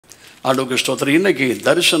ஆண்டவருக்கு ஸ்தோத்திரம். இன்னைக்கு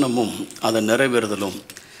தரிசனமும் அதன் நிறைவேறுதலும்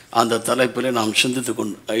அந்த தலைப்பில் நாம்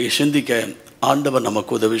சிந்திக்க ஆண்டவர்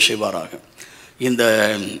நமக்கு உதவி செய்வாராக. இந்த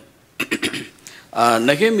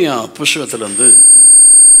நெகேமியா புஸ்தகத்திலிருந்து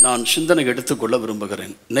நான் சிந்தனை எடுத்துக்கொள்ள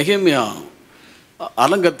விரும்புகிறேன். நெகேமியா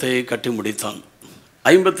அலங்கத்தை கட்டி முடித்தான்.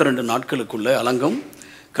 52 நாட்களுக்குள்ளே அலங்கம்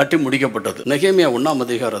கட்டி முடிக்கப்பட்டது. நெகேமியா 1ஆம்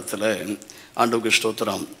அதிகாரத்தில் ஆண்டவருக்கு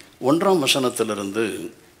ஸ்தோத்திரம் 1ஆம் வசனத்திலிருந்து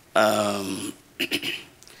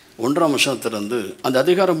அந்த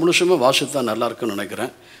அதிகாரம் முழுசுமே வாசித்தா நல்லா இருக்குன்னு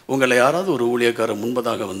நினைக்கிறேன். உங்களை யாராவது ஒரு ஊழியக்காரர்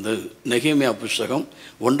முன்பதாக வந்து நெகேமியா புஸ்தகம்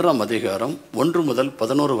 1ஆம் அதிகாரம் 1 முதல்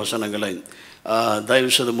 11 வசனங்களை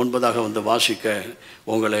தயவுசெய்து முன்பதாக வந்து வாசிக்க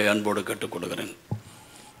உங்களை அன்போடு கேட்டுக்கொள்கிறேன்.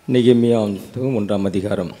 நெகேமியா 1ஆம்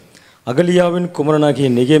அதிகாரம். அகலியாவின் குமரனாகிய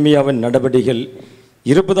நெகேமியாவின் நடவடிக்கைகள்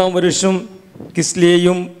 20ஆம் வருஷம்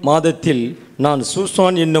கிஸ்லேயும் மாதத்தில் நான்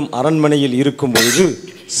சூசான் என்னும் அரண்மனையில் இருக்கும்பொழுது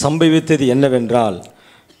சம்பவித்தது என்னவென்றால்,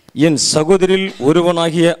 என் சகோதரில்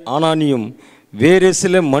ஒருவனாகிய ஆனானியும் வேறு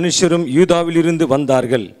சில மனுஷரும் யூதாவிலிருந்து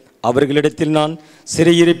வந்தார்கள். அவர்களிடத்தில் நான்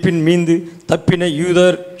சிறையிருப்பின் மீது தப்பின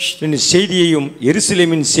யூதர் செய்தியையும்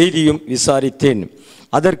எருசலேமின் செய்தியும் விசாரித்தேன்.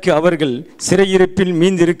 அதற்கு அவர்கள், சிறையிருப்பில்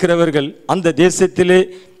மீந்திருக்கிறவர்கள் அந்த தேசத்திலே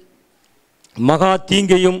மகா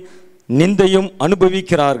தீங்கையும் நிந்தையும்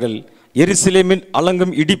அனுபவிக்கிறார்கள். எருசலேமின்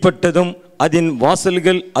அலங்கம் இடிப்பட்டதும் அதன்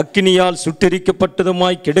வாசல்கள் அக்கினியால்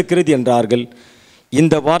சுட்டெரிக்கப்பட்டதுமாய் கிடக்கிறது என்றார்கள்.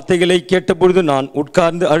 இந்த வார்த்தைகளை கேட்டபொழுது நான்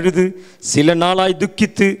உட்கார்ந்து அழுது சில நாளாய்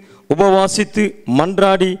துக்கித்து உபவாசித்து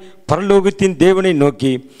மன்றாடி பரலோகத்தின் தேவனை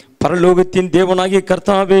நோக்கி, பரலோகத்தின் தேவனாகிய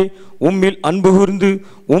கர்த்தாவே, உம்மில் அன்பு கூர்ந்து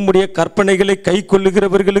உம்முடைய கற்பனைகளை கை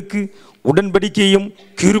கொள்ளுகிறவர்களுக்கு உடன்படிக்கையும்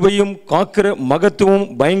கிருபையும் காக்கிற மகத்துவம்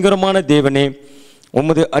பயங்கரமான தேவனே,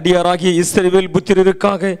 உமது அடியாராகிய இஸ்ரவேல்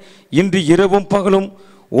புத்திரருக்காக இன்று இரவும் பகலும்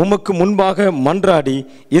உமக்கு முன்பாக மன்றாடி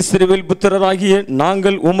இஸ்ரவேல் புத்திரராகிய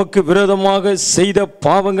நாங்கள் உமக்கு விரோதமாக செய்த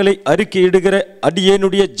பாவங்களை அறிக்கையிடுகிற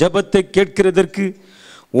அடியேனுடைய ஜெபத்தை கேட்கிறதற்கு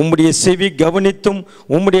உம்முடைய செவி கவனித்தும்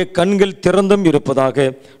உம்முடைய கண்கள் திறந்தும் இருப்பதாக.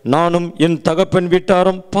 நானும் என் தகப்பன்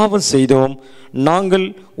வீட்டாரும் பாவம் செய்தோம். நாங்கள்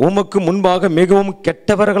உமக்கு முன்பாக மிகவும்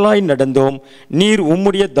கெட்டவர்களாய் நடந்தோம். நீர்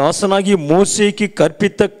உம்முடைய தாசனாகிய மோசேக்கு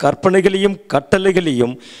கற்பித்த கற்பனைகளையும்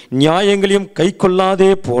கட்டளைகளையும் நியாயங்களையும் கை கொள்ளாதே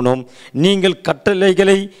போனோம். நீங்கள்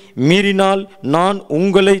கட்டளைகளை மீறினால் நான்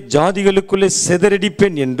உங்களை ஜாதிகளுக்குள்ளே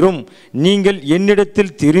சிதறடிப்பேன் என்றும், நீங்கள்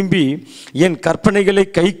என்னிடத்தில் திரும்பி என் கற்பனைகளை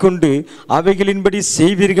கை கொண்டு அவைகளின்படி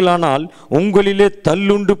செய்வீர்களானால் உங்களிலே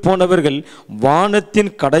தள்ளுண்டு போனவர்கள்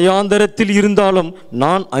வானத்தின் கடையாந்தரத்தில் இருந்தாலும்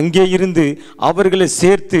நான் அங்கே இருந்து அவர்களை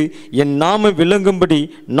சேர்த்து என் நாம விளங்கும்படி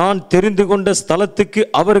நான் தெரிந்து கொண்ட ஸ்தலத்துக்கு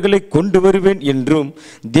அவர்களை கொண்டு வருவேன் என்றும்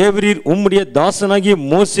தேவரீர் உம்முடைய தாசனாகிய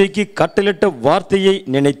மோசேக்கு கட்டளிட்ட வார்த்தையை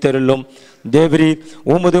நினைத்தருளும். தேவரீர்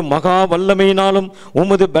உமது மகா வல்லமையினாலும்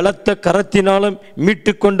உமது பலத்த கரத்தினாலும்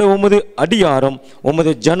மீட்டு கொண்ட உமது அடியாரும்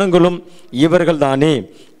உமது ஜனங்களும் இவர்கள்தானே.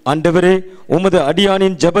 ஆண்டவரே, உமது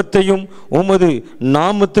அடியானின் ஜெபத்தையும் உமது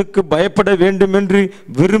நாமத்துக்கு பயப்பட வேண்டும் என்று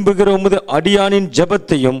விரும்புகிற உமது அடியானின்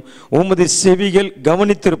ஜெபத்தையும் உமது செவிகள்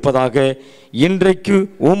கவனித்திருப்பதாக. இன்றைக்கு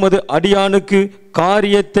உமது அடியானுக்கு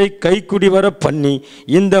காரியத்தை கைக்குடி வர பண்ணி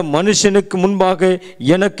இந்த மனுஷனுக்கு முன்பாக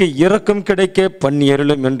எனக்கு இரக்கம் கிடைக்க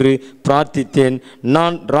பண்ணியருளும் என்று பிரார்த்தித்தேன்.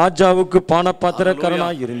 நான் ராஜாவுக்கு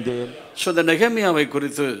பானபாத்திரக்காரனாய் இருந்தேன். இந்த நெகேமியாவை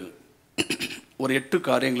குறித்து ஒரு 8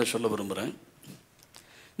 காரியங்களை சொல்ல விரும்புகிறேன்.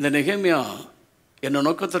 இந்த நெகேமியா என்ன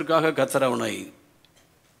நோக்கத்திற்காக கர்த்தர் அவனை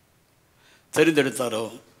தெரிந்தெடுத்தாரோ,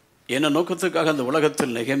 என்ன நோக்கத்திற்காக அந்த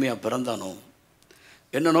உலகத்தில் நெகேமியா பிறந்தானோ,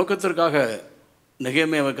 என்ன நோக்கத்திற்காக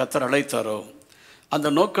நெகேமியாவை கர்த்தர் அழைத்தாரோ, அந்த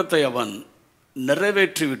நோக்கத்தை அவன்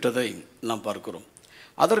நிறைவேற்றி விட்டதை நாம் பார்க்கிறோம்.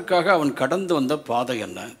 அதற்காக அவன் கடந்து வந்த பாதை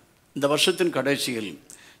என்ன? இந்த வருஷத்தின் கடைசியில்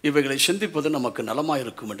இவைகளை சிந்திப்பது நமக்கு நலமாக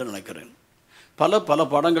இருக்கும் என்று நினைக்கிறேன். பல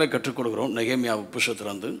பாடங்களை கற்றுக்கொள்கிறோம் நெகேமியா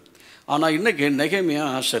புஸ்தகத்திலிருந்து. ஆனால் இன்றைக்கி நெகேமியா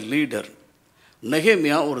ஆஸ் எ லீடர்,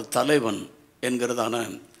 நெகேமியா ஒரு தலைவன் என்கிறதான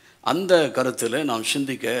அந்த கருத்தில் நாம்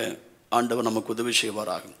சிந்திக்க ஆண்டவர் நமக்கு உதவி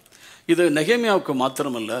செய்வாராக. இது நெகேமியாவுக்கு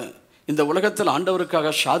மாத்திரமல்ல, இந்த உலகத்தில்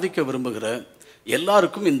ஆண்டவருக்காக சாதிக்க விரும்புகிற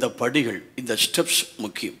எல்லாருக்கும் இந்த படிகள், இந்த ஸ்டெப்ஸ்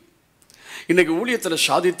முக்கியம். இன்றைக்கி ஊழியத்தில்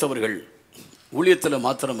சாதித்தவர்கள், ஊழியத்தில்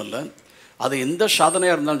மாத்திரமல்ல, அது எந்த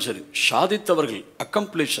சாதனையாக இருந்தாலும் சரி, சாதித்தவர்கள்,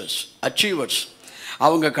 அக்கம்ப்ளிஷர்ஸ், அச்சீவர்ஸ்,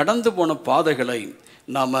 அவங்க கடந்து போன பாதைகளை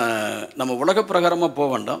நம்ம உலக பிரகாரமாக போக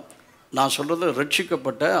வேண்டாம். நான் சொல்கிறது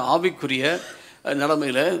ரட்சிக்கப்பட்ட ஆவிக்குரிய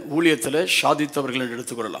நிலைமையில் ஊழியத்தில் சாதித்தவர்கள்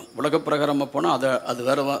எடுத்துக்கொள்ளலாம். உலக பிரகாரமாக போனால் அது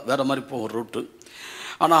வேறு மாதிரி போகும் ரூட்டு.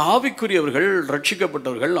 ஆனால் ஆவிக்குரியவர்கள்,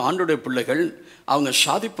 ரட்சிக்கப்பட்டவர்கள், ஆண்டுடைய பிள்ளைகள், அவங்க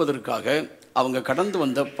சாதிப்பதற்காக அவங்க கடந்து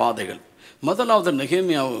வந்த பாதைகள். முதலாவது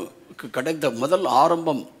நெகேமியாவுக்கு கிடைத்த முதல்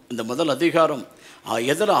ஆரம்பம், இந்த முதல் அதிகாரம்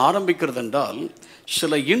எதில் ஆரம்பிக்கிறது என்றால்,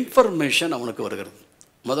 சில இன்ஃபர்மேஷன் அவனுக்கு வருகிறது.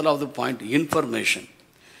 முதலாவது பாயிண்ட் இன்ஃபர்மேஷன்.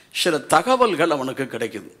 சில தகவல்கள் அவனுக்கு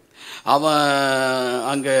கிடைக்குது. அவன்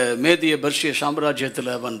அங்கே மேதிய பெர்ஷிய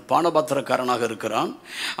சாம்ராஜ்யத்தில் அவன் பானபாத்திரக்காரனாக இருக்கிறான்.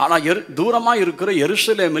 ஆனால் தூரமாக இருக்கிற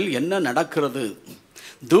எருசலேமில் என்ன நடக்கிறது,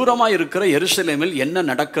 தூரமாக இருக்கிற எருசலேமில் என்ன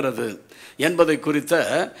நடக்கிறது என்பதை குறித்த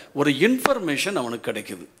ஒரு இன்ஃபர்மேஷன் அவனுக்கு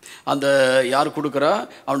கிடைக்குது. அந்த யார் கொடுக்குறா?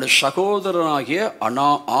 அவனுடைய சகோதரனாகிய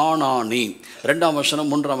ஆனானி. 2ஆம்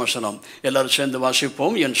வசனம் 3ஆம் வசனம் எல்லாரும் சேர்ந்து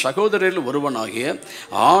வாசிப்போம். என் சகோதரில் ஒருவனாகிய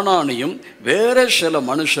ஆனானியும் வேறு சில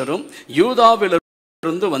மனுஷரும் யூதாவில்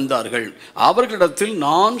இருந்து வந்தார்கள். அவர்களிடத்தில்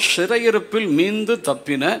நான் சிறையிருப்பில் மீண்டு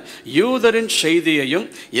தப்பின யூதரின் செய்தியையும்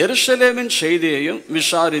எருசலேமின் செய்தியையும்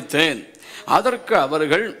விசாரித்தேன். அதற்கு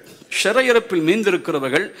அவர்கள், சிறையிருப்பில்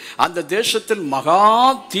மீந்திருக்கிறவர்கள் அந்த தேசத்தில் மகா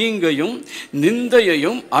தீங்கையும்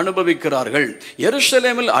நிந்தையையும் அனுபவிக்கிறார்கள்.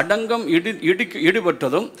 எருசலேமில் அடங்கம்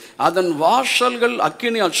இடிபட்டதும் அதன் வாசல்கள்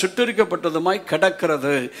அக்கினியால் சுட்டரிக்கப்பட்டதுமாய்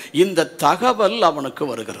கிடக்கிறது. இந்த தகவல் அவனுக்கு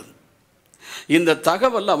வருகிறது. இந்த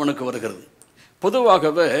தகவல் அவனுக்கு வருகிறது.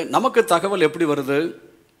 பொதுவாகவே நமக்கு தகவல் எப்படி வருது?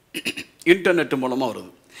 இன்டர்நெட் மூலமாக வருது.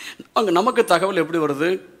 அங்கே நமக்கு தகவல் எப்படி வருது?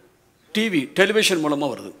 டெலிவிஷன் மூலமாக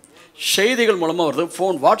வருது, செய்திகள் மூலமாக வருது,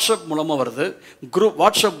 ஃபோன் வாட்ஸ்அப் மூலமாக வருது,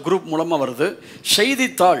 வாட்ஸ்அப் குரூப் மூலமாக வருது,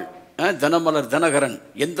 செய்தித்தாள் தினமலர், தினகரன்,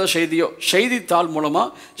 எந்த செய்தியோ செய்தித்தாள்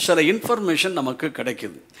மூலமாக சில இன்ஃபர்மேஷன் நமக்கு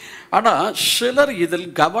கிடைக்குது. ஆனால் சிலர் இதில்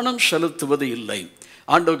கவனம் செலுத்துவது இல்லை.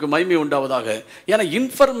 ஆண்டவருக்கு மகிமை உண்டாவதாக. ஏன்னா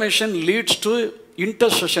இன்ஃபர்மேஷன் லீட்ஸ் டு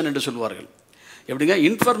இன்டர்செஷன் என்று சொல்வார்கள். எப்படிங்க?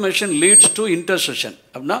 Information leads to intercession.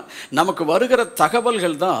 அப்படின்னா நமக்கு வருகிற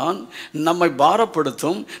தகவல்கள் தான் நம்மை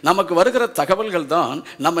பாரப்படுத்தும், நமக்கு வருகிற தகவல்கள் தான்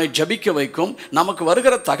நம்மை ஜபிக்க வைக்கும், நமக்கு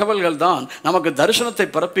வருகிற தகவல்கள் தான் நமக்கு தரிசனத்தை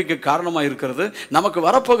பிறப்பிக்க காரணமாக இருக்கிறது, நமக்கு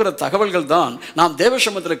வரப்போகிற தகவல்கள் தான் நாம் தேவ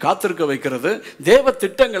சமூகத்தில் காத்திருக்க வைக்கிறது, தேவ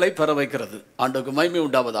திட்டங்களை பெற வைக்கிறது. ஆண்டவருக்கு மகிமை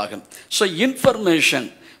உண்டாவதாக. ஸோ இன்ஃபர்மேஷன்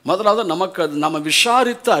முதலாவது நமக்கு நம்ம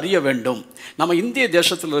விசாரித்து அறிய வேண்டும். நம்ம இந்திய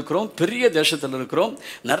தேசத்தில் இருக்கிறோம், பெரிய தேசத்தில் இருக்கிறோம்.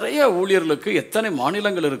 நிறைய ஊழியர்களுக்கு எத்தனை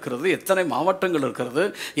மாநிலங்கள் இருக்கிறது, எத்தனை மாவட்டங்கள் இருக்கிறது,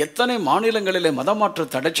 எத்தனை மாநிலங்களிலே மதமாற்ற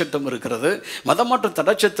தடைச்சட்டம் இருக்கிறது. மதமாற்ற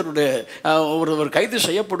தடைச்சட்டத்தினுடைய ஒருவர் கைது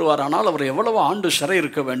செய்யப்படுவார், ஆனால் அவர் எவ்வளவு ஆண்டு சிறை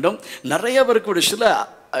இருக்க வேண்டும். நிறைய பேருக்கு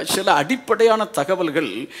சில அடிப்படையான தகவல்கள்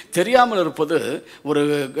தெரியாமல் இருப்பது ஒரு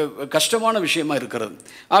கஷ்டமான விஷயமா இருக்கிறது.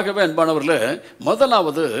 ஆகவே அன்பானவர்களே,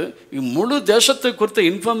 முதலாவது முழு தேசத்தை குறித்த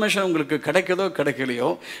இன்ஃபர்மேஷன் உங்களுக்கு கிடைக்கிறதோ கிடைக்கலையோ,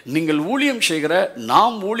 நீங்கள் ஊழியம் செய்கிற,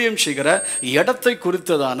 நாம் ஊழியம் செய்கிற இடத்தை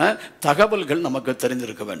குறித்ததான தகவல்கள் நமக்கு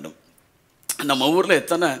தெரிந்திருக்க வேண்டும். நம்ம ஊரில்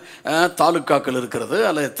எத்தனை தாலுக்காக்கள் இருக்கிறது,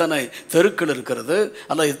 அல்ல எத்தனை தெருக்கள் இருக்கிறது,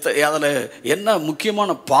 அல்ல அதில் என்ன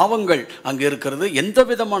முக்கியமான பாவங்கள் அங்கே இருக்கிறது, எந்த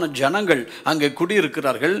விதமான ஜனங்கள் அங்கே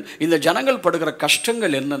குடியிருக்கிறார்கள், இந்த ஜனங்கள் படுகிற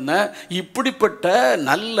கஷ்டங்கள் என்னென்ன, இப்படிப்பட்ட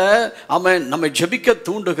நல்ல நம்மை ஜெபிக்க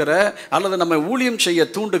தூண்டுகிற அல்லது நம்ம ஊழியம் செய்ய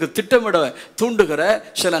திட்டமிட தூண்டுகிற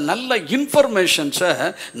சில நல்ல இன்ஃபர்மேஷன்ஸை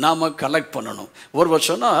நாம் கலெக்ட் பண்ணணும். ஒருவர்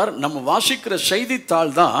சொன்னார், நம்ம வாசிக்கிற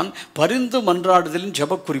செய்தித்தாள் தான் பரிந்து மன்றாடுதலின்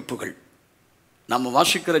ஜெபக்குறிப்புகள். நம்ம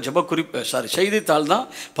வாசிக்கிற செய்தித்தாள் தான்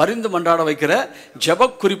பரிந்து மன்றாட வைக்கிற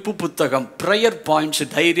ஜெபக்குறிப்பு புத்தகம், ப்ரேயர் பாயிண்ட்ஸ்,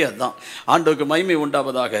 தைரியம் தான். ஆண்டவருக்கு மகிமை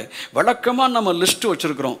உண்டாவதாக. வழக்கமாக நம்ம லிஸ்ட்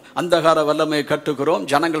வச்சுருக்கிறோம். அந்தகார வல்லமையை கட்டுகிறோம்,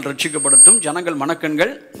 ஜனங்கள் ரட்சிக்கப்படட்டும், ஜனங்கள்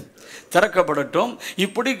மனக்கண்கள் திறக்கப்படட்டும்.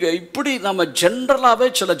 இப்படி நம்ம ஜென்ரலாகவே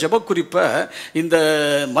சில ஜெபக்குறிப்பை இந்த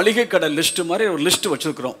மளிகை கடை லிஸ்ட்டு மாதிரி ஒரு லிஸ்ட்டு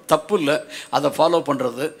வச்சுருக்கிறோம். தப்பு இல்லை அதை ஃபாலோ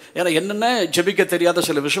பண்ணுறது. ஏன்னா என்னென்ன ஜெபிக்க தெரியாத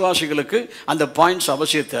சில விசுவாசிகளுக்கு அந்த பாயிண்ட்ஸ்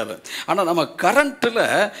அவசியம் தேவை. ஆனால் நம்ம கரண்ட்டில்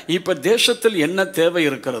இப்போ தேசத்தில் என்ன தேவை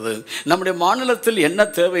இருக்கிறது, நம்முடைய மாநிலத்தில் என்ன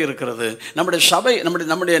தேவை இருக்கிறது, நம்முடைய சபை,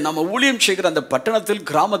 நம்ம ஊழியம் செய்கிற அந்த பட்டணத்தில்,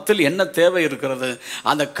 கிராமத்தில் என்ன தேவை இருக்கிறது,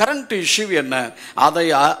 அந்த கரண்ட் இஷ்யூ என்ன, அதை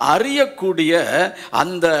அறியக்கூடிய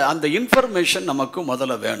அந்த இன்ஃபர்மேஷன் நமக்கு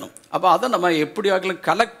முதல்ல வேணும். அப்போ அதை நம்ம எப்படியாகலும்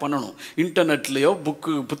கலெக்ட் பண்ணணும். இன்டர்நெட்லேயோ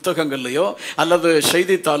புத்தகங்கள்லையோ அல்லது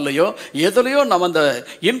செய்தித்தாள்லையோ எதுலையோ நம்ம அந்த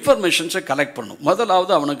இன்ஃபர்மேஷன்ஸை கலெக்ட் பண்ணணும்.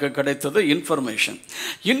 முதலாவது அவனுக்கு கிடைத்தது இன்ஃபர்மேஷன்.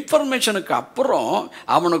 இன்ஃபர்மேஷனுக்கு அப்புறம்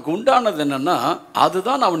அவனுக்கு உண்டானது என்னென்னா,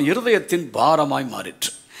 அதுதான் அவன் இருதயத்தின் பாரமாய்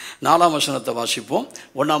மாறிற்று. 4ஆம் வசனத்தை வாசிப்போம்.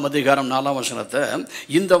 1ஆம் அதிகாரம் 4ஆம் வசனத்தை.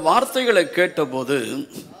 இந்த வார்த்தைகளை கேட்டபோது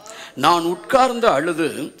நான் உட்கார்ந்து அழுது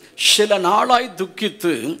சில நாளாய்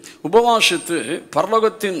துக்கித்து உபவாசித்து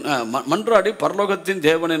மன்றாடி பரலோகத்தின்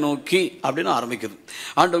தேவனை நோக்கி அப்படின்னு ஆரம்பிக்குது.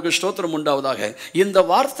 ஆண்டவருக்கு ஸ்தோத்திரம் உண்டாவதாக. இந்த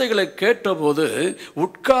வார்த்தைகளை கேட்டபோது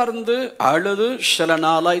உட்கார்ந்து அழுது சில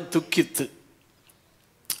நாளாய் துக்கித்து,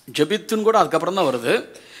 ஜெபித்துன்னு கூட அதுக்கப்புறம் தான் வருது,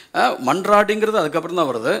 மன்றாடிங்கிறது அதுக்கப்புறம் தான்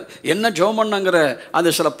வருது, என்ன ஜோமன்னுங்கிற அந்த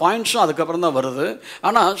சில பாயிண்ட்ஸும் அதுக்கப்புறம் தான் வருது.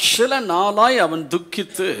 ஆனால் சில நாளாய் அவன்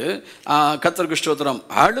துக்கித்து, கர்த்தருக்கு ஸ்தோத்திரம்,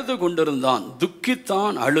 அழுது கொண்டிருந்தான்.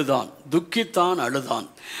 துக்கித்தான் அழுதான்.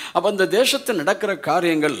 அப்போ அந்த தேசத்தில் நடக்கிற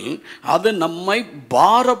காரியங்கள் அது நம்மை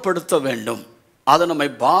பாரப்படுத்த வேண்டும். அது நம்மை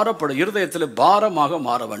இருதயத்தில் பாரமாக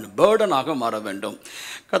மாற வேண்டும், பேர்டனாக மாற வேண்டும்.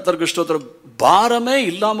 கர்த்தருக்கு ஸ்தோத்திரம். பாரமே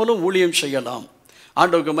இல்லாமலும் ஊழியம் செய்யலாம்,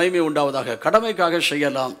 ஆண்டவருக்கு மகிமை உண்டாவதாக, கடமைக்காக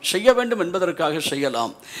செய்யலாம், செய்ய வேண்டும் என்பதற்காக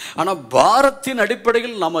செய்யலாம். ஆனால் பாரத்தின்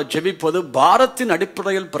அடிப்படையில் நாம் ஜெபிப்பது, பாரத்தின்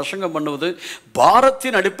அடிப்படையில் பிரசங்கம் பண்ணுவது,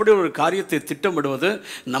 பாரத்தின் அடிப்படையில் ஒரு காரியத்தை திட்டமிடுவது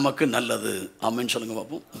நமக்கு நல்லது. ஆமென் சொல்லுங்க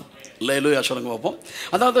பார்ப்போம். இல்லையா சொல்லுங்க பார்ப்போம்.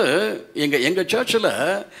 அதாவது எங்கள் சர்ச்சில்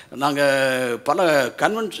நாங்கள் பல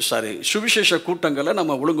சுவிசேஷ கூட்டங்களை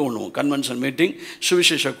நம்ம ஒழுங்கு பண்ணுவோம். கன்வென்ஷன் மீட்டிங்,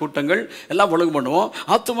 சுவிசேஷ கூட்டங்கள் எல்லாம் ஒழுங்கு பண்ணுவோம்.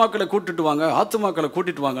 ஆத்துமாக்களை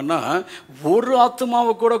கூட்டிட்டு வாங்கன்னா ஒரு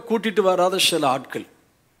ஆத்துமாவை கூட கூட்டிட்டு வராத சில ஆட்கள்,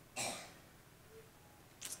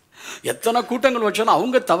 எத்தனை கூட்டங்கள் வச்சாலும்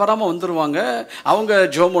அவங்க தவறாமல் வந்துடுவாங்க. அவங்க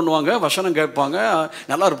ஜெபம் பண்ணுவாங்க, வசனம் கேட்பாங்க,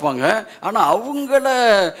 நல்லா இருப்பாங்க. ஆனால்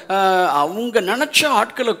அவங்க நினச்ச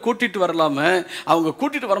ஆட்களை கூட்டிகிட்டு வரலாம, அவங்க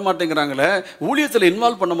கூட்டிகிட்டு வர மாட்டேங்கிறாங்களே, ஊழியத்தில்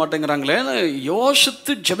இன்வால்வ் பண்ண மாட்டேங்கிறாங்களேன்னு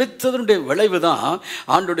யோசித்து ஜெபித்ததனுடைய விளைவு தான்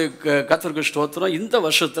ஆண்டுடைய கர்த்தருக்கு ஸ்தோத்திரம். இந்த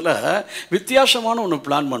வருஷத்தில் வித்தியாசமான ஒன்று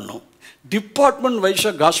பிளான் பண்ணோம். டிபார்ட்மெண்ட்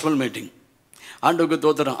வைஸாக காஸ்பல் மீட்டிங். ஆண்டுக்கு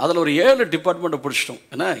தோத்துறோம். அதில் ஒரு 7 டிபார்ட்மெண்ட்டை பிடிச்சிட்டோம்.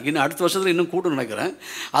 ஏன்னா இன்னும் அடுத்த வருஷத்தில் இன்னும் கூடும் நினைக்கிறேன்.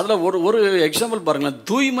 அதில் ஒரு எக்ஸாம்பிள் பாருங்களேன்.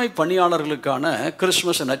 தூய்மை பணியாளர்களுக்கான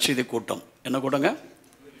கிறிஸ்மஸ் நற்செய்தி கூட்டம். என்ன கூட்டங்க?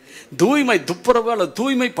 துப்புரவு அல்லது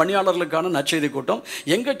தூய்மை பணியாளர்களுக்கான நற்செய்தி கூட்டம்.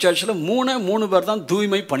 எங்கள் சர்ச்சில் 3 பேர் தான்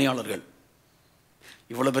தூய்மை பணியாளர்கள்.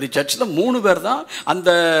 இவ்வளோ பெரிய சர்ச்சில் 3 பேர் தான் அந்த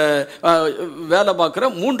வேலை பார்க்குற.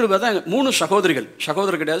 3 பேர் தான் 3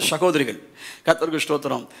 சகோதரர் கிடையாது, சகோதரிகள். கர்த்தருக்கு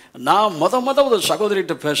ஸ்தோத்திரம். நான் ஒரு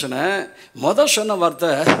சகோதரிகிட்ட பேசினேன். சொன்ன வார்த்தை,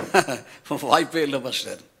 வாய்ப்பே இல்லை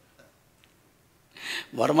பாஸ்டர்,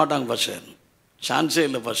 வரமாட்டாங்க பாஸ்டர், சான்ஸே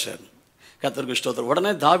இல்லை பாஸ்டர். கர்த்தருக்கு ஸ்தோத்திரம்.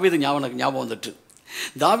 உடனே தாவீது ஞாபகம் வந்துட்டு,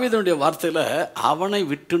 தாவீதுடைய வார்த்தையில் அவனை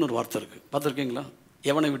விட்டுன்னு ஒரு வார்த்தை இருக்குது, பார்த்துருக்கீங்களா?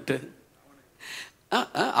 எவனை விட்டு?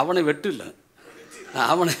 அவனை வெட்டு இல்லை,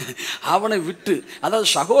 அவனை விட்டு. அதாவது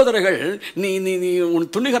சகோதரர்கள், நீ நீ நீ உன்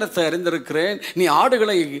துணிகரத்தை அறிந்திருக்கிறேன், நீ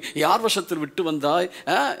ஆடுகளை யார் வசத்தில் விட்டு வந்தாய்,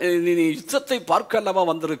 நீ யுத்தத்தை பார்க்க அல்லவா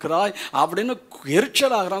வந்திருக்கிறாய் அப்படின்னு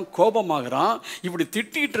எரிச்சலாகிறான், கோபமாகறான். இப்படி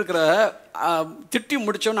திட்டிகிட்டு இருக்கிற திட்டி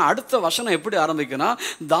முடித்தவன அடுத்த வசனம் எப்படி ஆரம்பிக்கணும்?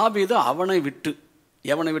 தாவீது அவனை விட்டு.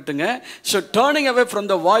 எவனை விட்டுங்க? So turning away from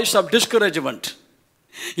the voice of discouragement.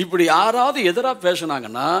 இப்படி யாராவது எதிராக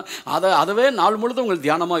பேசினாங்கன்னா அதவே நாள் முழுதும் உங்களுக்கு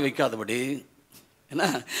தியானமாக வைக்காதபடி, என்ன,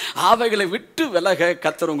 அவைகளை விட்டு விலக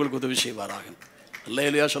கர்த்தர் உங்களுக்கு உதவி செய்வாராக.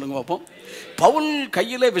 இல்லையா சொல்லுங்க பார்ப்போம். பவுல்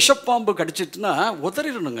கையில் விஷப்பாம்பு கடிச்சிட்டுனா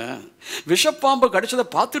உதறிடணுங்க. விஷப்பாம்பு கடிச்சதை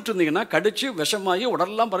பார்த்துட்டு இருந்தீங்கன்னா கடிச்சு விஷமாகி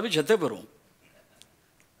உடலெல்லாம் பரவி செத்தே போயிடும்.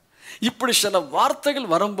 இப்படி சில வார்த்தைகள்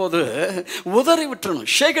வரும்போது உதறி விட்டுறணும்,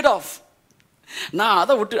 ஷேக் இட் ஆஃப். நான்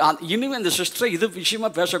அதை விட்டு இனிமேல் இந்த சிஸ்டரை இது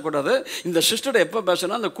விஷயமா பேசக்கூடாது. இந்த சிஸ்டரை எப்போ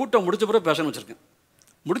பேசணும், அந்த கூட்டம் முடிச்ச பிறகு பேசணும் வச்சுருக்கேன்.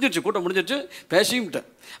 முடிஞ்சிருச்சு, கூட்டம் முடிஞ்சிருச்சு, பேசிவிட்டேன்.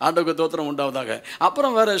 ஆண்டவருக்கு தோத்திரம் உண்டாவதாக.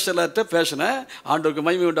 அப்புறம் வேறு சிலர்கிட்ட பேசினேன், ஆண்டவருக்கு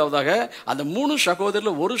மகிமை உண்டாவதாக. அந்த 3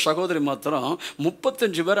 சகோதரில் ஒரு சகோதரி மாத்திரம்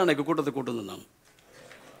 35 பேர் அன்றைக்கு கூட்டத்தை கூட்டு வந்தாங்க.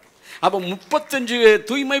 அப்போ 35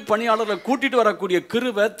 தூய்மை பணியாளர்களை கூட்டிகிட்டு வரக்கூடிய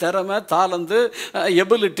கிருபை, திறமை, தாளந்து,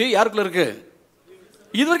 எபிலிட்டி யாருக்குள்ள இருக்குது?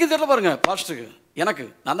 இது வரைக்கும் தெரியல பாருங்க பாஸ்டருக்கு. எனக்கு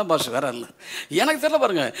நான் தான் பாஸ்டர், வேற இல்லை. எனக்கு தெரியல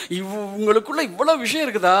பாருங்க, உங்களுக்குள்ள இவ்வளோ விஷயம்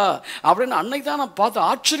இருக்குதா அப்படின்னு அன்னைக்கு தான் நான் பார்த்து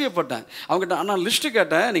ஆச்சரியப்பட்டேன். அவங்ககிட்ட நான் லிஸ்ட்டு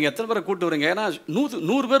கேட்டேன், நீங்கள் எத்தனை பேரை கூப்பிட்டு வரீங்க? ஏன்னா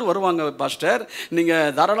 100 பேர் வருவாங்க பாஸ்டர்,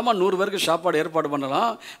 நீங்கள் தாராளமாக 100 பேருக்கு சாப்பாடு ஏற்பாடு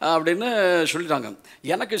பண்ணலாம் அப்படின்னு சொல்லிட்டாங்க.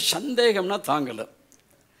 எனக்கு சந்தேகம்னா தாங்கலை.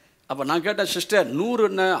 அப்போ நான் கேட்டேன், சிஸ்டர்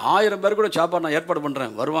 100 என்ன 1000 பேர் கூட சாப்பாடு நான் ஏற்பாடு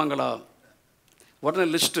பண்ணுறேன், வருவாங்களா?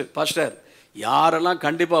 உடனே லிஸ்ட்டு, பாஸ்டர் யாரெல்லாம்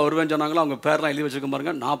கண்டிப்பாக வருவேன்னு சொன்னாங்களோ அவங்க பேரெலாம் எழுதி வச்சுக்க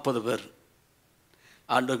பாருங்க. 40 பேர்.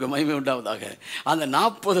 ஆண்டவருக்கு மகிமை உண்டாவதாக. அந்த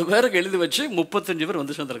 40 பேருக்கு எழுதி வச்சு 35 பேர்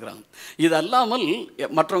வந்து சேர்ந்துருக்குறாங்க. இது அல்லாமல்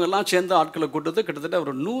மற்றவங்கெல்லாம் சேர்ந்த ஆட்களை கூட்டத்து கிட்டத்தட்ட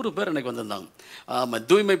ஒரு 100 பேர் எனக்கு வந்திருந்தாங்க.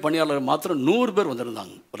 தூய்மை பணியாளர் மாத்திரம் 100 பேர்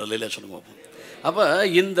வந்திருந்தாங்க. ஒரு லைல சொல்லுங்க. அப்போ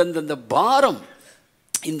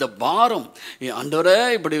இந்த பாரம் ஆண்டவரே,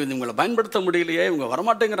 இப்படி இவங்களை பயன்படுத்த முடியலையே, இவங்க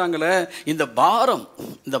வரமாட்டேங்கிறாங்களே, இந்த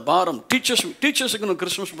பாரம் டீச்சர்ஸுக்கு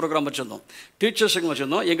கிறிஸ்மஸ் ப்ரோக்ராம் வச்சுருந்தோம்.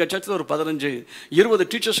 எங்கள் சர்ச்சில் ஒரு 15-20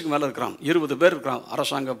 டீச்சர்ஸுக்கு மேலே இருக்கிறாங்க. 20 பேர் இருக்கிறாங்க.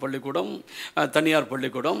 அரசாங்க பள்ளிக்கூடம், தனியார்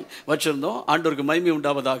பள்ளிக்கூடம் வச்சுருந்தோம். ஆண்டவருக்கு மகிமை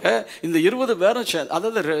உண்டாவதாக. இந்த 20 பேரும்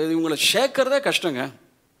அதாவது இவங்களை சேர்க்கறதே கஷ்டங்க.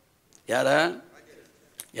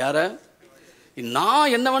 யார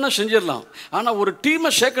நான் என்ன வேணால் செஞ்சிடலாம், ஆனால் ஒரு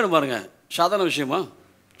டீமை சேர்க்கணும் பாருங்க, சாதாரண விஷயமா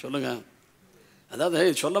சொல்லுங்கள். அதாவது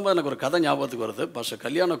சொல்லும் போது எனக்கு ஒரு கதை ஞாபகத்துக்கு வருது. பாஸ்டர்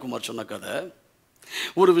கல்யாணகுமார் சொன்ன கதை.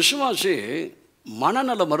 ஒரு விசுவாசி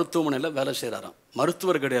மனநல மருத்துவமனையில் வேலை செய்கிறாராம்.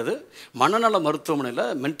 மருத்துவர் கிடையாது, மனநல மருத்துவமனையில்,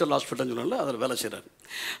 மென்டல் ஹாஸ்பிட்டல் அதில் வேலை செய்கிறார்.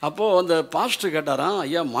 அப்போது அந்த பாஸ்டர் கேட்டாராம்,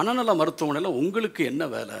 ஐயா மனநல மருத்துவமனையில் உங்களுக்கு என்ன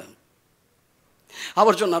வேலை?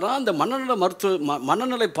 அவர் சொன்னாரா, இந்த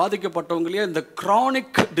மனநிலை பாதிக்கப்பட்டவங்களே இந்த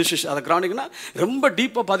க்ரானிக் டிசீஸ், அதை க்ரானிக்னா ரொம்ப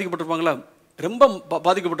டீப்பாக பாதிக்கப்பட்டிருப்பாங்களா, ரொம்ப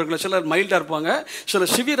பாதிக்கப்பட்டிருக்கல, சிலர் மைல்டாக இருப்பாங்க,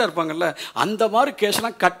 சிலர் சிவியராக இருப்பாங்கல்ல, அந்த மாதிரி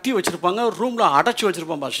கேஸ்லாம் கட்டி வச்சுருப்பாங்க, ரூமில் அடைச்சி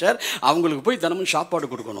வச்சுருப்பான் பாஸ்டர். அவங்களுக்கு போய் தினமும் சாப்பாடு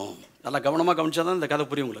கொடுக்கணும். நல்லா கவனமாக கவனிச்சா தான் இந்த கதை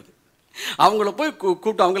புரியும் உங்களுக்கு. அவங்கள போய்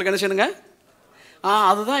கூப்பிட்டு அவங்களுக்கு என்ன செய்யணுங்க?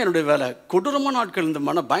 அதுதான் என்னுடைய வேலை. கொடூரமான ஆட்கள்,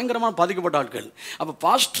 இந்த பயங்கரமான பாதிக்கப்பட்ட ஆட்கள். அப்போ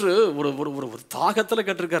பாஸ்டர் ஒரு ஒரு ஒரு தாகத்தில்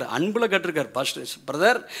கேட்டிருக்காரு, அன்பில் கேட்டிருக்காரு, பாஸ்டர்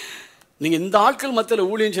பிரதர் நீங்கள் இந்த ஆட்கள் மத்தியில்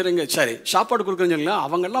ஊழியம் செய்கிறீங்க, சரி சாப்பாடு கொடுக்குறீங்க இல்லைங்களா,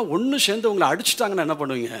 அவங்கெல்லாம் ஒன்று சேர்ந்து உங்களை அடிச்சிட்டாங்கன்னா என்ன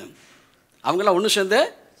பண்ணுவீங்க? அவங்கெல்லாம் ஒன்று சேர்ந்து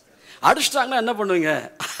அடிச்சிட்டாங்கன்னா என்ன பண்ணுவீங்க?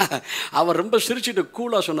 அவர் ரொம்ப சிரிச்சுட்டு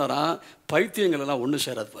கூலாக சொன்னாராம், பைத்தியங்கள் எல்லாம் ஒன்று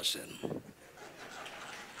சேராது பாஸ்டர்.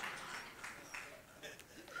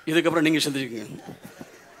 இதுக்கப்புறம் நீங்கள் சிந்திச்சுக்கங்க,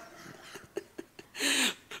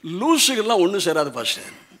 லூசுகள்லாம் ஒன்றும் சேராது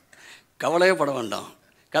பாஸ்டர். கவலையே பட வேண்டாம்.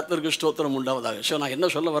 கர்த்தருக்கு ஸ்தோத்திரம் உண்டாவதாக. ஸோ நான் என்ன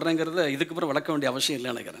சொல்ல வர்றேங்கிறத இதுக்கப்புறம் விளக்க வேண்டிய அவசியம்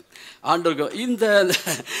இல்லைன்னு நினைக்கிறேன். ஆண்டவருக்கு இந்த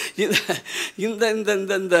இந்த இந்த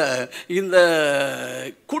இந்த இந்த இந்த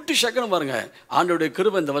கூட்டி சக்கரம் பாருங்கள். ஆண்டோடைய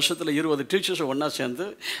கிருபை இந்த வருஷத்தில் 20 டீச்சர்ஸை ஒன்றா சேர்ந்து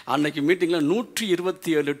அன்னைக்கு மீட்டிங்கில்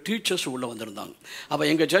 127 டீச்சர்ஸ் உள்ளே வந்திருந்தாங்க. அப்போ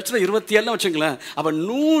எங்கள் சர்ச்சில் 27 வச்சுங்களேன். அப்போ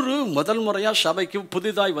 100 முதல் முறையாக சபைக்கு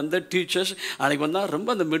புதிதாய் வந்த டீச்சர்ஸ் அன்றைக்கி வந்தால் ரொம்ப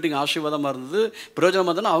அந்த மீட்டிங் ஆசீர்வாதமாக இருந்தது, பிரயோஜனமாக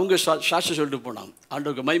இருந்ததுன்னா அவங்க சாட்சி சொல்லிட்டு போனாங்க.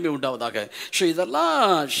 ஆண்டவருக்கு மகிமை உண்டாவதாக. ஸோ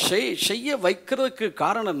இதெல்லாம் செய்ய வைக்கிறதுக்கு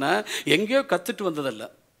காரணம் என்ன? எங்கேயோ கற்றுட்டு வந்ததில்லை.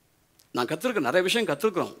 நான் கற்றுருக்கேன், நிறைய விஷயம்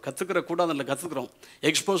கற்றுக்குறோம், கற்றுக்கிற கூடாதில்லை, கற்றுக்குறோம்,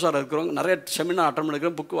 எக்ஸ்போஸாக இருக்கிறோம், நிறைய செமினார் அட்டன்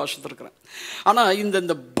பண்ணிக்கிறேன், புக்கு வாசித்துருக்கிறேன். ஆனால்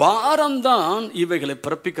இந்த பாரம்தான் இவைகளை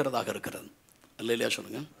பிறப்பிக்கிறதாக இருக்கிறது. அல்லேலூயா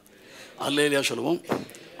சொல்லுங்கள், அல்லேலூயா சொல்லுவோம்.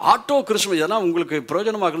 ஆட்டோ கிறிஸ்மஸ் இதெல்லாம் உங்களுக்கு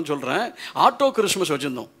பிரயோஜனமாகணும்னு சொல்கிறேன். ஆட்டோ கிறிஸ்மஸ்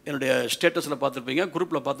வச்சுருந்தோம். என்னுடைய ஸ்டேட்டஸில் பார்த்துருப்பீங்க,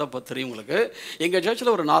 குரூப்பில் பார்த்தா தெரியும் உங்களுக்கு. எங்கள்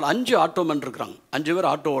சர்ச்சில் ஒரு 5 ஆட்டோமேன் இருக்கிறாங்க, 5 பேர்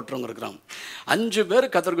ஆட்டோ ஓட்டுறவங்க இருக்கிறாங்க. 5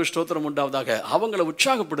 பேர் கர்த்தருக்கு ஸ்தோத்திரம் உண்டாவதாக. அவங்கள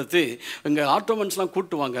உற்சாகப்படுத்தி இங்கே ஆட்டோமேன்ஸ்லாம்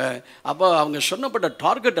கூட்டுவாங்க. அப்போ அவங்க சொன்னப்பட்ட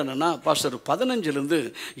டார்கெட் என்னென்னா, பாஸ்டர் 15லேருந்து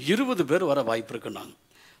 20 பேர் வர வாய்ப்பு இருக்குன்னாங்க.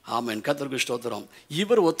 ஆமேன், கர்த்தருக்கு ஸ்தோத்திரம்.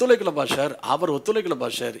 இவர் ஒத்துழைக்கல பாஸ்டர், அவர் ஒத்துழைக்கல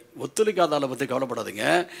பாஸ்டர். ஒத்துழைக்காத ஆளை பற்றி கவலைப்படாதீங்க,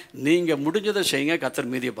 நீங்கள் முடிஞ்சதை செய்யுங்க, கர்த்தர்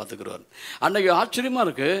மீதியை பார்த்துக்குருவார். அன்றைக்கி ஆச்சரியமாக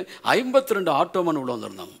இருக்குது, 52 ஆட்டோமேன் உள்ள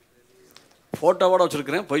வந்திருந்தாங்க. ஃபோட்டோவோட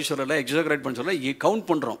வச்சுருக்கிறேன், பொய் சொல்லலை, எக்ஸாகரேட் பண்ண சொல்ல, கவுண்ட்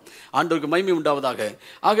பண்ணுறோம். ஆண்டவருக்கு மகிமை உண்டாவதாக.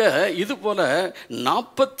 ஆக இது போல்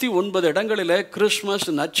 49 இடங்களில் கிறிஸ்மஸ்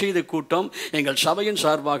நற்செய்தி கூட்டம் எங்கள் சபையின்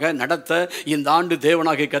சார்பாக நடத்த இந்த ஆண்டு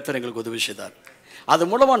தேவனாகிய கர்த்தர் எங்களுக்கு உதவி செய்தார். அது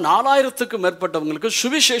மூலமாக 4000க்கும் மேற்பட்டவங்களுக்கு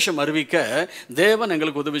சுவிசேஷம் அறிவிக்க தேவன்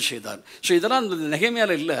எங்களுக்கு உதவி செய்தார். ஸோ இதெல்லாம் இந்த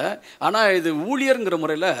நெகேமியாவில் இல்லை, ஆனால் இது ஊழியருங்கிற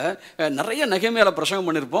முறையில் நிறைய நெகேமியாவில் பிரசங்கம்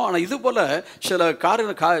பண்ணியிருப்போம். ஆனால் இது போல்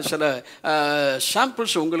சில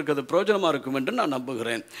சாம்பிள்ஸ் உங்களுக்கு அது பிரயோஜனமாக இருக்கும் என்று நான்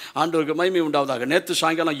நம்புகிறேன். ஆண்டவருக்கு மகிமை உண்டாவதாக. நேற்று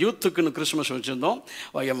சாயங்காலம் யூத்துக்குன்னு கிறிஸ்மஸ் வச்சுருந்தோம்.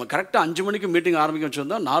 கரெக்டாக 5 மணிக்கு மீட்டிங் ஆரம்பிக்க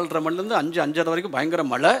வச்சுருந்தோம். 4:30 மணிலேருந்து 5:30 வரைக்கும் பயங்கர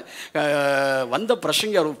மழை. வந்த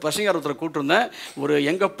பிரசங்கர் ஒருத்தரை கூப்பிட்டுருந்தேன்.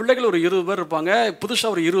 எங்கள் பிள்ளைகள் ஒரு 20 பேர் இருப்பாங்க,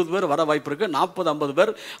 புதுசாக ஒரு 20 பேர் வர வாய்ப்பு இருக்குது, 40-50 பேர்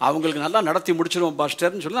அவங்களுக்கு நல்லா நடத்தி முடிச்சிருவோம்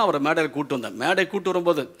பாஸ்டர்னு சொல்லி அவரை மேடையில் கூப்பிட்டு வந்தேன். மேடை கூப்பிட்டு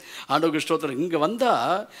வரும்போது ஆண்டவருக்கு ஸ்தோத்திரம், இங்கே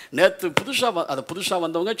வந்தால் நேற்று புதுசாக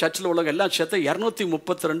வந்தவங்க சர்ச்சில் உள்ளவங்க எல்லாம் சேர்த்து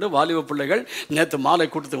 232 வாலிப பிள்ளைகள் நேற்று மாலை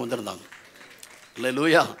கூட்டத்துக்கு வந்திருந்தாங்க.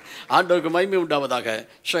 அல்லேலூயா, ஆண்டவருக்கு மகிமை உண்டாவதாக.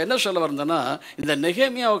 ஸோ என்ன சொல்ல வந்தேன்னா, இந்த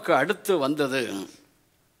நெகேமியாவுக்கு அடுத்து வந்தது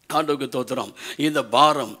ஆண்டவருக்கு ஸ்தோத்திரம் இந்த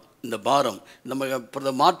பாரம் நம்ம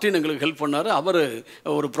பிரதமர் மார்ட்டின் எங்களுக்கு ஹெல்ப் பண்ணார். அவர்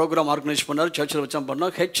ஒரு ப்ரோக்ராம் ஆர்கனைஸ் பண்ணார், சர்ச்சில் வச்சா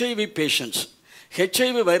பண்ணோம். ஹெச்ஐவி பேஷண்ட்ஸ்,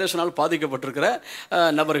 ஹெச்ஐவி வைரஸ்னால் பாதிக்கப்பட்டிருக்கிற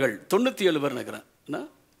நபர்கள் 97 பேர் நினைக்கிறேன்,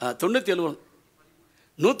 97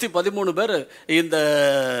 113 பேர் இந்த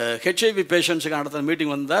ஹெச்ஐவி பேஷண்ட்ஸுக்கு நடத்தின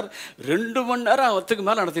மீட்டிங் வந்தார். 2 மணி நேரத்துக்கு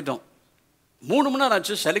மேலே நடத்திட்டோம். 3 மணி நேரம்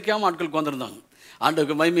ஆச்சு, சலிக்காமல் ஆட்களுக்கு வந்திருந்தாங்க.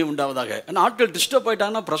 ஆண்டுக்கு மகிமை உண்டாவதாக. ஏன்னா ஆட்கள் டிஸ்டர்ப்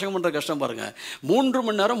ஆகிட்டாங்கன்னா பிரசங்கம் பண்ணுற கஷ்டம் பாருங்கள். 3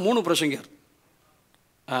 மணி நேரம் 3 பிரசங்கர்,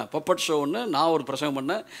 பப்பட் ஷோ ஒன்று, நான் ஒரு பிரசங்கம்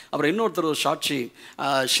பண்ணேன். அப்புறம் இன்னொருத்தர் ஒரு சாட்சி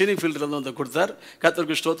சினி ஃபீல்டில் வந்து கொடுத்தார்.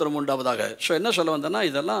 கர்த்தருக்கு ஸ்தோத்திரம் உண்டாவதாக. ஸோ என்ன சொல்ல வந்தேன்னா,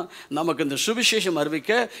 இதெல்லாம் நமக்கு இந்த சுவிசேஷம்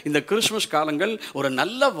அறிவிக்க இந்த கிறிஸ்மஸ் காலங்கள் ஒரு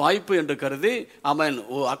நல்ல வாய்ப்பு என்று கருதி ஆமென்.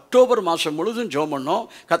 அக்டோபர் மாதம் முழுதும் ஜெபம் பண்ணோம்.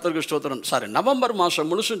 கர்த்தருக்கு ஸ்தோத்திரம். நவம்பர் மாதம்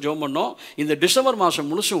முழுசும் ஜெபம் பண்ணோம். இந்த டிசம்பர் மாதம்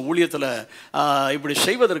முழுசும் ஊழியத்தில் இப்படி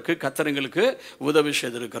செய்வதற்கு கர்த்தர் எங்களுக்கு உதவி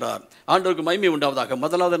செய்திருக்கிறார். ஆண்டவருக்கு மகிமை உண்டாவதாக.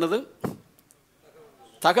 முதலாவது என்னது?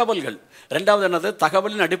 தகவல்கள். 2வது என்னது?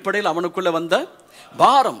 தகவலின் அடிப்படையில் அவனுக்குள்ளே வந்த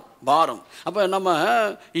பாரம். அப்போ நம்ம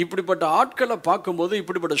இப்படிப்பட்ட ஆட்களை பார்க்கும்போது,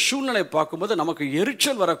 இப்படிப்பட்ட சூழ்நிலை பார்க்கும்போது நமக்கு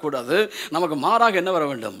எரிச்சல் வரக்கூடாது. நமக்கு மாறாக என்ன வர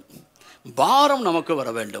வேண்டும்? பாரம் நமக்கு வர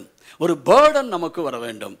வேண்டும், ஒரு பேர்டன் நமக்கு வர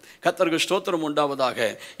வேண்டும். கர்த்தருக்கு ஸ்தோத்திரம் உண்டாவதாக.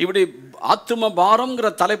 இப்படி ஆத்தும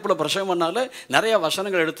பாரம்ங்கிற தலைப்பில் பிரசங்கம் பண்ணால நிறைய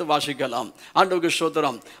வசனங்கள் எடுத்து வாசிக்கலாம். ஆண்டவருக்கு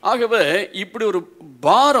ஸ்தோத்திரம். ஆகவே இப்படி ஒரு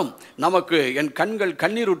பாரம் நமக்கு, என் கண்கள்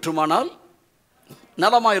கண்ணீர் ஊற்றுமானால்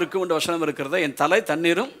நலமாக இருக்கும் என்ற வசனம் இருக்கிறத, என் தலை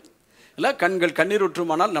தண்ணீரும் இல்லை கண்கள் கண்ணீர்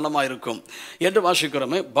ஊற்றுமானால் நலமாக இருக்கும் என்று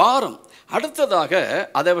வாசிக்கிறோமே. பாரம். அடுத்ததாக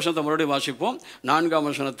அதே வசனத்தை மறுபடியும் வாசிப்போம். 4ஆம்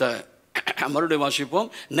வசனத்தை மறுபடியும் வாசிப்போம்.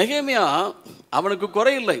 நெகேமியா அவனுக்கு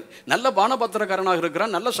குறையில்லை, நல்ல பானபாத்திரக்காரனாக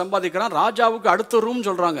இருக்கிறான், நல்ல சம்பாதிக்கிறான். ராஜாவுக்கு அடுத்த ரூம்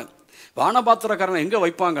சொல்கிறாங்க. பானபாத்திரக்காரன் எங்கே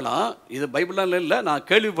வைப்பாங்களா? இது பைபிளில் இல்லை, நான்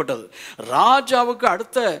கேள்விப்பட்டது. ராஜாவுக்கு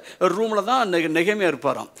அடுத்த ரூமில் தான் நெகேமியா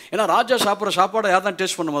இருப்பாராம். ஏன்னா ராஜா சாப்பிட்ற சாப்பாடை யார் தான்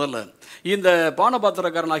டேஸ்ட் பண்ண? முதல்ல இந்த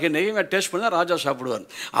பானபாத்திரக்காரனாகிய நெகேமியா டேஸ்ட் பண்ணி தான் ராஜா சாப்பிடுவார்.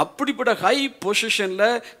 அப்படிப்பட்ட ஹை பொசிஷனில்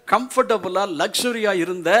கம்ஃபர்டபுளாக லக்ஸரியாக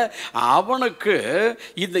இருந்த அவனுக்கு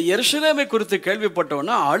இந்த எருசலேமை குறித்து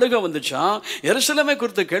கேள்விப்பட்டவனா அழுக வந்துச்சான். எருசலேமை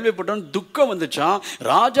குறித்து கேள்விப்பட்டவன் துக்கம் வந்துச்சான்.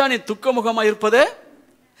 ராஜா நீ துக்கமுகமாக இருப்பதே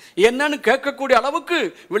என்னன்னு கேட்கக்கூடிய அளவுக்கு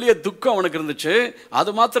வெளியே துக்கம் அவனுக்கு இருந்துச்சு. அது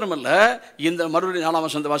மாத்திரமல்ல, இந்த மறுபடியும் 4ஆம்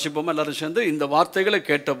வசனத்தை வாசிப்போம் எல்லாரும் சேர்ந்து. இந்த வார்த்தைகளை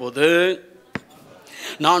கேட்டபோது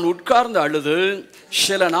நான் உட்கார்ந்து அழுது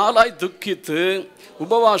சில நாளாய் துக்கித்து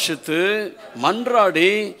உபவாசித்து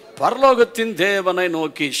மன்றாடி பரலோகத்தின் தேவனை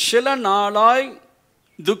நோக்கி. சில நாளாய்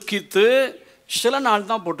துக்கித்து, சில நாள்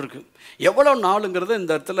தான் போட்டிருக்கு. எவ்வளோ நாளுங்கிறது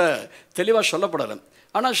இந்த இடத்துல தெளிவாக சொல்லப்படலை.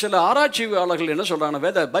 ஆனால் சில ஆராய்ச்சியாளர்கள் என்ன சொல்கிறாங்கன்னா,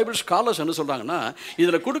 வேத பைபிள் ஸ்காலர்ஸ் என்ன சொல்கிறாங்கன்னா,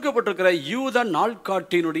 இதில் கொடுக்கப்பட்டிருக்கிற யூத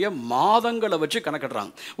நாட்காட்டியினுடைய மாதங்களை வச்சு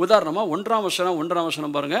கணக்கிடுறாங்க. உதாரணமாக 1ஆம்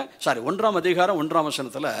வசனம் பாருங்கள். 1ஆம் அதிகாரம் 1ஆம்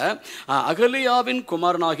வசனத்தில் அகலியாவின்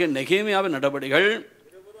குமாரனாகிய நெகேமியாவின் நடபடிகள்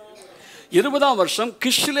 20ஆம் வருஷம்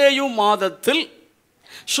கிஸ்லேயு மாதத்தில்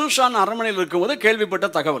சூசான் அரண்மனையில் இருக்கும்போது கேள்விப்பட்ட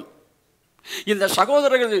தகவல். இந்த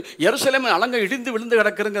சகோதரர்கள் எருசலேமின் அலங்க இடிந்து விழுந்து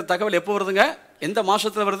கிடக்குற தகவல் எப்போ வருதுங்க? எந்த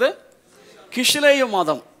மாதத்தில் வருது? கிஸ்லேயு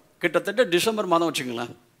மாதம். கிட்டத்தட்ட டிசம்பர் மாதம்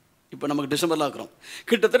வச்சுங்களேன். இப்போ நமக்கு டிசம்பரில் இருக்கிறோம்.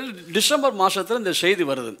 கிட்டத்தட்ட டிசம்பர் மாதத்தில் இந்த செய்தி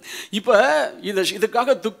வருது. இப்போ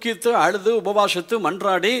இதுக்காக துக்கித்து அழுது உபவாசித்து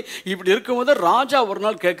மன்றாடி இப்படி இருக்கும்போது ராஜா ஒரு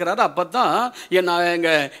நாள் கேட்குறாரு. அப்போ தான்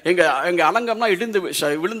எங்கள் அலங்கம்னா இடிந்து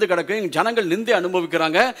விழுந்து கிடக்கு, எங்கள் ஜனங்கள் நிந்தை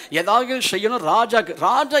அனுபவிக்கிறாங்க, ஏதாவது செய்யணும்.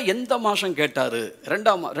 ராஜா எந்த மாதம் கேட்டார்?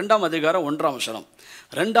 2ஆம் அதிகாரம் 1ஆம் வசனம்.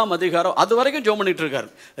 2ஆம் அதிகாரம் அது வரைக்கும் ஜெபம் பண்ணிட்டு இருக்காரு.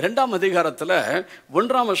 2ஆம் அதிகாரத்தில்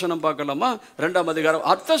 1ஆம் வசனம் பார்க்கலாமா? 2ஆம் அதிகாரம்.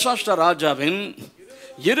 அர்த்தசாஷ்ட ராஜாவின்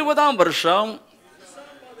 20ஆம் வருஷம்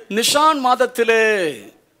நிசான் மாதத்திலே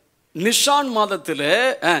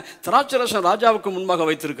திராட்சரசம் ராஜாவுக்கு முன்பாக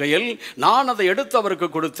வைத்திருக்கையில் நான் அதை எடுத்து அவருக்கு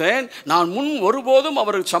கொடுத்தேன். நான் முன் ஒருபோதும்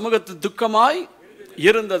அவர் சமூகத்து துக்கமாய்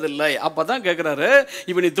இருந்ததில்லை. அப்பதான் கேட்கிறாரு,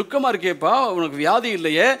 இப்ப நீ துக்கமா இருக்கியப்பா, உனக்கு வியாதி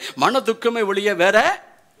இல்லையே, மன துக்கமே ஒழிய வேற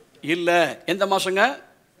இல்லை. எந்த மாசங்க?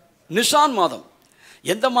 நிசான் மாதம்.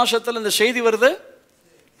 எந்த மாசத்துல இந்த செய்தி வருது?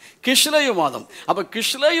 கிஸ்லேயு மாதம். அப்போ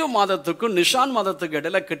கிஸ்லேயு மாதத்துக்கும் நிசான் மாதத்துக்கு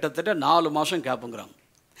இடையில கிட்டத்தட்ட 4 மாதம் கேப்புங்கிறாங்க.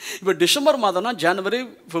 இப்போ டிசம்பர் மாதம்னா ஜனவரி,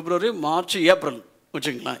 பிப்ரவரி, மார்ச், ஏப்ரல்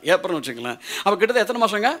வச்சுக்கலாம். அப்போ கிட்டத்தட்ட எத்தனை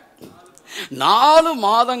மாதங்க? 4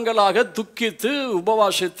 மாதங்களாக துக்கித்து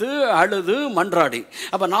உபவாசித்து அழுது மன்றாடி.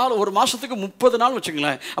 அப்போ ஒரு மாதத்துக்கு 30 நாள்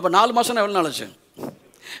வச்சுங்களேன். அப்போ 4 மாதம் எவ்வளோ நாள் ஆச்சு?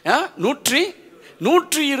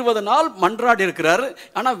 120 நாள் மன்றாடி இருக்கிறாரு.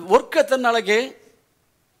 ஆனால் ஒர்க் எத்தனை நாளைக்கு?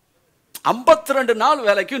 52 நாள்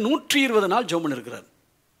வேலைக்கு 120 நாள் ஜெபம் இருக்கிறார்.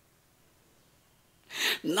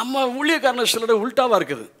 நம்ம ஊழியக்காரர்கள் சிலர் உல்டாவா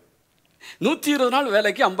இருக்குது. 120 நாள்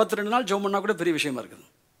வேலைக்கு 52 நாள் ஜெபம் பண்ணா கூட பெரிய விஷயமா இருக்குது.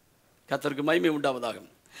 கர்த்தருக்கு மகிமை உண்டாவதாக.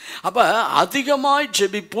 அப்ப அதிகமாய்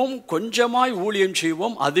ஜெபிப்போம், கொஞ்சமாய் ஊழியம்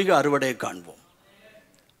செய்வோம், அதிக அறுவடையை காண்போம்.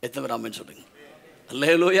 எத்தனை பேர் ஆமென் சொல்லுங்க?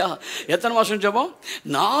 அல்லேலூயா. எத்தனை மாதம் ஜெபம்?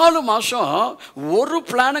 4 மாதம் ஒரு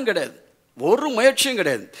பிளானும் கிடையாது, ஒரு முயற்சியும்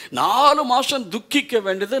கிடையாது. 4 மாதம் துக்கிக்க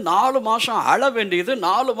வேண்டியது, 4 மாதம் அழ வேண்டியது,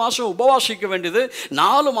 4 மாதம் உபவாசிக்க வேண்டியது,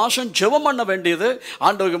 4 மாதம் ஜெபம் பண்ண வேண்டியது.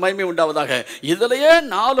 ஆண்டவருக்கு மகிமை உண்டாவதாக. இதிலேயே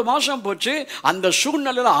 4 மாதம் போச்சு. அந்த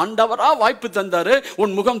சூழ்நிலையில் ஆண்டவராக வாய்ப்பு தந்தார்.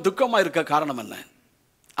 உன் முகம் துக்கமாக இருக்க காரணம் என்ன?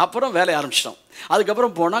 அப்புறம் வேலையை ஆரம்பிச்சிட்டோம்.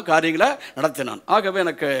 அதுக்கப்புறம் போனால் காரியங்களை நடத்தினான். ஆகவே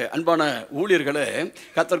எனக்கு அன்பான ஊழியர்களே,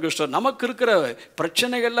 கர்த்தருக்கு ஸ்தோத்திரம். நமக்கு இருக்கிற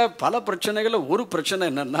பிரச்சனைகளில் பல பிரச்சனைகளில் ஒரு பிரச்சனை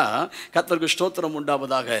என்னென்னா, கர்த்தருக்கு ஸ்தோத்திரம்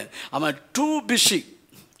உண்டாவதாக, அவன் டூ பிஸி.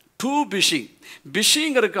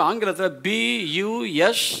 பிஸிங்கிறதுக்கு ஆங்கிலத்தில்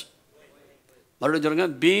BUS, மறுபடியும் சொல்லுங்க,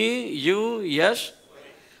 BUS.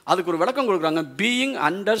 அதுக்கு ஒரு விளக்கம் கொடுக்குறாங்க. Being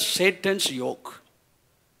under Satan's yoke.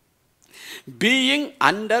 Being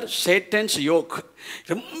under Satan's yoke.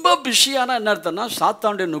 ரொம்ப பிஸியான என்ன அர்த்தம்னா,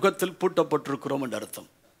 சாத்தானுடைய நுகத்தில் பூட்டப்பட்டிருக்கிறோம் என்று அர்த்தம்.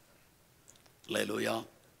 அல்லேலூயா.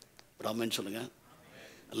 ஆமென் சொல்லுங்க.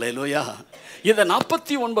 அல்லேலூயா. இதை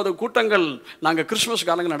 49 கூட்டங்கள் நாங்கள் கிறிஸ்மஸ்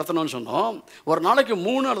காலங்கள் நடத்தணும்னு சொன்னோம். ஒரு நாளைக்கு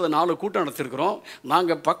 3 அல்லது 4 கூட்டம் நடத்திருக்கிறோம்.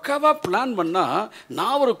 நாங்கள் பக்காவாக பிளான் பண்ணால்,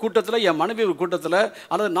 நான் ஒரு கூட்டத்தில், என் மனைவி ஒரு கூட்டத்தில்,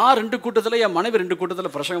 அல்லது நான் 2 கூட்டத்தில், என் மனைவி 2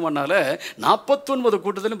 கூட்டத்தில் பிரசங்கம் பண்ணால 49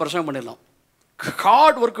 கூட்டத்திலையும் பிரசங்கம் பண்ணிடலாம்.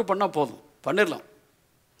 ஹார்ட் ஒர்க்கு பண்ணால் போதும், பண்ணிடலாம்.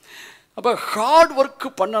 அப்போ ஹார்ட் ஒர்க்கு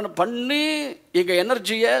பண்ணி எங்கள்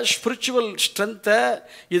எனர்ஜியை, ஸ்பிரிச்சுவல் ஸ்ட்ரென்த்தை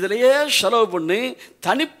இதிலையே செலவு பண்ணி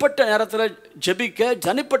தனிப்பட்ட நேரத்தில் ஜெபிக்க,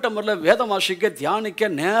 தனிப்பட்ட முறையில் வேதம் வாசிக்க, தியானிக்க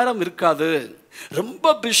நேரம் இருக்காது.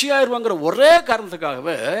 ரொம்ப பிஸியாயிருவாங்கிற ஒரே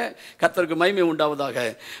காரணத்துக்காகவே கர்த்தருக்கு மகிமை உண்டாவதாக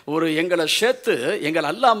எங்களை சேர்த்து, எங்களை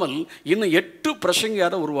அல்லாமல் இன்னும் 8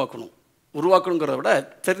 பிரசங்கியாரை உருவாக்கணுங்கிறத விட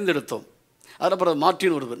தெரிந்தெடுத்தோம். அதில் அப்புறம்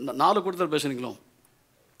மார்ட்டின் ஒரு 4 கூட்டத்தில் பேசுனீங்களோ,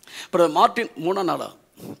 அப்புறம் மார்ட்டின்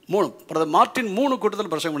 3 பிரதர் மார்ட்டின் 3 கூட்டத்தில்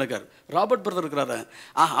பிரசங்கம் பண்ணிருக்கார். ராபர்ட் பிரதர் இருக்கிறாரு,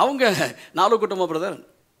 அவங்க 4 கூட்டமாக பிரதர்,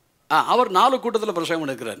 அவர் 4 கூட்டத்தில் பிரசங்கம்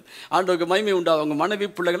பண்ணிருக்கிறார். ஆண்டவருக்கு மகிமை உண்டா. அவங்க மனைவி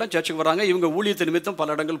பிள்ளைகள்லாம் சர்ச்சுக்கு வராங்க. இவங்க ஊழியத்து நிமித்தம்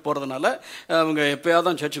பல இடங்கள் போகிறதுனால அவங்க எப்போயாவது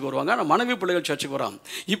தான் சர்ச்சுக்கு வருவாங்க. ஆனால் மனைவி பிள்ளைகள் சர்ச்சுக்கு வராங்க.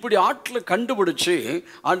 இப்படி ஆட்களை கண்டுபிடிச்சி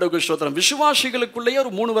ஆண்டவருக்கு ஸ்தோத்திரம். விசுவாசிகளுக்குள்ளேயே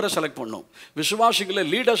ஒரு 3 பேரை செலக்ட் பண்ணோம். விசுவாசிகளை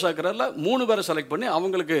லீடர்ஸ் ஆக்கிறதுல 3 பேரை செலக்ட் பண்ணி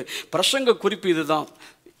அவங்களுக்கு பிரசங்க குறிப்பு இதுதான்,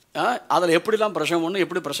 அதில் எப்படிலாம் பிரசங்கம் பண்ணணும்,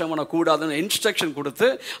 எப்படி பிரசங்கம் பண்ணக்கூடாதுன்னு இன்ஸ்ட்ரக்ஷன் கொடுத்து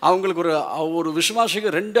அவங்களுக்கு ஒரு விசுவாசிக்கு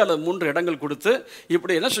 2 அல்லது 3 இடங்கள் கொடுத்து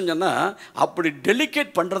இப்படி என்ன செஞ்சோன்னா, அப்படி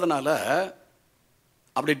டெலிகேட்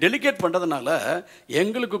பண்ணுறதுனால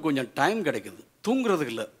எங்களுக்கு கொஞ்சம் டைம் கிடைக்குது.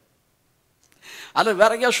 தூங்குறதுக்கு இல்லை, அதில்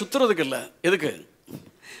வேற எங்கேயா சுற்றுறதுக்கு இல்லை. எதுக்கு?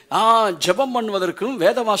 ஜெபம் பண்ணுவதற்கும்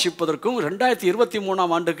வேத வாசிப்பதற்கும்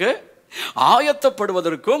 2023ஆம் ஆண்டுக்கு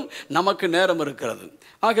ஆயத்தப்படுவதற்கும் நமக்கு நேரம் இருக்கிறது.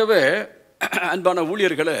 ஆகவே அன்பான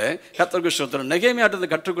ஊழியர்களே, கர்த்தருக்கு ஸ்தோத்திரம்.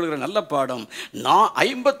 நெகேமியாவிலிருந்து கற்றுக்கொள்கிற நல்ல பாடம்,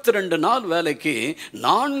 52 நாள் வேலைக்கு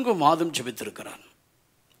 4 மாதம் ஜெபித்திருக்கிறார்,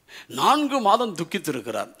 4 மாதம்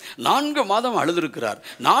துக்கித்திருக்கிறார், 4 மாதம் அழுதிருக்கிறார்,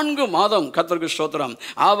 4 மாதம் கர்த்தருக்கு ஸ்தோத்திரம்.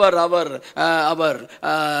 அவர் அவர் அவர்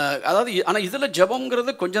அதாவது ஆனால் இதில்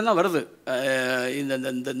ஜெபம்ங்கிறது கொஞ்சம் தான் வருது.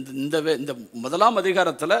 இந்த 1ஆம்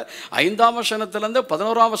அதிகாரத்தில் 5ஆம் வசனத்திலேருந்து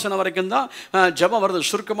 11ஆம் வசனம் வரைக்கும் தான் ஜெபம் வருது.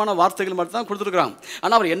 சுருக்கமான வார்த்தைகள் மட்டும் தான் கொடுத்துருக்குறாங்க.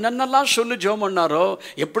 ஆனால் அவர் என்னென்னலாம் சொல்லி ஜெபம் பண்ணாரோ,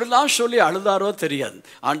 எப்படிலாம் சொல்லி அழுதாரோ தெரியாது.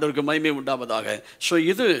 ஆண்டவருக்கு மகிமை உண்டாவதாக. ஸோ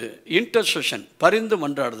இது இன்டர்செஷன், பரிந்து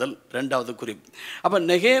மன்றாடுதல் 2வது குறிப்பு. அப்போ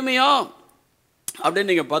நெகேமியா அப்படின்னு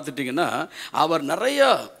நீங்கள் பார்த்துட்டிங்கன்னா, அவர் நிறைய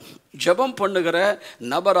ஜெபம் பண்ணுகிற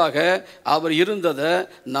நபராக அவர் இருந்ததை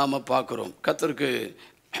நாம் பார்க்குறோம். கர்த்தருக்கு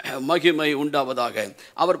மகிமை உண்டாவதாக.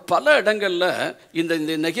 அவர் பல இடங்களில் இந்த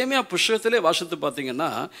நெகேமியா புஸ்தகத்திலே வாசித்து பார்த்தீங்கன்னா,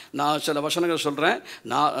 நான் சில வசனங்கள் சொல்கிறேன்.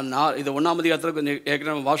 நான் இது 1ஆம் அதிகாரத்தில்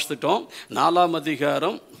ஏற்கனவே வாசித்துட்டோம். 4ஆம்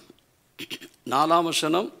அதிகாரம் 4ஆம்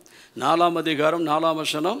வசனம், 4ஆம் அதிகாரம் 4ஆம்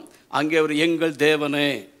வசனம். அங்கே ஒரு எங்கள் தேவனே,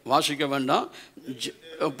 வாசிக்க வேண்டாம்,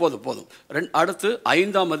 போதும். அடுத்து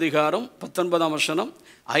 5ஆம் அதிகாரம் 19ஆம் வசனம்,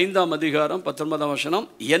 5ஆம் அதிகாரம் 19ஆம் வசனம்,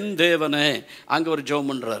 என் தேவனே, அங்கே ஒரு ஜெபம்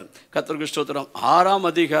பண்ணுறார். கர்த்தருக்கு ஸ்தோத்திரம். 6ஆம்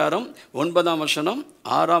அதிகாரம் 9ஆம் வசனம்,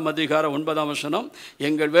 6ஆம் அதிகாரம் 9ஆம் வசனம்,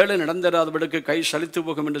 எங்கள் வேலை நடந்தேறாதபடிக்கு கை சலித்து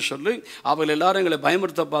போகும் என்று சொல்லி அவர்கள் எல்லாரும் எங்களை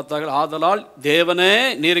பயமுறுத்த பார்த்தார்கள். ஆதலால் தேவனே,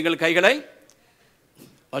 நீர் எங்கள் கைகளை,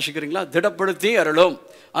 வாசிக்கிறீங்களா, திடப்படுத்தி அருளும்.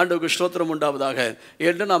 ஆண்டவருக்கு ஸ்தோத்திரம் உண்டாவதாக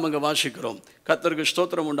என்று நாம் இங்கே வாசிக்கிறோம். கர்த்தருக்கு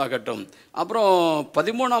ஸ்தோத்திரம் உண்டாகட்டும். அப்புறம்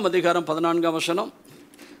 13ஆம் அதிகாரம் 14ஆம் வசனம்,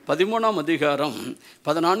 13ஆம் அதிகாரம்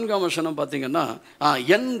 14ஆம் வசனம் பார்த்தீங்கன்னா,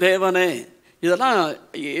 என் தேவனே, இதெல்லாம்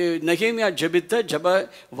நெகேமியா ஜெபித்த ஜெப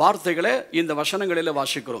வார்த்தைகளை இந்த வசனங்களில்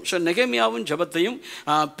வாசிக்கிறோம். ஸோ நெகேமியாவும் ஜெபத்தையும்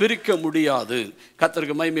பிரிக்க முடியாது.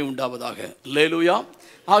 கர்த்தருக்கு மகிமை உண்டாவதாக. அல்லேலூயா.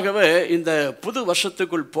 ஆகவே இந்த புது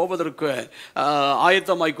வருஷத்துக்குள் போவதற்கு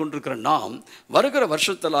ஆயத்தமாய் கொண்டிருக்கிற நாம் வருகிற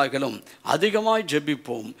வருஷத்திலாகலும் அதிகமாய்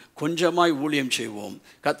ஜெபிப்போம், கொஞ்சமாய் ஊழியம் செய்வோம்.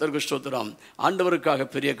 கர்த்தருக்கு ஸ்தோத்திரம். ஆண்டவருக்காக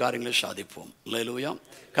பெரிய காரியங்களை சாதிப்போம். அல்லேலூயா.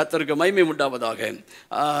 கர்த்தருக்கு மகிமை உண்டாவதாக.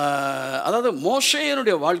 அதாவது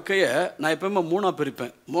மோசேயனுடைய வாழ்க்கையை நான் எப்பவுமே 3ஆக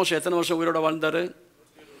பிரிப்பேன். மோசே எத்தனை வருஷம் உயிரோட வாழ்ந்தார்?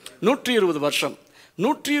 120 வருஷம்.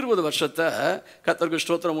 120 வருஷத்தை கர்த்தருக்கு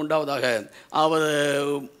ஸ்தோத்திரம் உண்டாவதாக. அவர்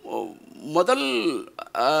முதல்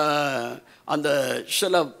அந்த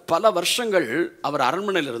பல வருஷங்கள் அவர்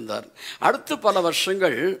அரண்மனையில் இருந்தார். அடுத்து பல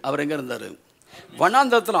வருஷங்கள் அவர் எங்கே இருந்தார்?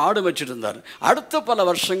 வனாந்தரத்தில் ஆடு வச்சுட்டு இருந்தார். அடுத்த பல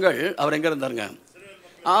வருஷங்கள் அவர் எங்கே இருந்தாருங்க?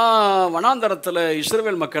 வனாந்தரத்தில்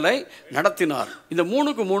இஸ்ரவேல் மக்களை நடத்தினார். இந்த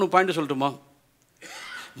 3க்கு 3 பாயிண்ட் சொல்லட்டுமா?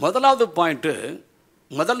 முதலாவது பாயிண்ட்டு,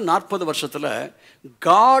 முதல் 40 வருஷத்தில்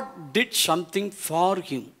God did something for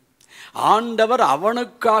him. ஆண்டவர்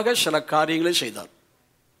அவனுக்காக சில காரியங்களை செய்தார்.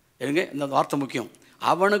 எங்க இந்த வார்த்தை முக்கியம்.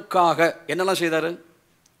 அவனுக்காக என்னெல்லாம் செய்தார்?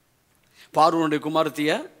 பார்வோனுடைய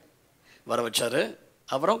குமாரத்தியை வர வச்சார்.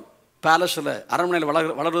 அப்புறம் பேலஸில், அரண்மனையில்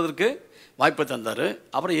வளர்வதற்கு வாய்ப்பு தந்தார்.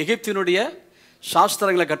 அப்புறம் எகிப்தினுடைய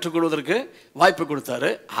சாஸ்திரங்களை கற்றுக்கொள்வதற்கு வாய்ப்பு கொடுத்தாரு.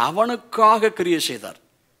 அவனுக்காக கிரியை செய்தார்.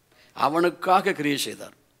 அவனுக்காக கிரியை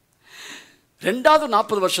செய்தார். 2வது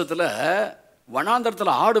 40 வருஷத்தில்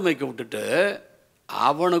வனாந்தரத்தில் ஆடு மேய்க்க விட்டுட்டு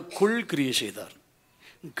அவனுக்குள் கிரியை செய்தார்.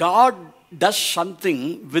 God does something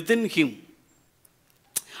within him.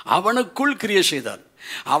 அவனுக்குள் கிரியை செய்தார்.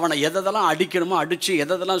 அவனை எதெல்லாம் அடிக்கணுமோ அடித்து,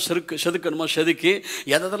 எதெல்லாம் செதுக்கணுமோ செதுக்கி,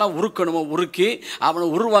 எதெல்லாம் உருக்கணுமோ உருக்கி, அவனை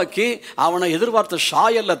உருவாக்கி, அவனை எதிர்பார்த்த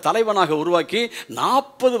சாயலில் தலைவனாக உருவாக்கி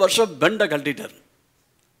 40 வருஷம் பெண்டை கழட்டிட்டார்.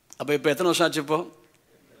 அப்போ இப்போ எத்தனை வருஷம் ஆச்சு? இப்போ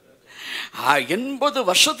 80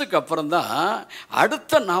 வருஷத்துக்கு அப்புறம் தான்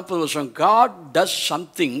அடுத்த 40 வருஷம் God does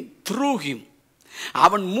something through him.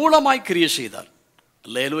 அவன் மூலமாய் கிரியை செய்தார்.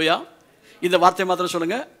 அல்லேலூயா. இந்த வார்த்தை மாத்திரம்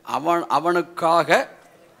சொல்லுங்க. அவனுக்காக,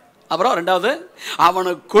 அப்புறம் ரெண்டாவது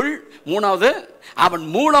அவனுக்குள், மூணாவது அவன்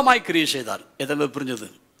மூலமாய் கிரியை செய்தார். எத்தனை புரிஞ்சது?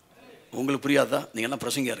 உங்களுக்கு புரியாதா? நீங்கள் எல்லாம்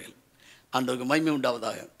பிரசங்கியார்கள். ஆண்டவருக்கு மகிமை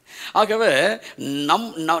உண்டாவதாக. ஆகவே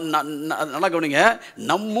நல்லா கவனிங்க,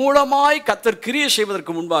 நம் மூலமாய் கர்த்தர் கிரியை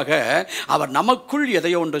செய்வதற்கு முன்பாக அவர் நமக்குள்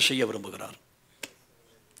எதையோ ஒன்று செய்ய விரும்புகிறார்.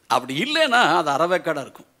 அப்படி இல்லைன்னா அது அறவேக்காடாக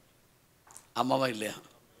இருக்கும். ஆமாவா இல்லையா?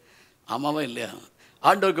 ஆமாவா இல்லையா?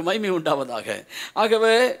 ஆண்டவருக்கு மகிமை உண்டாவதாக.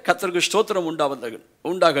 ஆகவே கர்த்தருக்கு ஸ்தோத்திரம்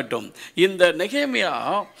உண்டாகட்டும். இந்த நெகேமியா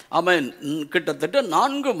அவன் கிட்டத்தட்ட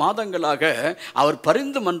 4 மாதங்களாக அவர்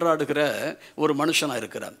பரிந்து மன்றாடுகிற ஒரு மனுஷனாக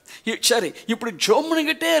இருக்கிறார். சரி, இப்படி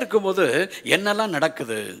ஜோமனிக்கிட்டே இருக்கும்போது என்னெல்லாம்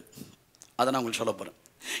நடக்குது அதை நான் உங்களுக்கு சொல்ல போகிறேன்.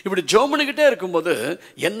 இப்படி ஜோமனிக்கிட்டே இருக்கும்போது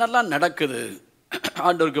என்னெல்லாம் நடக்குது,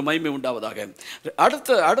 ஆண்டவருக்கு மகிமை உண்டாவதாக.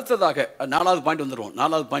 அடுத்ததாக 4வது பாயிண்ட் வந்துடுவோம்.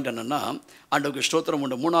 4வது பாயிண்ட் என்னென்னா, ஆண்டவருக்கு ஸ்தோத்திரம்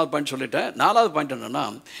உண்டு. 3வது பாயிண்ட் சொல்லிட்டேன். 4வது பாயிண்ட் என்னென்னா,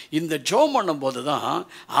 இந்த ஜெபம் பண்ணும்போது தான்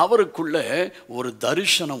அவருக்குள்ளே ஒரு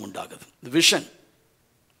தரிசனம் உண்டாகுது. விஷன்,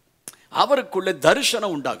 அவருக்குள்ளே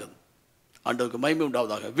தரிசனம் உண்டாகுது. ஆண்டவருக்கு மகிமை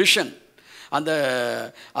உண்டாவதாக. விஷன்,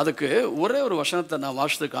 அதுக்கு ஒரே ஒரு வசனத்தை நான்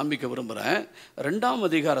வாசித்து காண்பிக்க விரும்புகிறேன். 2ஆம்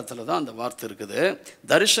அதிகாரத்தில் தான் அந்த வார்த்தை இருக்குது.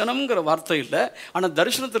 தரிசனம்ங்கிற வார்த்தை இல்லை, ஆனால்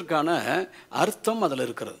தரிசனத்திற்கான அர்த்தம் அதில்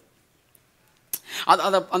இருக்கிறது.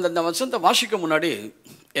 அந்த வசனத்தை வாசிக்க முன்னாடி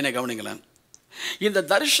என்னை கவனிங்களேன். இந்த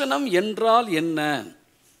தரிசனம் என்றால் என்ன,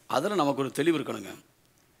 அதில் நமக்கு ஒரு தெளிவு இருக்கணுங்க.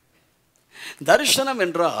 தரிசனம்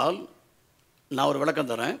என்றால், நான் ஒரு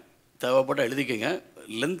விளக்கம் தரேன், தேவைப்பட்ட எழுதிக்கங்க.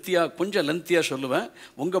 கொஞ்சம் லென்த்தியாக சொல்லுவேன்,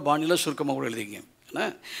 உங்கள் பாணியில் சுருக்கமாக கூட எழுதிங்க.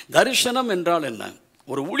 தரிசனம் என்றால் என்ன?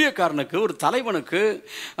 ஒரு ஊழியக்காரனுக்கு, ஒரு தலைவனுக்கு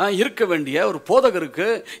இருக்க வேண்டிய, ஒரு போதகருக்கு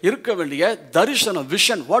இருக்க வேண்டிய தரிசனம்,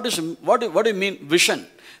 vision. What to mean vision?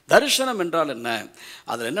 தரிசனம் என்றால் என்ன?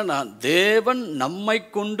 அதில் என்னன்னா, தேவன் நம்மை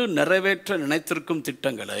கொண்டு நிறைவேற்ற நினைத்திருக்கும்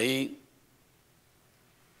திட்டங்களை,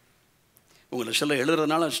 உங்களை சில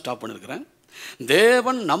எழுதுறதுனால ஸ்டாப் பண்ணியிருக்கிறேன்.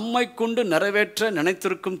 தேவன் நம்மை கொண்டு நிறைவேற்ற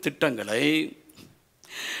நினைத்திருக்கும் திட்டங்களை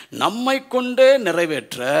நம்மை கொண்டே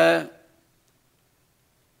நிறைவேற்ற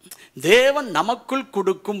தேவன் நமக்குள்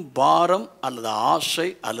கொடுக்கும் பாரம் அல்லது ஆசை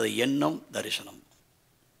அல்லது எண்ணம் தரிசனம்.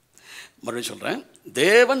 மறுபடியும் சொல்கிறேன்.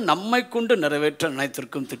 தேவன் நம்மை கொண்டு நிறைவேற்ற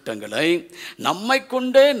நினைத்திருக்கும் திட்டங்களை நம்மை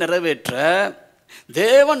கொண்டே நிறைவேற்ற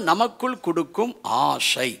தேவன் நமக்குள் கொடுக்கும்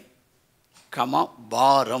ஆசை,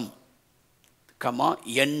 பாரம்,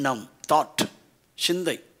 எண்ணம், தாட்,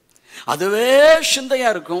 சிந்தை. அதுவே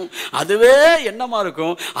சிந்தையாக இருக்கும், அதுவே எண்ணமாக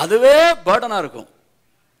இருக்கும், அதுவே பேர்டனாக இருக்கும்.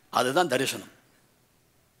 அதுதான் தரிசனம்.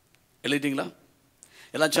 எழுதிட்டீங்களா?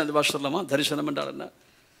 எல்லாம் சேர்ந்து பாஷை சொல்லலாமா? தரிசனம் என்றால் என்ன?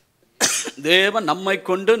 தேவன் நம்மை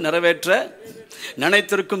கொண்டு நிறைவேற்ற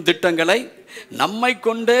நினைத்திருக்கும் திட்டங்களை நம்மை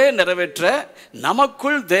கொண்டே நிறைவேற்ற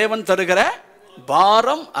நமக்குள் தேவன் தருகிற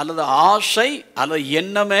பாரம் அல்லது ஆசை அல்லது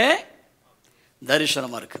எண்ணமே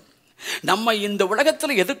தரிசனமாக இருக்கு. நம்ம இந்த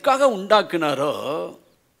உலகத்தில் எதுக்காக உண்டாக்குனாரோ,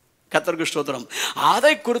 கர்த்தருக்கு ஸ்தோத்திரம்,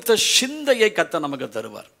 அதை குறித்த சிந்தையை கர்த்தர் நமக்கு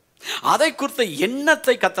தருவார். அதை குறித்த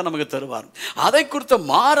எண்ணத்தை கர்த்தர் நமக்கு தருவார். அதை குறித்த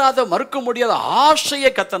மாறாத, மறுக்க முடியாத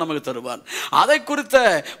ஆசையை கர்த்தர் நமக்கு தருவார். அதை குறித்த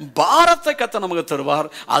பாரத்தை கர்த்தர் நமக்கு தருவார்.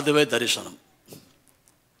 அதுவே தரிசனம்.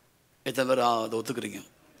 எத்தனை பேர் அதை ஒத்துக்கிறீங்க?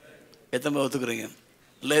 எத்தனை பேர் ஒத்துக்கிறீங்க?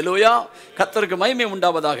 அல்லேலூயா. கர்த்தருக்கு மகிமை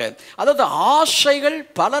உண்டாவதாக. அதாவது ஆசைகள்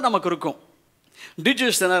பல நமக்கு இருக்கும்.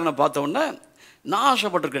 டிஜிஎஸ் என்ன பார்த்த உடனே நான்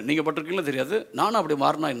ஆசைப்பட்டிருக்கேன், நீங்கள் பட்டிருக்கீங்களா தெரியாது, நானும் அப்படி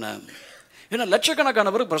மாறினா என்ன? ஏன்னா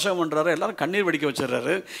லட்சக்கணக்கான பேர் பிரசவம் பண்ணுறாரு, எல்லாரும் கண்ணீர் வடிக்க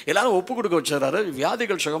வச்சிடறாரு, எல்லாரும் ஒப்பு கொடுக்க வச்சிடறாரு,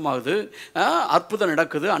 வியாதிகள் சுகமாகுது, அற்புதம்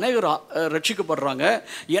நடக்குது, அநேகர் ரட்சிக்கப்படுறாங்க.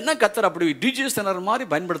 என்ன கர்த்தர் அப்படி டிஜிஎஸ் மாதிரி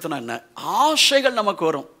பயன்படுத்தினா என்ன? ஆசைகள் நமக்கு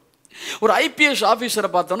வரும். ஒரு ஐபிஎஸ்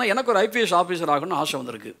ஆஃபீஸரை பார்த்தோன்னா எனக்கு ஒரு ஐபிஎஸ் ஆஃபீஸர் ஆகணும்னு ஆசை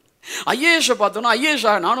வந்திருக்கு. ஐஏஎஸை பார்த்தோன்னா ஐஏஎஸ்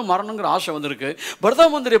நானும் மாறணுங்கிற ஆசை வந்திருக்கு.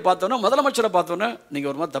 பிரதம மந்திரியை பார்த்தோன்னா, முதலமைச்சரை பார்த்தோன்னே,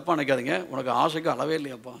 நீங்கள் ஒரு மாதிரி தப்பாக நினைக்காதீங்க, உனக்கு ஆசைக்கு அளவே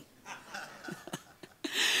இல்லையாப்பா.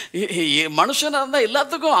 மனுஷனாக இருந்தால்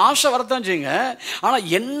எல்லாத்துக்கும் ஆசை வரத்தான் செய்யுங்க. ஆனால்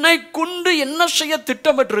என்னை கொண்டு என்ன செய்ய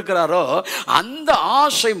திட்டமிட்டிருக்கிறாரோ அந்த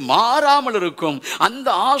ஆசை மாறாமல் இருக்கும், அந்த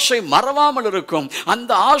ஆசை மறவாமல் இருக்கும்,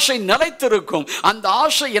 அந்த ஆசை நிலைத்திருக்கும், அந்த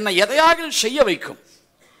ஆசை என்னை எதையாக செய்ய வைக்கும்.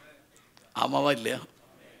 ஆமாவா இல்லையா?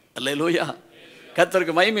 அல்லேலூயா.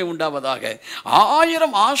 கர்த்தருக்கு மகிமை உண்டாவதாக.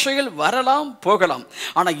 1000 ஆசைகள் வரலாம் போகலாம்,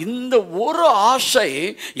 ஆனால் இந்த ஒரு ஆசை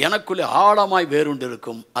எனக்குள்ளே ஆழமாய் வேறுண்டு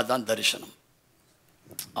இருக்கும். அதுதான் தரிசனம்.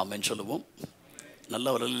 ஆமென் சொல்லுவோம். நல்ல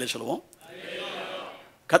ஒரு சொல்லுவோம்.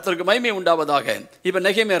 கர்த்தருக்கு மகிமை உண்டாவதாக. இப்போ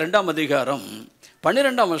நெகேமியா 2ஆம் அதிகாரம்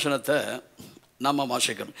 12ஆம் வசனத்தை நம்ம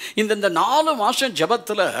வாசிக்கிறோம். இந்த 4 மாதம்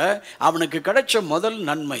ஜெபத்தில் அவனுக்கு கிடைச்ச முதல்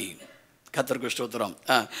நன்மை. கர்த்தருக்கு ஸ்தோத்திரம்.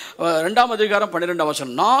 2ஆம் அதிகாரம் 12ஆம்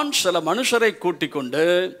வசனம், நான் சில மனுஷரை கூட்டிக் கொண்டு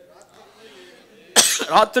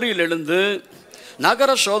ராத்திரியில் எழுந்து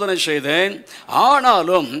நகர சோதனை செய்தேன்.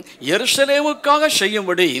 ஆனாலும் எருசலேமுக்காக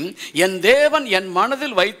செய்யும்படி என் தேவன் என்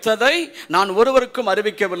மனதில் வைத்ததை நான் ஒருவருக்கும்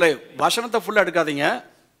அறிவிக்கவில்லை. வசனத்தை ஃபுல்லாக எடுக்காதீங்க.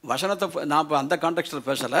 வசனத்தை நான் இப்போ அந்த கான்டெக்ஸ்டில்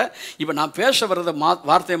பேசலை. இப்போ நான் பேச வர்றத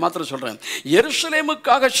வார்த்தையை மாத்திரம் சொல்கிறேன்.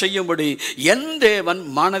 எருசலேமுக்காக செய்யும்படி என் தேவன்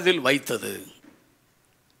மனதில் வைத்தது.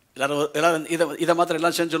 எல்லாரும் இதை மாத்திரம்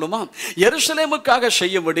எல்லாம் செஞ்சுள்ளுமா? எருசலேமுக்காக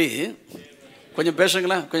செய்யும்படி கொஞ்சம்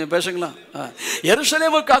பேசுங்களா.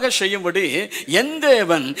 எருசலேமுக்காக செய்யும்படி என்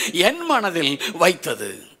தேவன் என் மனதில் வைத்தது.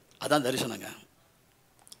 அதான் தரிசனங்க.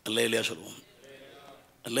 அல்லேலூயா சொல்லுவோம்.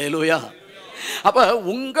 அல்லேலூயா. அப்ப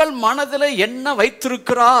உங்கள் மனதில் என்ன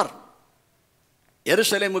வைத்திருக்கிறார்?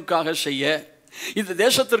 எருசலேமுக்காக செய்ய, இந்த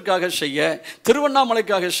தேசத்திற்காக செய்ய,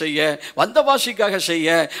 திருவண்ணாமலைக்காக செய்ய, வந்தவாசிக்காக செய்ய,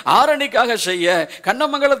 ஆரணிக்காக செய்ய,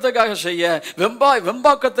 கண்ணமங்கலத்துக்காக செய்ய,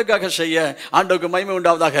 வெம்பாக்கத்துக்காக செய்ய ஆண்டவருக்கு மகிமை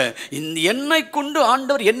உண்டாவதாக. என்னை கொண்டு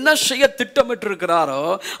ஆண்டவர் என்ன செய்ய திட்டமிட்டிருக்கிறாரோ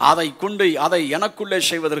அதை எனக்குள்ளே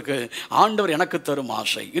செய்வதற்கு ஆண்டவர் எனக்கு தரும்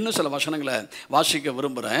ஆசை. இன்னும் சில வசனங்களை வாசிக்க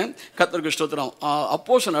விரும்புகிறேன். கர்த்தருக்கு ஸ்தோத்திரம்.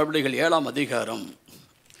 அப்போஸ்தலர் நடவடிக்கைகள் 7ஆம் அதிகாரம்,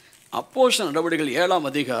 அப்போஸ்தலர் நடவடிக்கைகள் 7ஆம்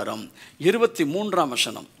அதிகாரம் 23ஆம்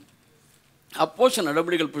வசனம். அப்போஸ்தலர்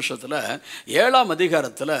நடவடிக்கைகள் புத்தகத்தில் 7ஆம்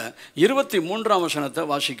அதிகாரத்தில் 23ஆம் வசனத்தை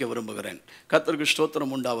வாசிக்க விரும்புகிறேன். கர்த்தருக்கு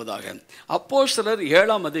ஸ்தோத்திரம் உண்டாவதாக. அப்போஸ்தலர்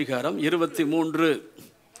 7ஆம் அதிகாரம் 23.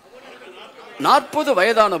 40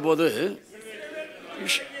 வயதான போது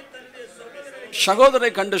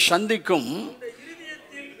சகோதரை கண்டு சந்திக்கும்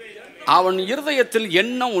அவன் இருதயத்தில்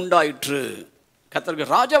எண்ணம் உண்டாயிற்று.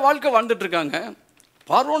 கர்த்தருக்கு ராஜ வாழ்க்கை வாழ்ந்துட்டு இருக்காங்க.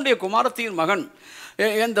 பார்வோனுடைய குமாரத்தின் மகன்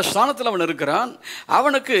எந்த ஸ்தானத்தில் அவன் இருக்கிறான்.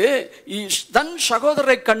 அவனுக்கு தன்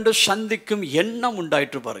சகோதரை கண்டு சந்திக்கும் எண்ணம்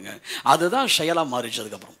உண்டாயிட்டு பாருங்க. அதுதான் செயலாக மாறிச்சு.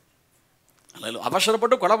 அதுக்கப்புறம்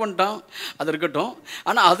அவசரப்பட்டு கொலை பண்ணிட்டான், அது இருக்கட்டும்.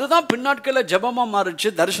 ஆனால் அதுதான் பின்னாட்களில் ஜெபமாக மாறிச்சு,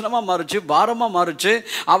 தரிசனமாக மாறிச்சு, பாரமாக மாறிச்சு.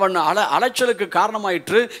 அவன் அலைச்சலுக்கு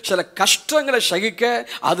காரணமாயிற்று. சில கஷ்டங்களை சகிக்க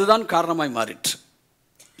அதுதான் காரணமாய் மாறிற்று.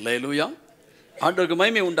 அல்லேலூயா. ஆண்டவருக்கு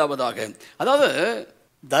மகிமை உண்டாவதாக. அதாவது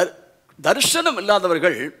தரிசனம்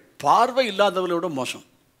இல்லாதவர்கள் பார்வை இல்லாதவர்களோட மோசம்.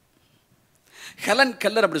 ஹெலன்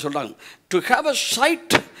கெல்லர் அப்படி சொல்றாங்க, to have a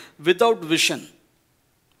side without vision,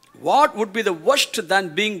 what would be the worst than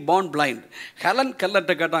being born blind. Helen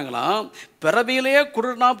கெல்லர்ட்ட கேட்டாங்களாம், பிறவியிலேயே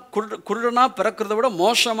குருடனா பிறக்கிறத விட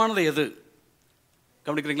மோசமானது எது?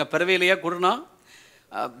 கவனிக்கிறீங்களா? பிறவியிலேயே குருடனா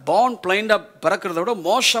born blind பிறக்கிறத விட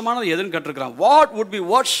மோசமானது எதுன்னு கேட்டிருக்கிறான். What would be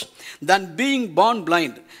worse than being born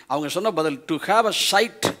blind? அவங்க சொன்ன பதில், to have a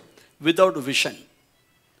side without vision.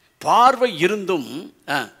 பார்வை இருந்தும்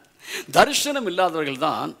தரிசனம் இல்லாதவர்கள்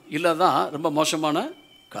தான் ரொம்ப மோசமான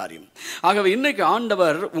காரியம். ஆகவே இன்னைக்கு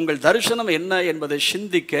ஆண்டவர் உங்கள் தரிசனம் என்ன என்பதை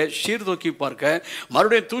சிந்திக்க, சீர்தூக்கி பார்க்க,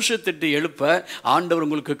 மறுபடியும் தூசத்திட்டு எழுப்ப ஆண்டவர்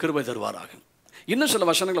உங்களுக்கு கிருபை தருவாராக. இன்னும் சில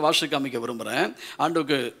வசனங்களை வாசிக்க அமைக்க விரும்புகிறேன்.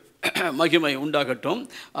 ஆண்டவருக்கு மகிமை உண்டாகட்டும்.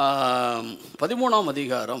 13ஆம்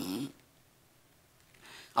அதிகாரம்,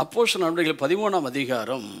 அப்போஸ்தலர் நடவடிக்கைகள் 13ஆம்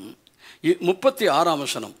அதிகாரம் 36ஆம்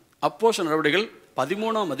வசனம். அப்போஸ்தலர் நடவடிக்கைகள்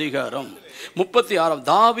 13ஆம் அதிகாரம் 36.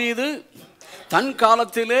 தாவீது தன்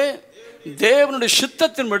காலத்திலே தேவனுடைய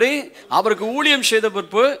சித்தத்தின்படி அவருக்கு ஊழியம் செய்த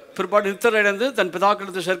பிற்பாடு நித்திரையடைந்து தன்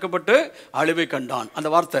பிதாக்களிடத்தில் சேர்க்கப்பட்டு அழிவை கண்டான். அந்த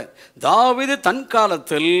வார்த்தை, தாவீது தன்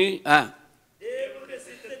காலத்தில்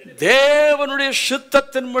தேவனுடைய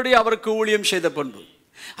சித்தத்தின்படி அவருக்கு ஊழியம் செய்த பின்பு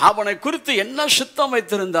அவனை குறித்து என்ன சித்தம்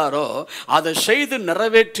வைத்திருந்தாரோ அதை செய்து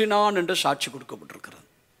நிறைவேற்றினான் என்று சாட்சி கொடுக்கப்பட்டிருக்கிறது.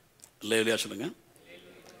 அல்லேலூயா சொல்லுங்க.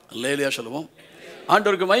 அல்லேலூயா சொல்லுவோம்.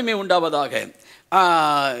 ஆண்டவருக்கு மகிமை உண்டாவதாக.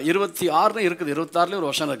 26 இருக்குது, 26 ஒரு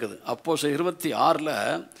வசனம் இருக்குது. அப்போ 26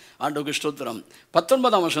 ஆண்டவருக்கு ஸ்தோத்திரம்.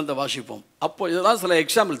 19ஆம் வசனத்தை வாசிப்போம். அப்போ இதெல்லாம் சில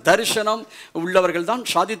எக்ஸாம்பிள். தரிசனம் உள்ளவர்கள் தான்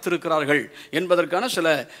சாதித்திருக்கிறார்கள் என்பதற்கான சில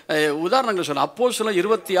உதாரணங்கள் சொல்ல. அப்போ சில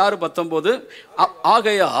 26:19,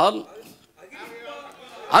 ஆகையால்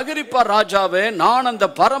அகிரிப்பா ராஜாவே, நான் அந்த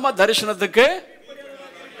பரம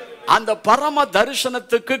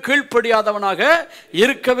தரிசனத்துக்கு கீழ்ப்படியாதவனாக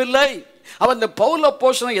இருக்கவில்லை. அவன் இந்த பவுல்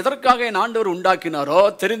அப்போஸ்தலனை எதற்காக என் ஆண்டவர் உண்டாக்கினாரோ,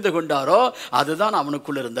 தெரிந்து கொண்டாரோ, அதுதான்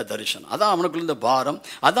அவனுக்குள்ள இருந்த தரிசனம், அதான் அவனுக்குள்ள இருந்த பாரம்,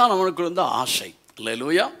 அதான் அவனுக்குள்ள இருந்த ஆசை.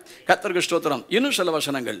 அல்லேலூயா. கர்த்தருக்கு ஸ்தோத்திரம். இன்னும் சில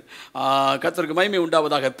வசனங்கள். கர்த்தருக்கு மகிமை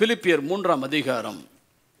உண்டாவதாக. பிலிப்பியர் 3ஆம் அதிகாரம்.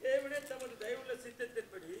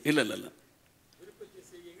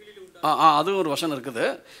 அதுவும் ஒரு வசனம் இருக்குது.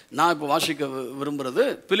 நான் இப்போ வாசிக்க விரும்புகிறது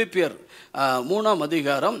பிலிப்பியர் 3ஆம்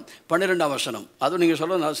அதிகாரம் 12ஆம் வசனம். அதுவும் நீங்கள்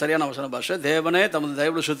சொல்ல சரியான வசன பாஷை. தேவனே தமது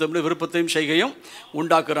தயவுள்ள சுத்தமுள்ள விருப்பத்தையும் செய்கையும்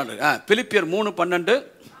உண்டாக்குறான். பிலிப்பியர் 3:12,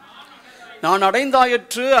 நான்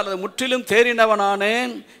அடைந்தாயிற்று அல்லது முற்றிலும்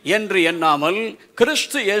தேறினவனானேன் என்று எண்ணாமல்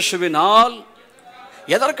கிறிஸ்து இயேசுவினால்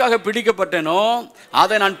எதற்காக பிடிக்கப்பட்டேனோ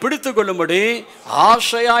அதை நான் பிடித்து கொள்ளும்படி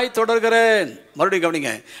ஆசையாய் தொடர்கிறேன். மறுபடியும்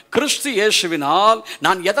கவனிங்க, கிறிஸ்து இயேசுவினால்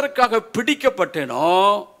நான் எதற்காக பிடிக்கப்பட்டேனோ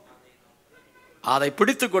அதை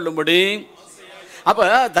பிடித்து கொள்ளும்படி. அப்ப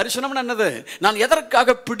தரிசனம் என்னது? நான்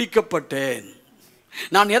எதற்காக பிடிக்கப்பட்டேன்,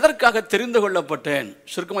 நான் எதற்காக தெரிந்து கொள்ளப்பட்டேன்.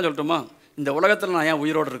 சுருக்கமாக சொல்லட்டுமா? இந்த உலகத்தில் நான் ஏன்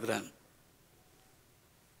உயிரோடு இருக்கிறேன்?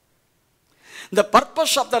 The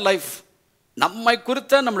purpose of the life, நம்மை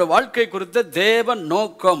குறித்த நம்முடைய வாழ்க்கை குறித்த தேவ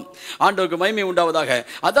நோக்கம். ஆண்டவருக்கு மகிமை உண்டாவதாக.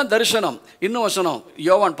 அதான் தரிசனம். இன்னும் வசனம்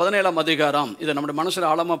யோவான் 17ஆம் அதிகாரம். இதை நம்முடைய மனசில்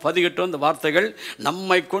ஆழமாக பதிகட்டும் இந்த வார்த்தைகள்.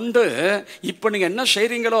 நம்மை கொண்டு இப்போ நீங்கள் என்ன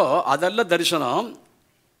செய்கிறீங்களோ அதெல்லாம் தரிசனம்.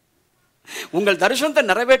 உங்கள் தரிசனத்தை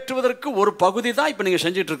நிறைவேற்றுவதற்கு ஒரு பகுதி தான் இப்போ நீங்கள்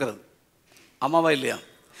செஞ்சிட்டு இருக்கிறது. ஆமாவா இல்லையா?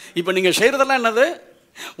 இப்போ நீங்கள் செய்கிறதெல்லாம் என்னது?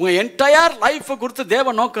 உங்கள் என்டையர் லைஃப்பை குறித்து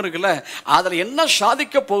தேவ நோக்கம் இருக்குல்ல, அதில் என்ன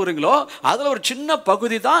சாதிக்க போகிறீங்களோ அதில் ஒரு சின்ன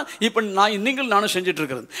பகுதி தான் இப்போ நானும் செஞ்சுட்டு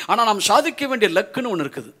இருக்கிறது. ஆனால் நாம் சாதிக்க வேண்டிய லக்குன்னு ஒன்று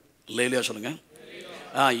இருக்குது. இல்லை இல்லையா? சொல்லுங்கள்.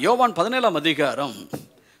 யோவான் 17ஆம் அதிகாரம்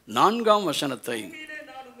 4ஆம் வசனத்தை.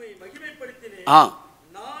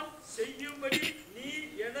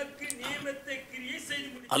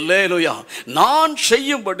 அல்லேலூயா. நான்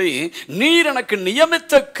செய்யும்படி நீர் எனக்கு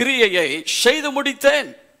நியமித்த கிரியையை செய்து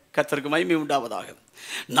முடித்தேன். கர்த்தருக்கு மகிமை உண்டாவதாக.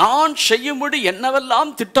 நான் செய்யும்படி என்னவெல்லாம்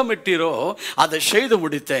திட்டமிட்டீரோ அதை செய்து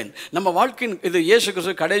முடித்தேன். நம்ம வாழ்க்கையின் இது இயேசு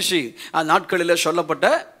கிறிஸ்து கடைசி நாட்களில் சொல்லப்பட்ட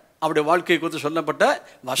அவருடைய வாழ்க்கை குறித்து சொல்லப்பட்ட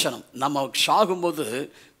வசனம். நம்ம சாகும்போது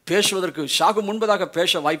பேசுவதற்கு, சாகும் முன்பதாக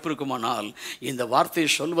பேச வாய்ப்பு இருக்குமானால் இந்த வார்த்தையை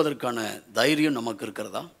சொல்வதற்கான தைரியம் நமக்கு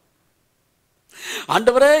இருக்கிறதா?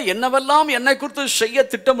 ஆண்டவரே, என்னவெல்லாம் என்னை குறித்து செய்ய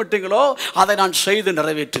திட்டமிட்டீங்களோ அதை நான் செய்து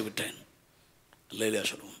நிறைவேற்றி விட்டேன். இல்லையா?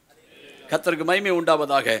 சொல்லுவோம். கர்த்தருக்கு மகிமை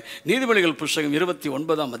உண்டாவதாக. நீதிமொழிகள் புஸ்தகம்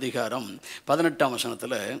 29ஆம் அதிகாரம் 18ஆம்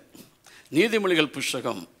வசனத்தில், நீதிமொழிகள்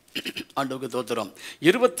புஸ்தகம், ஆண்டவருக்கு தோத்திரம்,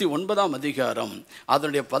 29ஆம் அதிகாரம்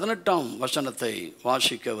அதனுடைய 18ஆம் வசனத்தை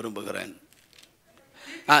வாசிக்க விரும்புகிறேன்.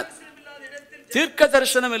 தீர்க்க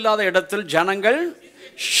தரிசனம் இல்லாத இடத்தில் ஜனங்கள்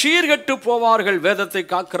சீர்கெட்டு போவார்கள், வேதத்தை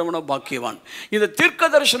காக்கிறவனோ பாக்கியவான். இந்த தீர்க்க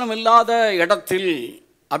தரிசனம் இல்லாத இடத்தில்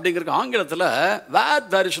அப்படிங்கிறது ஆங்கிலத்தில் வேர்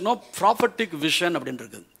there is no prophetic vision அப்படின்னு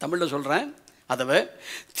இருக்குது. தமிழில் சொல்கிறேன். அதுவே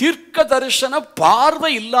தீர்க்க தரிசன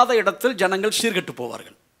பார்வை இல்லாத இடத்தில் ஜனங்கள் சீர்கெட்டு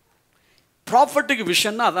போவார்கள். ப்ராஃபட்டிக்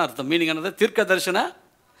விஷன்னா அதான் அர்த்தம். மீனிங் என்னது? தீர்க்க தரிசன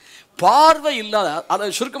பார்வை இல்லாத.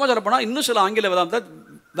 அதை சுருக்கமாக சொல்ல போனால் இன்னும் சில ஆங்கில வேதாந்த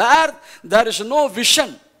வேர் there is no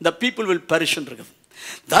vision the people will perish இருக்குது.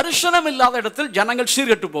 தரிசனம் இல்லாத இடத்தில் ஜனங்கள்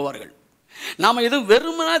சீர்கெட்டு போவார்கள். நாம் இது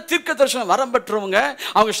வெறுமனே தீர்க்க தரிசனம் வரம் பெற்றவங்க,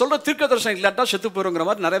 அவங்க சொல்கிற தீர்க்க தரிசனம் இல்லாட்டா செத்து போயிருங்கிற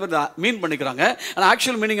மாதிரி நிறைய பேர் மீன் பண்ணிக்கிறாங்க. ஆனால்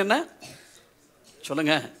ஆக்சுவல் மீனிங் என்ன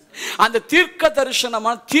சொல்லுங்க? அந்த தீர்க்க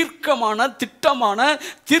தரிசனமான, தீர்க்கமான, திட்டமான,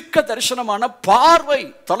 தீர்க்க தரிசனமான பார்வை,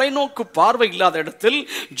 தொலைநோக்கு பார்வை இல்லாத இடத்தில்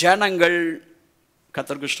ஜனங்கள்,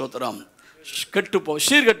 கர்த்தருக்கு ஸ்தோத்திரம்,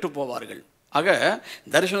 சீர்கெட்டு போவார்கள். ஆக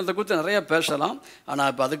தரிசனத்தை குறித்து நிறைய பேசலாம், ஆனால்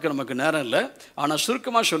இப்போ அதுக்கு நமக்கு நேரம் இல்லை. ஆனால்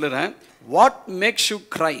சுருக்கமாக சொல்லுறேன். What makes you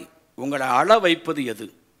cry? உங்களை அழ வைப்பது எது?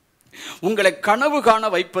 உங்களை கனவு காண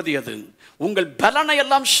வைப்பது எது? உங்கள் பலனை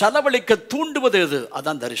எல்லாம் செலவழிக்க தூண்டுவது எது?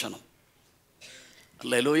 அதான் தரிசனம்.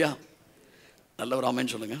 அல்லேலூயா. நல்லவர்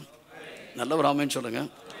ஆமென் சொல்லுங்க. நல்லவர் ஆமென் சொல்லுங்க.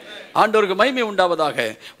 ஆண்டவருக்கு மகிமை உண்டாவதாக.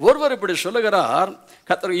 ஒருவர் இப்படி சொல்லுகிறார்,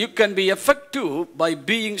 கர்த்தர், you can be effective by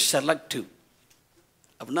being selective.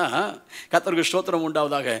 அப்படின்னா கர்த்தருக்கு ஸ்தோத்திரம்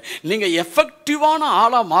உண்டாவதாக. நீங்கள் எஃபெக்டிவான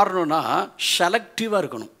ஆளாக மாறணும்னா செலக்டிவாக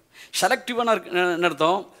இருக்கணும். செலக்டிவான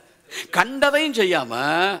அர்த்தம் கண்டதையும் செய்யாம,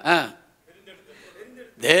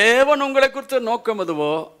 தேவன் உங்களை குறித்த நோக்கம்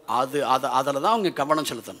எதுவோ அதில் தான் அவங்க கவனம்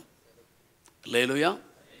செலுத்தணும். அல்லேலூயா.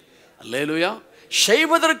 அல்லேலூயா.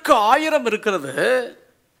 செய்வதற்கு 1000 இருக்கிறது,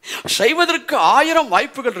 செய்வதற்கு 1000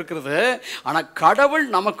 வாய்ப்புகள் இருக்கிறது. ஆனால் கடவுள்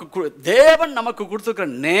நமக்கு, தேவன் நமக்கு கொடுத்துருக்கிற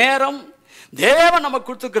நேரம், தேவன் நமக்கு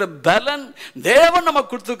கொடுத்துருக்கிற பலன், தேவன்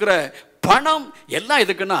நமக்கு கொடுத்துருக்கிற பணம் எல்லாம்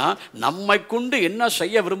எதுக்குன்னா நம்மை கொண்டு என்ன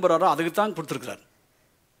செய்ய விரும்புகிறாரோ அதுக்கு தான் கொடுத்துருக்கிறார்.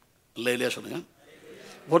 இல்லை இல்லையா? சொல்லுங்க.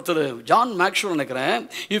 ஒருத்தர் ஜான் மேக்ஸ்வெல் நினைக்கிறேன்,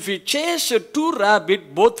 if you chase 2 rabbit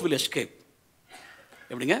both will escape.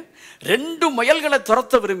 எப்படிங்க? 2 முயல்களை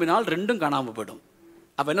துரத்த விரும்பினால் 2ம் காணாமல் போயிடும்.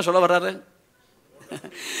 அப்போ என்ன சொல்ல வர்றாரு?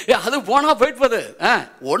 அது போனா போயிட்டு போகுது,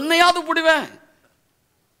 ஒன்னையாவது பிடிவேன்.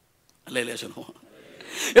 இல்லை இல்லையா? சொல்லுவோம்.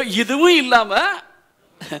 இதுவும் இல்லாம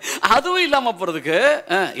அதுவும் இல்லாம போறதுக்கு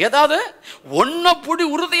ஏதாவது ஒன்ன புடி,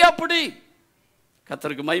 உறுதியா புடி.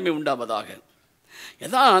 கர்த்தருக்கு மகிமை உண்டாவதாக.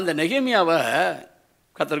 ஏதான் அந்த நெகேமியாவை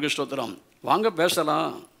கர்த்தருக்கு ஸ்தோத்திரம். வாங்க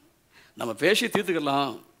பேசலாம், நம்ம பேசி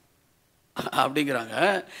தீர்த்துக்கலாம் அப்படிங்கிறாங்க.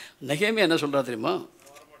 நெகேமியா என்ன சொல்கிறா தெரியுமா?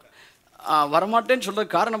 வரமாட்டேன்னு சொல்கிற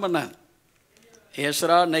காரணம் என்ன?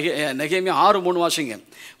 ஏசரா நெகேமியா 6:3 வாசிங்க.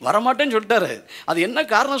 வரமாட்டேன்னு சொல்லிட்டாரு. அது என்ன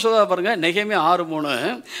காரணம் சொல்ல பாருங்க. நெகேமியா 6:3,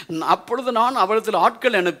 அப்பொழுது நான் அவளத்தில்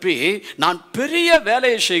ஆட்கள் அனுப்பி, நான் பெரிய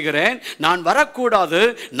வேலையை செய்கிறேன், நான் வரக்கூடாது,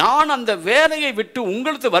 நான் அந்த வேலையை விட்டு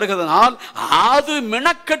உங்களுக்கு வருகிறதுனால் அது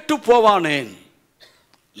மினக்கட்டு போவானேன்.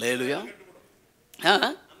 லேலுயா.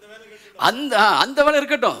 அந்த வேலை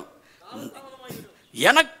இருக்கட்டும்,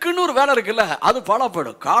 எனக்குன்னு ஒரு வேலை இருக்குல்ல, அது பாழா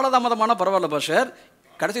போயிடும். காலதாமதமான பரவாயில்ல பாஷர்,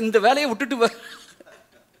 கடைசி இந்த வேலையை விட்டுட்டு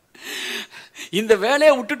இந்த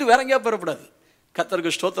வேலையை விட்டுட்டு வேற எங்கேயா பெறப்படாது.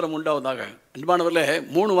 கர்த்தருக்கு ஸ்தோத்திரம் உண்டாவதாக. அன்பானவர்களே,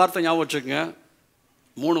 3 வார்த்தை ஞாபகம் வச்சுக்கோங்க.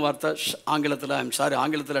 3 வார்த்தை ஆங்கிலத்தில்,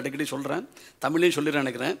 ஆங்கிலத்தில் அடிக்கடி சொல்கிறேன், தமிழ்லையும் சொல்லிடுறேன்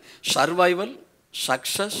நினைக்கிறேன். Survival,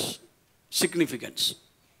 success, significance.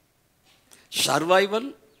 Survival,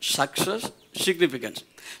 success, significance.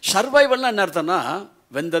 சர்வைவல்னால் என்ன அர்த்தம்னா,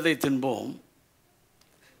 வெந்ததை தின்போம்,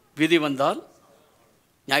 விதி வந்தால்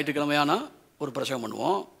ஞாயிற்றுக்கிழமையானா ஒரு பிரசங்கம்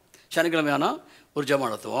பண்ணுவோம், சனிக்கிழமையானா ஒரு ஜெபம்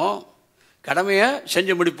நடத்துவோம், கடமையை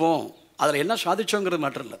செஞ்சு முடிப்போம். அதில் என்ன சாதிச்சோங்கிறது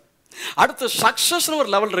மேட்டர் இல்லை. அடுத்து சக்ஸஸ்னு ஒரு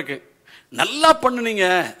லெவல் இருக்குது, நல்லா பண்ணுனீங்க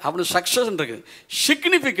அப்படின்னு சக்ஸஸ் இருக்கு.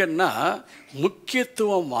 சிக்னிஃபிகன்ட்னா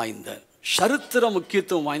முக்கியத்துவம் வாய்ந்த, சரித்திர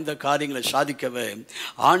முக்கியத்துவம் வாய்ந்த காரியங்களை சாதிக்கவே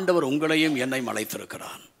ஆண்டவர் உங்களையும் என்னையும்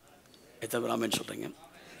அழைத்திருக்கிறார். எத்தனை ஆமென் சொல்கிறீங்க?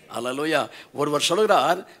 அல்லேலூயா. ஒருவர்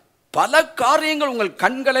சொல்கிறார், பல காரியங்கள் உங்கள்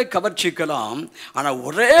கண்களை கவர்ச்சிக்கலாம், ஆனால்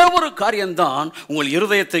ஒரே ஒரு காரியம்தான் உங்கள்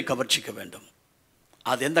இருதயத்தை கவர்ச்சிக்க வேண்டும்.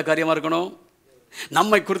 அது எந்த காரியமாக இருக்கணும்?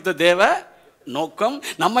 நம்மை குறித்த தேவ நோக்கம்,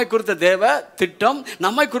 நம்மை குறித்த தேவ திட்டம்,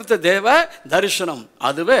 நம்மை குறித்த தேவ தரிசனம்,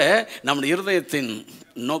 அதுவே நம்முடைய இருதயத்தின்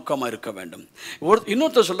நோக்கமாக இருக்க வேண்டும்.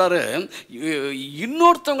 இன்னொருத்தர் சொல்றாரு,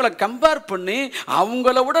 இன்னொருத்தவங்களை கம்பேர் பண்ணி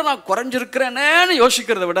அவங்கள விட நான் குறைஞ்சிருக்கிறேனேன்னு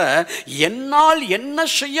யோசிக்கிறத விட, என்னால் என்ன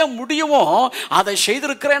செய்ய முடியுமோ அதை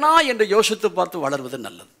செய்திருக்கிறேனா என்று யோசித்து பார்த்து வளர்வது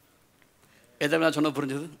நல்லது. எதை நான் சொன்ன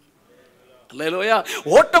புரிஞ்சது? அல்லேலூயா.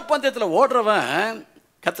 ஓட்டப்பந்தயத்தில் ஓடுறவன்,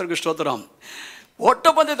 கர்த்தருக்கு ஸ்தோத்திரம்,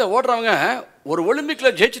 ஓட்டப்பந்தயத்தை ஓடுறவங்க ஒரு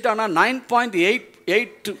ஒலிம்பிக்கில் ஜெயிச்சுட்டானா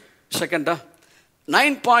 9.88 செகண்டா,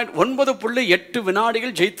 9.8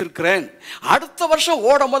 வினாடிகள் ஜெயித்திருக்கிறேன். அடுத்த வருஷம்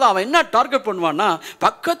ஓடும் போது அவன் என்ன டார்கெட் பண்ணுவான்னா,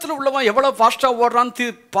 பக்கத்தில் உள்ளவன் எவ்வளோ ஃபாஸ்ட்டாக ஓடுறான்னு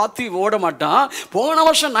பார்த்து ஓட மாட்டான். போன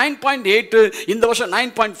வருஷம் 9.8, இந்த வருஷம்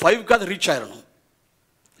 9.5க்கு அது ரீச் ஆயிடணும்.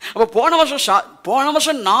 அப்போ போன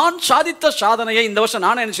வருஷம் நான் சாதித்த சாதனையை இந்த வருஷம்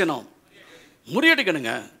நானே என்ன செய்யணும்?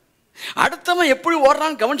 முறியடிக்கணுங்க. அடுத்தவன் எப்படி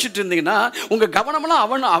ஓடுறான்னு கவனிச்சுட்டு இருந்தீங்கன்னா உங்கள் கவனமெல்லாம்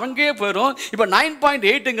அவன்கே போயிடும். இப்போ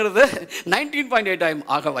 9.8ங்கிறது 19.8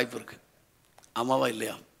 ஆக வாய்ப்பு இருக்கு. ஆமாவா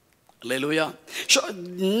இல்லையா? அல்லேலூயா. So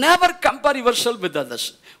never compare your self with others.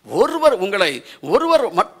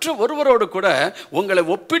 மற்ற ஒருவரோடு கூட உங்களை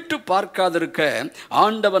ஒப்பிட்டு பார்க்காதிருக்க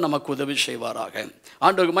ஆண்டவர் நமக்கு உதவி செய்வாராக.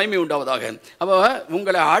 ஆண்டவருக்கு மகிமை உண்டாவதாக. அப்போ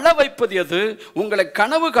உங்களை அழ வைப்பது எது? உங்களை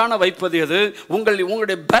கனவு காண வைப்பது எது?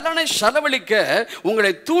 உங்களுடைய பலனை செலவழிக்க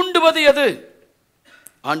உங்களை தூண்டுவது எது?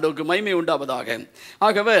 ஆண்டவருக்கு மகிமை உண்டாவதாக.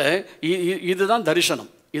 ஆகவே இதுதான்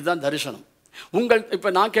தரிசனம், இதுதான் தரிசனம். இப்போ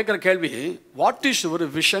நான் கேட்குற கேள்வி, what is your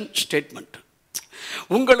vision statement?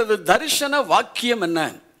 உங்களது தரிசன வாக்கியம் என்ன?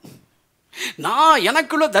 நான்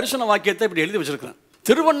எனக்குள்ள தரிசன வாக்கியத்தை இப்படி எழுதி வச்சிருக்கிறேன்.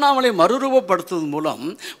 திருவண்ணாமலை மறுரூபப்படுத்துவதன் மூலம்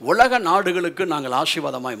உலக நாடுகளுக்கு நாங்கள்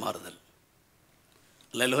ஆசீர்வாதமாய் மாறுதல்.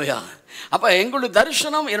 அல்லேலூயா. அப்போ எங்களுடைய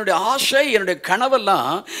தரிசனம், என்னுடைய ஆசை, என்னுடைய கனவெல்லாம்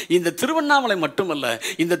இந்த திருவண்ணாமலை மட்டுமல்ல,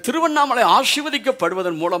 இந்த திருவண்ணாமலை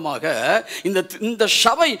ஆசீர்வதிக்கப்படுவதன் மூலமாக, இந்த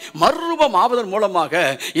சபை மறுரூபம் ஆவதன் மூலமாக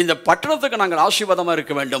இந்த பட்டணத்துக்கு நாங்கள் ஆசீர்வாதமாக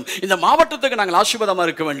இருக்க வேண்டும், இந்த மாவட்டத்துக்கு நாங்கள் ஆசீர்வாதமாக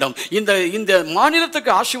இருக்க வேண்டும், இந்த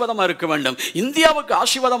மாநிலத்துக்கு ஆசீர்வாதமாக இருக்க வேண்டும், இந்தியாவுக்கு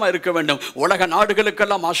ஆசீர்வாதமாக இருக்க வேண்டும், உலக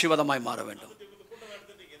நாடுகளுக்கெல்லாம் ஆசீர்வாதமாய் மாற வேண்டும்.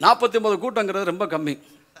 49 கூட்டங்கிறது ரொம்ப கம்மி.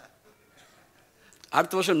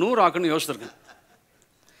 அடுத்த வருஷம் 100 ஆக்குன்னு யோசிச்சிருக்கேன்.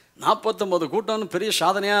 49 கூட்டம்னு பெரிய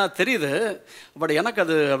சாதனையாக தெரியுது. பட் எனக்கு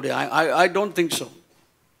அது அப்படி ஐ டோன்ட் திங்க் ஸோ.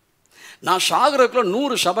 நான் சாகரக்குள்ள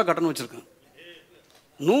 100 சபை கட்டணும் வச்சுருக்கேன்.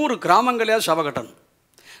 100 கிராமங்களையாவது சபை கட்டணும்.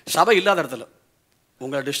 சபை இல்லாத இடத்துல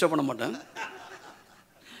உங்களை டிஸ்டர்ப் பண்ண மாட்டேன்.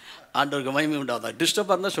 ஆண்டவருக்கு மகிமை உண்டாவதாக.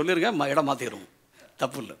 டிஸ்டர்பாக இருந்தால் சொல்லியிருக்கேன், இடம் மாற்றிடுவோம்,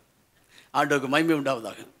 தப்பு இல்லை. ஆண்டவருக்கு மகிமை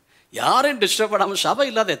உண்டாவதாக. யாரையும் டிஸ்டர்ப் பண்ணாமல், சபை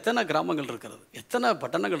இல்லாத எத்தனை கிராமங்கள் இருக்கிறது, எத்தனை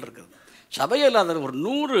பட்டணங்கள் இருக்கிறது, சபையே இல்லாத ஒரு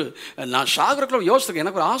 100. நான் சாகரக்குள்ள யோசிச்சிருக்கேன்,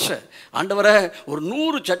 எனக்கு ஒரு ஆசை, ஆண்டவரை ஒரு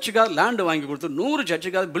 100 சர்ச்சுக்காக லேண்டு வாங்கி கொடுத்து, 100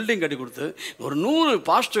 சர்ச்சுக்காக பில்டிங் கட்டி கொடுத்து, ஒரு 100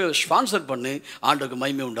 பாஸ்டர் ஸ்பான்சர் பண்ணி ஆண்டவருக்கு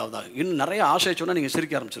மகிமை உண்டாவதாக. இன்னும் நிறைய ஆசை சொன்னால் நீங்கள்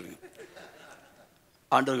சிரிக்க ஆரம்பிச்சிருவீங்க.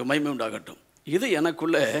 ஆண்டவருக்கு மகிமை உண்டாகட்டும். இது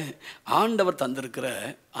எனக்குள்ளே ஆண்டவர் தந்திருக்கிற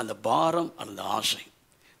அந்த பாரம், அந்த ஆசை.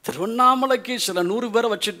 திருவண்ணாமலைக்கு சில 100 பேரை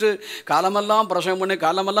வச்சுட்டு காலமெல்லாம் பிரசங்கம் பண்ணி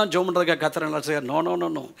காலமெல்லாம் ஜெபம் பண்ணுறதுக்கு கத்திர செய்ய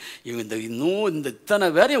நோ. இந்த இத்தனை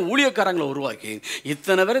பேரையும் ஊழியக்காரங்களை உருவாக்கி,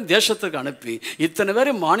 இத்தனை பேரையும் தேசத்துக்கு அனுப்பி, இத்தனை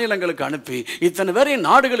பேரையும் மாநிலங்களுக்கு அனுப்பி, இத்தனை பேரையும்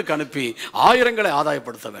நாடுகளுக்கு அனுப்பி ஆயிரங்களை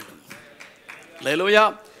ஆதாயப்படுத்த வேண்டும். அல்லேலூயா.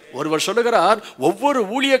 ஒருவர் சொல்லுகிறார், ஒவ்வொரு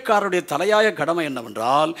ஊழியக்காரருடைய தலையாய கடமை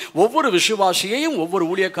என்னவென்றால் ஒவ்வொரு விசுவாசியையும் ஒவ்வொரு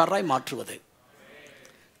ஊழியக்காரராய் மாற்றுவது.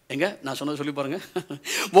 எங்க நான் சொன்னது சொல்லி பாருங்க.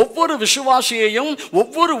 ஒவ்வொரு விசுவாசியையும்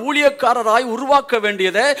ஒவ்வொரு ஊழியக்காரராய் உருவாக்க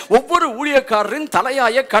வேண்டியதை ஒவ்வொரு ஊழியக்காரரின்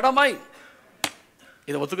தலையாய கடமை.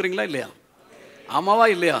 இதை ஒத்துக்கிறீங்களா இல்லையா? ஆமாவா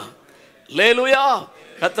இல்லையா? அல்லேலூயா.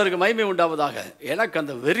 கர்த்தருக்கு மகிமை உண்டாவதாக. எனக்கு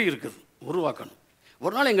அந்த வெறி இருக்குது, உருவாக்கணும்.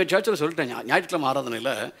 ஒரு நாள் எங்கள் சர்ச்சில் சொல்லிட்டேன், ஞாயிற்றுக்கிழமை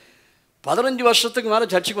ஆராதனையில் 15 வருஷத்துக்கு மேலே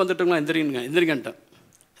சர்ச்சுக்கு வந்துட்டுங்களா எந்திரிங்கன்ட்டேன்.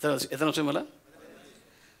 எத்தனை வருஷம் மேலே?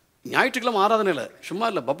 ஞாயிற்றுக்கிழமை ஆராதனையில் சும்மா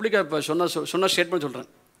இல்லை, பப்ளிக்காக இப்போ சொன்ன ஸ்டேட்மெண்ட்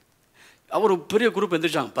சொல்கிறேன். அவர் பெரிய குரூப்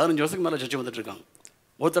எந்திரிச்சாங்க. 15 வருஷத்துக்கு மேலே சர்ச்சை வந்துட்டுருக்காங்க.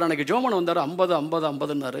 ஒருத்தர் அன்றைக்கி ஜோமன் வந்தார்,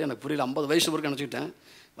 50 எனக்கு புரியல. 50 வயசு வரைக்கும் நினச்சிக்கிட்டேன்.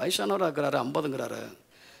 வயசானவராக இருக்கிறாரு, 50ங்கிறாரு.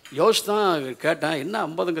 யோசிச்சு தான் கேட்டேன், என்ன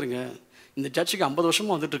 50ங்கிறீங்க? இந்த சர்ச்சுக்கு 50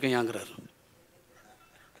 வருஷமாக வந்துட்டுருக்கேங்கிறாரு.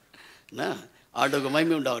 என்ன ஆண்டுக்கு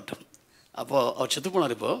மகிமை உண்டாகட்டும். அப்போது அவர் செத்து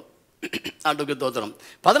போனார். இப்போது ஆண்டுக்கு தோத்திரம்.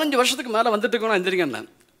 15 வருஷத்துக்கு மேலே வந்துட்டு இருக்கணும் எந்திரிங்கன்னு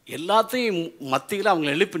எல்லாத்தையும் மத்தியில்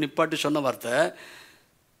அவங்களை எழுப்பி நிப்பாட்டி சொன்ன வார்த்தை,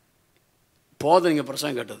 போதும் நீங்கள்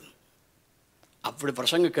பிரசங்கம் கேட்டது. அப்படி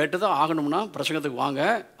பிரசங்கம் கேட்டுதான் ஆகணும்னா பிரசங்கத்துக்கு வாங்க.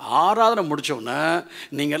 ஆராதனை முடித்தோடனே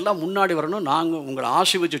நீங்கள் எல்லாம் முன்னாடி வரணும். நாங்கள் உங்களை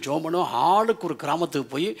ஆசீர்வதிச்சு ஜெபம் பண்ணுவோம். ஆளுக்கு ஒரு கிராமத்துக்கு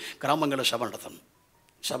போய் கிராமங்களில் சபை நடத்தணும்,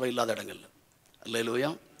 சபை இல்லாத இடங்களில். அல்லேலூயா.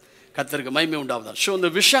 கர்த்தருக்கு மகிமை உண்டாவதா. ஸோ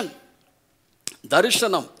இந்த விஷன்,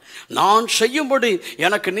 தரிசனம், நான் செய்யும்படி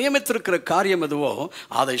எனக்கு நியமித்திருக்கிற காரியம் எதுவோ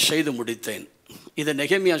அதை செய்து முடித்தேன். இதை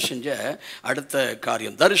நெகேமியா செஞ்ச அடுத்த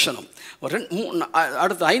காரியம் தரிசனம்.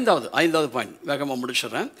 அடுத்த ஐந்தாவது பாயிண்ட் வேகமாக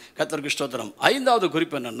முடிச்சிடுறேன். கர்த்தருக்கு ஸ்தோத்திரம். 5வது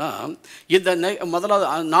குறிப்பு என்னென்னா, இந்த முதலாவது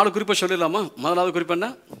 4 குறிப்பை சொல்லிடலாமா? முதலாவது குறிப்பு என்ன?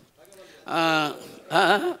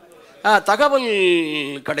 தகவல்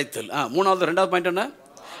கிடைத்தல். 2வது பாயிண்ட் என்ன?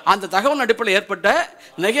 அந்த தகவல் அடிப்படையில் ஏற்பட்ட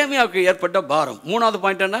நெகேமியாவுக்கு ஏற்பட்ட பாரம். 3வது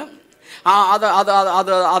பாயிண்ட் என்ன?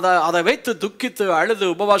 அதை வைத்து துக்கித்து அழுது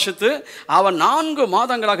உபவாசித்து அவன் 4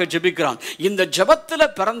 மாதங்களாக ஜெபிக்கிறான். இந்த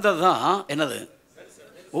ஜெபத்தில் பிறந்ததுதான் என்னது?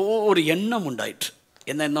 ஒரு எண்ணம் உண்டாயிற்று.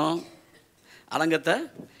 என்ன எண்ணம்? அலங்கத்தை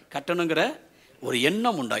கட்டணுங்கிற ஒரு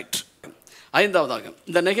எண்ணம் உண்டாயிற்று. 5வதாக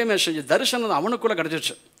இந்த நெகேமியா செஞ்ச தரிசனம் அவனுக்குள்ள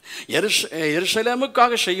கிடைச்சிருச்சு.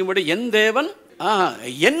 எருசலேமுக்காக செய்யும்படி என் தேவன்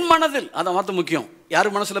என் மனதில், அதை மாற்ற முக்கியம்.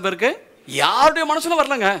 யாரு மனசுல பேருக்கு? யாருடைய மனசுல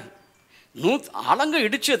வரலங்க. அலங்க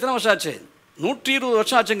இடிச்சு எத்தனை வருஷம் ஆச்சு? 120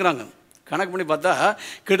 வருஷம் ஆச்சுங்கிறாங்க. கணக்கு பண்ணி பார்த்தா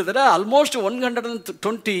கிட்டத்தட்ட ஆல்மோஸ்ட்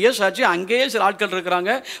 120 இயர்ஸ் ஆச்சு. அங்கேயே சில ஆட்கள்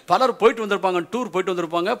இருக்கிறாங்க. பலர் போயிட்டு வந்திருப்பாங்க, டூர் போயிட்டு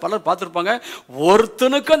வந்திருப்பாங்க, பலர் பார்த்துருப்பாங்க.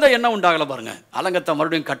 ஒருத்தனுக்கு அந்த எண்ணம் உண்டாகலை பாருங்க, அலங்கத்தை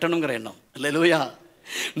மறுபடியும் கட்டணுங்கிற எண்ணம். இல்லையா?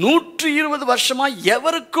 120 வருஷமா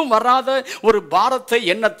எவருக்கும் வராத ஒரு பாரத்தை,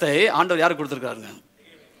 எண்ணத்தை ஆண்டவர் யாருக்கு கொடுத்துருக்காருங்க?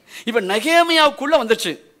 இப்போ நெகேமியாவுக்குள்ள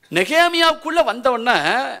வந்துச்சு. நெகேமியாவுக்குள்ள வந்த உடனே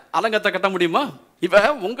அலங்கத்தை கட்ட முடியுமா? இப்போ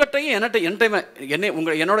உங்கள்கிட்டையும்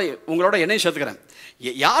உங்களோட என்னையும் சேர்த்துக்கிறேன்.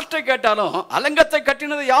 யார்கிட்ட கேட்டாலும் அலங்கத்தை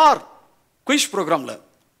கட்டினது யார்? குயிஸ் ப்ரோக்ராமில்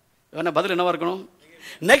என்ன பதில் என்னவா இருக்கணும்?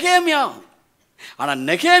 நெகேமியா. ஆனால்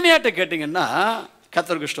நெகேமியாட்ட கேட்டிங்கன்னா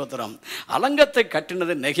கர்த்தருக்கு ஸ்தோத்திரம், அலங்கத்தை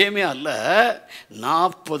கட்டினது நெகேமியா அல்ல.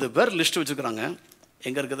 40 பேர் லிஸ்ட் வச்சுக்கிறாங்க.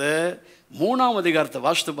 எங்கே இருக்குது? 3ஆம் அதிகாரத்தை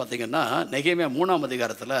வாசித்து பார்த்தீங்கன்னா நெகேமியா 3ஆம்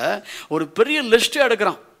அதிகாரத்தில் ஒரு பெரிய லிஸ்ட்டே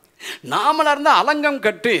எடுக்கிறான். நாமளாக இருந்தால்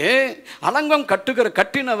அலங்கம்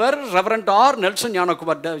கட்டினவர் ரெவரண்ட் ஆர் நெல்சன்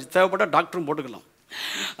ஞானகுமார், தேவைப்பட்ட டாக்டரும் போட்டுக்கலாம்,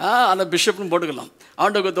 அந்த பிஷப்னு போட்டுக்கலாம்.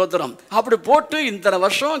 ஆண்டவருக்கு தோத்திரம். அப்படி போட்டு இத்தனை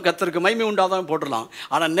வருஷம் கர்த்தருக்கு மகிமை உண்டாதான் போட்டுடலாம்.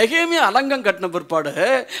 ஆனால் நெகேமியா அலங்கம் கட்டின பிற்பாடு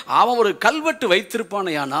அவன் ஒரு கல்வெட்டு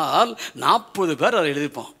வைத்திருப்பானே, ஆனால் 40 பேர் அதை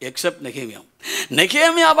எழுதிப்பான். எக்ஸப்ட்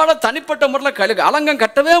நெகேமியாவால் தனிப்பட்ட முறையில் அலங்கம்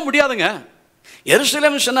கட்டவே முடியாதுங்க.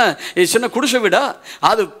 எருசலேம் சின்ன குடிசை வீடா?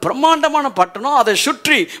 அது பிரம்மாண்டமான பட்டணம். அதை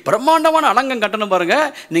சுற்றி பிரம்மாண்டமான அலங்கம் கட்டணும் பாருங்க.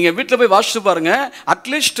 நீங்கள் வீட்டில் போய் வாசித்து பாருங்க.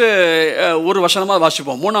 அட்லீஸ்ட் ஒரு வசனமாக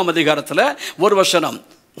வாசிப்போம். 3ஆம் அதிகாரத்தில் ஒரு வசனம்.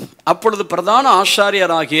 அப்பொழுது பிரதான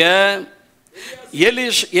ஆசாரியராகிய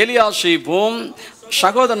எலியாசிபும்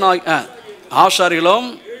சகோதரனாகிய ஆசாரிகளும்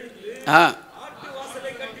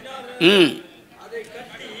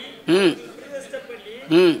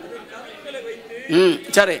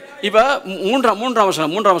சரி. இப்போ மூன்றாம்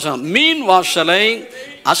வசனம். மீன் வாசலை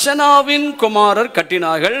அசனாவின் குமாரர்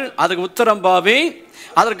கட்டினார்கள். அதுக்கு உத்தரம்பாவி,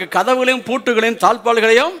 அதற்கு கதவுகளையும் பூட்டுகளையும்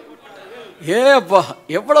தாழ்பால்களையும். ஏப்பா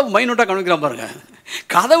எவ்வளவு மைனூட்டாக கவனிக்கலாம் பாருங்க.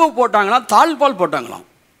 கதவு போட்டாங்கன்னா தாழ்பால் போட்டாங்களாம்.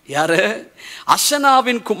 யாரு?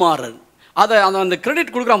 அசனாவின் குமாரர். அதை அந்த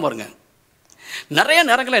கிரெடிட் கொடுக்குறான் பாருங்க. நிறைய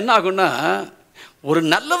நேரங்களில் என்ன ஆகுன்னா, ஒரு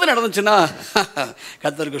நல்லது நடந்துச்சுன்னா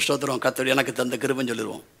கர்த்தருக்கு ஸ்தோத்திரம், கர்த்தர் எனக்கு தந்த கிருபைன்னு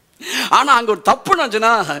சொல்லிடுவோம். ஆனால் அங்கே ஒரு தப்பு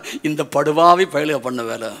நினச்சுன்னா இந்த படுவாவி பயிலுக பண்ண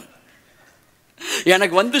வேலை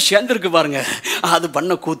எனக்கு வந்து சேர்ந்துருக்கு பாருங்க, அது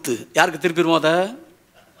பண்ண கூத்து. யாருக்கு திருப்பிடுவோம் அதை?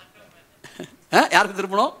 யாருக்கு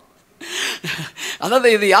திருப்பணும்? அதாவது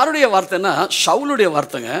இது யாருடைய வார்த்தைன்னா சவுலுடைய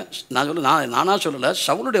வார்த்தைங்க. நானாக சொல்லலை,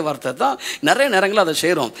 சவுலுடைய வார்த்தை தான். நிறைய நேரங்களில் அதை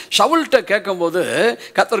செய்கிறோம். சவுல்கிட்ட கேட்கும்போது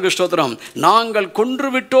கர்த்தருக்கு ஸ்தோத்திரம், நாங்கள் கொன்று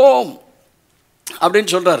விட்டோம்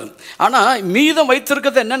அப்படின்னு சொல்கிறார். ஆனால் மீதம்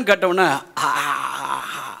வைத்திருக்கிறது என்னன்னு கேட்டோம்னா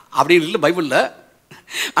அப்படின்னு இல்லை பைபிளில்.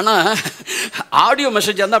 ஆனால் ஆடியோ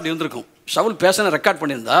மெசேஜாக இருந்தால் அப்படி வந்திருக்கும். சவுல் பேசன ரெக்கார்ட்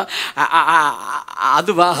பண்ணியிருந்தா,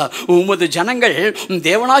 அதுவா உமது ஜனங்கள்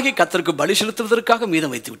தேவனாகி கர்த்தருக்கு பலி செலுத்துவதற்காக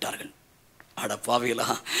மீதம் வைத்து விட்டார்கள். அட பாவிகளா,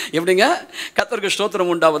 எப்படிங்க? கர்த்தருக்கு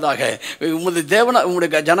ஸ்தோத்திரம் உண்டாவதாக,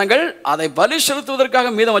 உம்முடைய ஜனங்கள் அதை பலி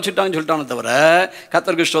செலுத்துவதற்காக மீதம் வச்சுட்டாங்கன்னு சொல்லிட்டானே தவிர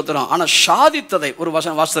கர்த்தருக்கு ஸ்தோத்திரம். ஆனால் சாதித்ததை ஒரு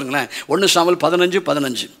வாசித்துங்களேன். 1 சாமுவேல்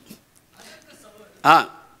 15:15.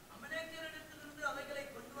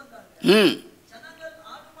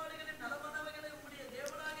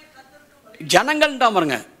 ஜனங்கள்டா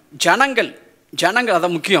பாருங்க, ஜனங்கள்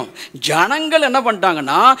அதான் முக்கியம். ஜனங்கள் என்ன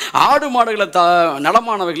பண்ணிட்டாங்கன்னா ஆடு மாடுகளை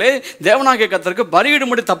நலமானவைகளை தேவனாகிய கர்த்தருக்கு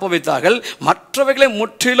பலியிடும்படி தப்ப வைத்தார்கள், மற்றவைகளை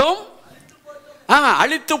முற்றிலும்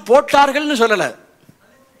அழித்து போட்டார்கள்னு சொல்லலை.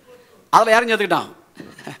 அதில் யாரும் சேர்த்துக்கிட்டான்?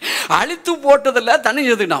 அழித்து போட்டதில்லை, தண்ணி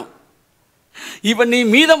சேர்த்துக்கிட்டான். இவன் நீ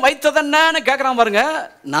மீதம் வைத்ததென்னு கேட்குறான் பாருங்க.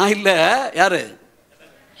 நான் இல்லை, யாரு?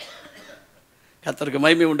 கர்த்தருக்கு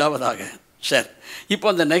மகிமை உண்டாவதாக. சரி, இப்போ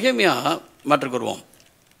அந்த நெகேமியா மாற்றுக்கு வருவோம்.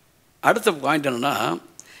 அடுத்த பாயிண்ட் என்னென்னா,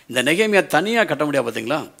 இந்த நெகேமியா தனியாக கட்ட முடியாது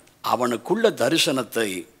பார்த்தீங்களா? அவனுக்குள்ள தரிசனத்தை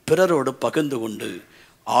பிறரோடு பகிர்ந்து கொண்டு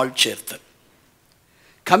ஆள் சேர்த்தல்,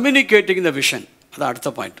 கம்யூனிகேட்டிங் த விஷன். அதான்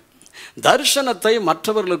அடுத்த பாயிண்ட். தரிசனத்தை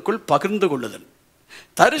மற்றவர்களுக்குள் பகிர்ந்து கொள்ளுதல்,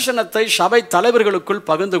 தரிசனத்தை சபை தலைவர்களுக்குள்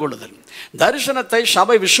பகிர்ந்து கொள்ளுதல், தரிசனத்தை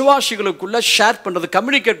சபை விசுவாசிகளுக்குள்ள ஷேர் பண்ணுறது,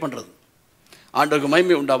 கம்யூனிகேட் பண்ணுறது. ஆண்டவருக்கு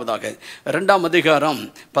மகிமை உண்டாவதாக. 2ஆம் அதிகாரம்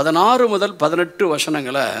 16 முதல் 18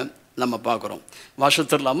 வசனங்களை நம்ம பார்க்குறோம்.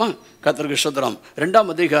 வாசித்துடலாமா? கர்த்தருக்கு ஸ்தோத்திரம்.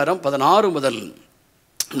 2ஆம் அதிகாரம் 16 முதல்.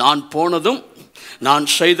 நான் போனதும் நான்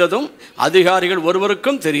செய்ததும் அதிகாரிகள்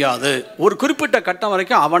ஒருவருக்கும் தெரியாது. ஒரு குறிப்பிட்ட கட்டம்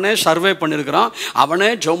வரைக்கும் அவனே சர்வே பண்ணியிருக்கிறான், அவனே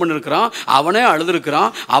ஜெபம் பண்ணியிருக்கிறான், அவனே அழுதுருக்கிறான்,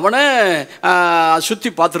 அவனே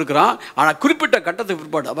சுற்றி பார்த்துருக்கிறான். ஆனால் குறிப்பிட்ட கட்டத்துக்கு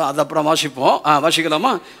பிற்பாடு அது அப்புறம் வாசிப்போம்.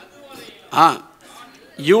 வாசிக்கலாமா?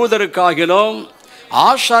 யூதருக்காகிலும்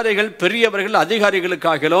ஆசாரிகள் பெரியவர்கள்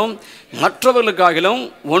அதிகாரிகளுக்காகிலும் மற்றவர்களுக்காகிலும்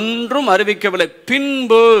ஒன்றும் அறிவிக்கவில்லை.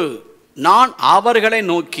 பின்பு நான் அவர்களை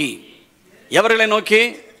நோக்கி, எவர்களை நோக்கி?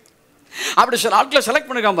 அப்படி சில ஆட்களை செலக்ட்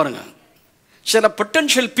பண்ணிருக்கான் பாருங்க, சில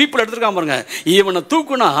பொட்டன்ஷியல் பீப்புள் எடுத்துருக்கான் பாருங்க. இவனை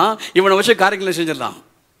தூக்குனா இவனை வச்சு காரியங்களை செஞ்சிடலாம்.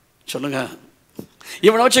 சொல்லுங்க,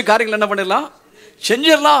 இவனை வச்சு காரியங்கள் என்ன பண்ணிடலாம்?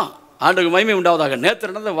 செஞ்சிடலாம். ஆண்டுக்கு மகிமை உண்டாவதாக.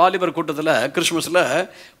 நேற்று நடந்த வாலிபர் கூட்டத்தில் கிறிஸ்மஸில்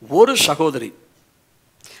ஒரு சகோதரி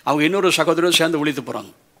அவங்க இன்னொரு சகோதரியோடு சேர்ந்து ஒழித்து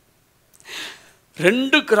போகிறாங்க.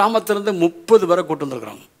 2 கிராமத்திலேருந்து 30 பேரை கூட்டு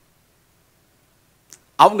வந்துருக்குறாங்க.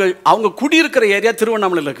 அவங்க குடியிருக்கிற ஏரியா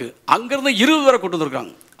திருவண்ணாமலையில் இருக்குது. அங்கேருந்து 20 பேரை கூட்டு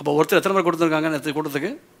வந்துருக்காங்க. அப்போ ஒருத்தர் எத்தனை பேர் கூட்டு வந்துருக்காங்க நேற்று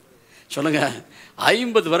கூட்டத்துக்கு? சொல்லுங்கள்,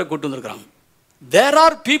 50 பேரை கூட்டு வந்துருக்குறாங்க. தேர்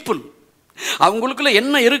ஆர் பீப்புள், அவங்களுக்குள்ள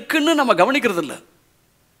என்ன இருக்குன்னு நம்ம கவனிக்கிறது இல்லை.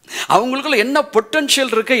 அவங்களுக்குள்ள என்ன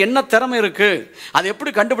பொட்டன்ஷியல் இருக்குது, என்ன திறமை இருக்குது, அதை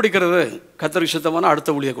எப்படி கண்டுபிடிக்கிறது? கர்த்தருக்கு சித்தமான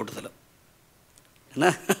அடுத்த ஊழிய கூட்டத்தில் என்ன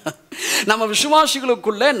நம்ம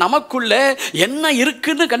விசுவாசிகளுக்குள்ள நமக்குள்ள என்ன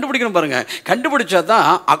இருக்குன்னு கண்டுபிடிக்கணும் பாருங்க. கண்டுபிடிச்சா தான்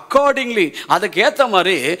அக்கார்டிங்லி அதுக்கு ஏற்ற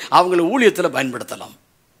மாதிரி அவங்களை ஊழியத்தில் பயன்படுத்தலாம்.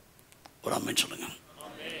 ஒரு ஆமென் சொல்லுங்க,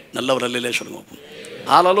 நல்ல ஒரு அல்லேலூயா சொல்லுங்க.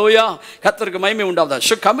 ஹல்லேலூயா, கர்த்தருக்கு மகிமை உண்டாவதா.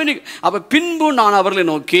 அப்ப பின்பு நான் அவர்களை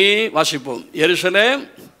நோக்கி, வாசிப்போம், எருசலேம்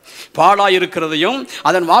பாழாய் இருக்கிறதையும்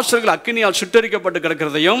அதன் வாசல்கள் அக்கினியால் சுட்டரிக்கப்பட்டு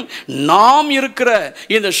கிடக்கிறதையும் நாம் இருக்கிற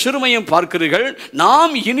இந்த சிறுமையும் பார்க்கிறீர்கள்.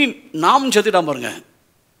 நாம் செத்துட்டான் பாருங்க,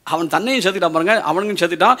 அவன் தன்னையும் செத்துட்டான் பாருங்க, அவனுக்கும்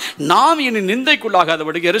செத்துட்டான். நாம் இனி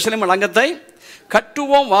நிந்தைக்குள்ளாகாதபடிக்கு எருசலேம் அலங்கத்தை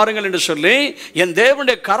கட்டுவோம் வாருங்கள் என்று சொல்லி என்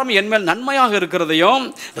தேவனுடைய கரம் என் மேல் நன்மையாக இருக்கிறதையும்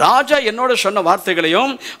ராஜா என்னோட சொன்ன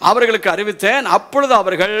வார்த்தைகளையும் அவர்களுக்கு அறிவித்தேன். அப்பொழுது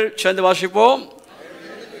அவர்கள் சேர்ந்து வாசிப்போம்,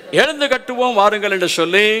 எழுந்து கட்டுவோம் வாருங்கள் என்று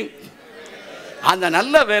சொல்லி அந்த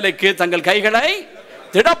நல்ல வேலைக்கு தங்கள் கைகளை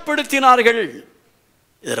திடப்படுத்தினார்கள்.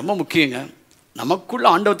 இது ரொம்ப முக்கியங்க. நமக்குள்ள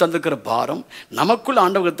ஆண்டவர் தந்திருக்கிற பாரம், நமக்குள்ள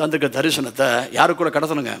ஆண்டவர் தந்திருக்கிற தரிசனத்தை யாருக்குள்ள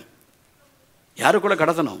கடத்தணுங்க? யாருக்குள்ள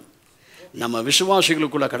கடத்தணும்? நம்ம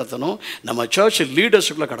விசுவாசிகளுக்குள்ள கடத்தணும், நம்ம சர்ச்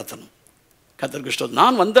லீடர்ஸுக்குள்ள கடத்தணும். கர்த்தருக்கு ஸ்தோத்திரம்.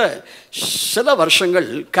 நான் வந்த சில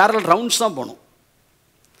வருஷங்கள் கேரல் ரவுண்ட்ஸ் தான் போனோம்.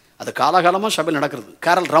 அது காலகாலமாக சபையில் நடக்கிறது.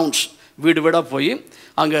 கேரல் ரவுண்ட்ஸ், வீடு வீடாக போய்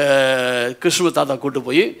அங்கே கிறிஸ்துவ தாத்தா கூட்டு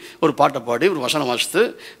போய் ஒரு பாட்டை பாடி ஒரு வசனம் வாசித்து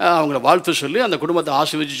அவங்கள வாழ்த்து சொல்லி அந்த குடும்பத்தை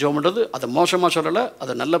ஆசீர்வதிச்சு ஜெபம் பண்ணுறது. அதை மோசமாக சொல்லலை,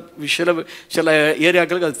 அது நல்ல சில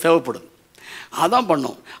ஏரியாக்களுக்கு அது தேவைப்படுது. அதான்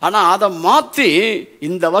பண்ணோம். ஆனால் அதை மாற்றி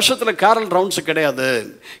இந்த வருஷத்தில் கேரல் ரவுண்ட்ஸு கிடையாது,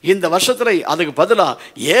 இந்த வருஷத்தில் அதுக்கு பதிலாக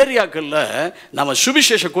ஏரியாக்களில் நம்ம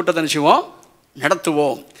சுவிசேஷ கூட்டத்தை நினைச்சுவோம்,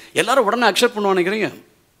 நடத்துவோம். எல்லாரும் உடனே அக்செப்ட் பண்ணுவோம் நினைக்கிறீங்க?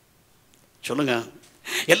 சொல்லுங்கள்.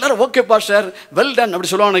 எல்லாரும் ஓகே பாஸ்டர் வெல் டன் அப்படி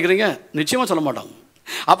சொல்லுவாங்க நினைக்கிறீங்க? நிச்சயமாக சொல்ல மாட்டாங்க.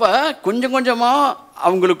 அப்போ கொஞ்சம் கொஞ்சமாக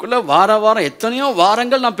அவங்களுக்குள்ள வாரம் எத்தனையோ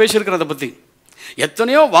வாரங்கள் நான் பேசியிருக்கிறேன் அதை பற்றி.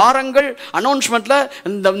 எத்தனையோ வாரங்கள் அனௌன்ஸ்மெண்ட்டில்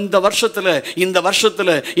இந்த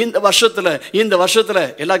வருஷத்தில்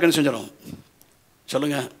எல்லாருக்கும் செஞ்சிடும்.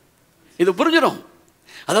 சொல்லுங்கள், இது புரிஞ்சிடும்.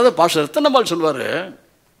 அதாவது பாஸ்டர் ரத்தனம்பாள் சொல்லுவார்,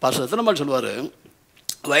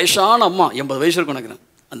 வயசான அம்மா, 80 வயசு இருக்கும் நினைக்கிறேன்.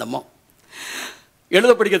 அந்த அம்மா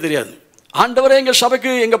எழுத படிக்க தெரியாது. ஆண்டவரே எங்கள்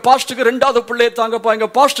சபைக்கு எங்கள் பாஸ்ட்டுக்கு 2வது பிள்ளையை தாங்கப்பா,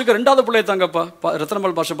 எங்கள் பாஸ்ட்டுக்கு 2வது பிள்ளையை தாங்கப்பா.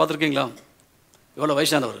 ரத்தனம்பாள் பாஸ்டர் பார்த்துருக்கீங்களா? எவ்வளோ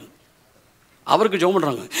வயசானவர், அவருக்கு ஜெபம்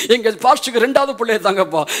பண்ணுறாங்க, எங்கள் பாஸ்ட்டுக்கு 2வது பிள்ளையை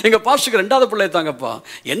தாங்கப்பா, எங்கள் பாஸ்ட்டுக்கு 2வது பிள்ளையை தாங்கப்பா.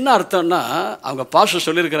 என்ன அர்த்தம்னா அவங்க பாஸ்டர்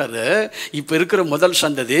சொல்லியிருக்கிறாரு, இப்போ இருக்கிற முதல்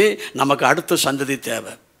சந்ததி நமக்கு அடுத்த சந்ததி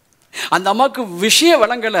தேவை. அந்த அம்மாவுக்கு விஷயம்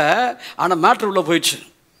விளங்கலை, ஆனால் மேட்ரு உள்ள போயிடுச்சு.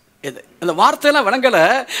 இந்த வார்த்தையெல்லாம் விளங்கலை,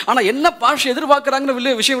 ஆனால் என்ன பாஸ்டர்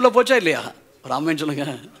எதிர்பார்க்குறாங்கன்னு விஷயம் உள்ள போச்சா இல்லையா? ஒரு ஆமென் சொல்லுங்க,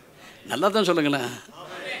 நல்லா தான் சொல்லுங்களேன்.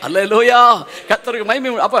 அல்லேலூயா, கர்த்தருக்கு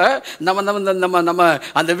மகிமை. அப்போ நம்ம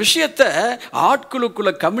அந்த விஷயத்தை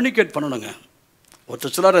ஆட்களுக்குள்ளே கம்யூனிகேட் பண்ணணுங்க.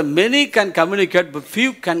 ஒருத்தர் சொல்றாரு, many can communicate but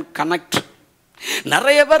few can connect.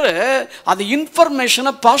 நிறைய பேர் அது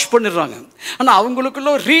இன்ஃபர்மேஷனை பாஸ் பண்ணிடுறாங்க, ஆனால்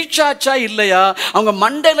அவங்களுக்குள்ள ரீச் ஆச்சா இல்லையா, அவங்க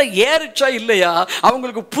மண்டையில் ஏறிச்சா இல்லையா,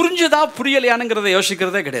 அவங்களுக்கு புரிஞ்சுதா புரியலையானுங்கிறத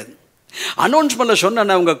யோசிக்கிறதே கிடையாது. அனௌன்ஸ்மெண்ட்டில்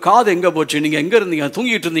சொன்னேன்னா உங்கள் காது எங்கே போச்சு, நீங்கள் எங்கே இருந்தீங்க,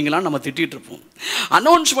 தூங்கிட்டு இருந்தீங்களான்னு நம்ம திட்டிகிட்டு இருப்போம்.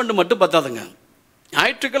 அனௌன்ஸ்மெண்ட் மட்டும் பத்தாதுங்க.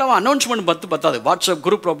 ஞாயிற்றுக்கிழமை அனௌன்ஸ்மெண்ட் பத்தாது. வாட்ஸ்அப்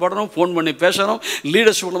குரூப்பில் போடணும், ஃபோன் பண்ணி பேசணும்,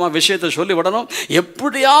 லீடர்ஸ் மூலமாக விஷயத்தை சொல்லி விடணும்.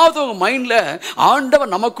 எப்படியாவது உங்கள் மைண்டில்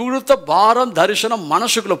ஆண்டவர் நமக்கு கொடுத்த பாரம் தரிசனம்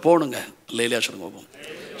மனசுக்குள்ளே போகணுங்க. இல்லையா சொல்லுங்க.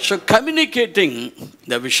 So communicating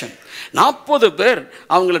the vision. 40 பேர்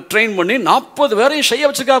அவங்கள ட்ரெயின் பண்ணி 40 பேரையும்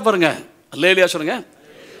செய்ய வச்சுக்கா பாருங்க. இல்லையா சொல்லுங்க.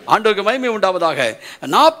 ஆண்டவருக்கு மகிமை உண்டாவதாக.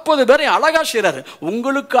 40 பேரை அழகா செய்கிறார்.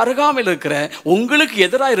 உங்களுக்கு அருகாமையில் இருக்கிற, உங்களுக்கு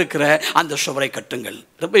எதிராக இருக்கிற அந்த சுவரை கட்டுங்கள்.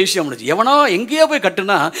 ரொம்ப ஈஸியாக முடிச்சு. எவனோ எங்கேயோ போய்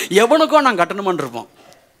கட்டுனா எவனுக்கும் நான் கட்டணுமான் இருப்போம்.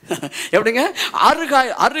 எப்படிங்க?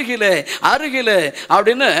 அருகிலே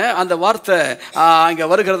அப்படின்னு அந்த வார்த்தை அங்கே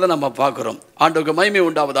வருகிறத நம்ம பார்க்குறோம். ஆண்டவருக்கு மகிமை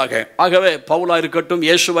உண்டாவதாக. ஆகவே பவுலா இருக்கட்டும்,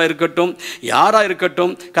 இயேசுவா இருக்கட்டும், யாராக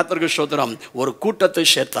இருக்கட்டும், கர்த்தருக்கு ஸ்தோத்திரம், ஒரு கூட்டத்தை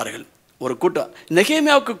சேர்த்தார்கள். ஒரு கூட்டம்.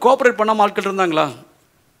 நெகேமியாவுக்கு கோஆபரேட் பண்ணாம ஆட்கள் இருந்தாங்களா?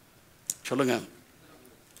 சொல்லுங்க.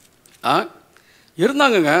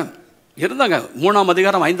 இருந்தாங்க. 3ஆம்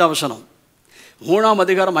அதிகாரம் 5ஆம் வசனம். 3ஆம்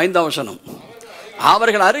அதிகாரம் 5ஆம் வசனம்.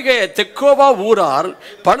 அவர்கள் அருகே தெக்கோவா ஊரார்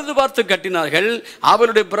பழுது பார்த்து கட்டினார்கள்.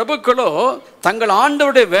 அவருடைய பிரபுக்களோ தங்கள்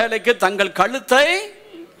ஆண்டவருடைய வேலைக்கு தங்கள் கழுத்தை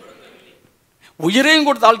உயிரையும்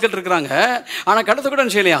கொடுத்த ஆட்கள் இருக்கிறாங்க. ஆனால் கழுத்தை கூட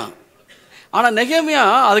செய்யலையா? ஆனால் நெகேமியா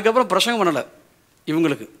அதுக்கப்புறம் பிரசங்கம் பண்ணலை.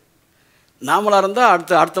 இவங்களுக்கு நாமளாக இருந்தால்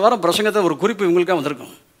அடுத்த வாரம் பிரசங்கத்தை ஒரு குறிப்பு இவங்களுக்காக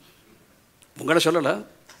வந்திருக்கும். உங்களை சொல்லலை.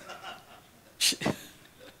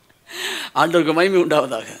 ஆண்டவருக்கு மகிமை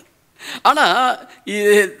உண்டாவதாக. ஆனால்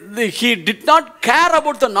he did not care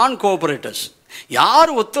about the non-cooperators.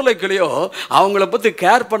 யார் ஒத்துழைக்கலையோ அவங்கள பற்றி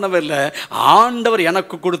கேர் பண்ணவே இல்லை. ஆண்டவர்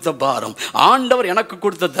எனக்கு கொடுத்த பாரம், ஆண்டவர் எனக்கு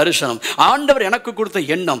கொடுத்த தரிசனம், ஆண்டவர் எனக்கு கொடுத்த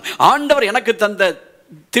எண்ணம், ஆண்டவர் எனக்கு தந்த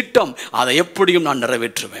திட்டம், அதை எப்படியும் நான்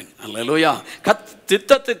நிறைவேற்றுவேன். அல்லேலூயா.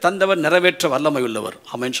 திட்டத்தை தந்தவர் நிறைவேற்ற வல்லமை உள்ளவர்.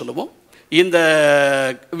 ஆமென் சொல்லுவோம். இந்த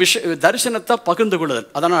தரிசனத்தை பகிர்ந்து கொள்ளுதல்,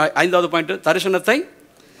 அதான் 5வது பாயிண்ட். தரிசனத்தை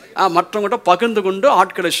மற்றவங்கள்ட்ட பகிர்ந்து கொண்டு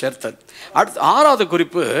ஆட்களை சேர்த்தல். அடுத்து 6வது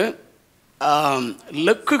குறிப்பு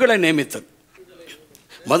லக்குகளை நியமித்தல்.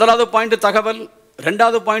 1வது பாயிண்ட் தகவல்,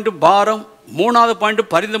 2வது பாயிண்ட் பாரம், 3வது பாயிண்ட்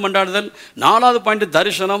பரிந்து மண்டாடுதல், 4வது பாயிண்ட்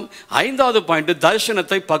தரிசனம், 5வது பாயிண்ட்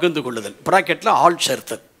தரிசனத்தை பகிர்ந்து கொள்ளுதல். பிராக்கெட்டில் ஆள்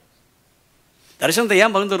சேர்த்தல். தரிசனத்தை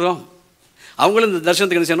ஏன் பகிர்ந்துடுறோம்? அவங்களும் இந்த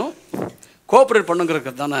தரிசனத்துக்கு என்ன செய்யணும்? கோஆப்ரேட்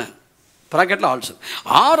பண்ணுங்கிறது தானே. பிராக்கெட்டில் ஆள் சேர்த்து.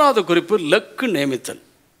 6வது குறிப்பு லக்கு நியமித்தல்.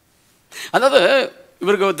 அதாவது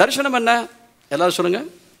இவருக்கு தரிசனம் என்ன? எல்லாரும் சொல்லுங்கள்.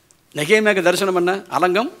 நெகேமியாவுக்கு தரிசனம் என்ன?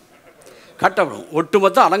 அலங்கம் கட்டப்படும்.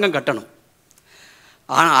 ஒட்டுமொத்த அலங்கம் கட்டணும்.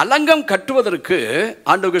 ஆனால் அலங்கம் கட்டுவதற்கு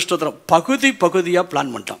ஆண்டவருக்கு ஸ்தோத்திரம் பகுதியாக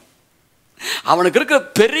பிளான் பண்ணிட்டான். அவனுக்கு இருக்கிற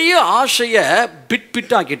பெரிய ஆசையை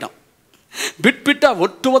பிட்டாக ஆக்கிட்டான். பிட்டாக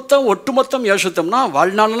ஒட்டுமொத்தம் யோசித்தோம்னா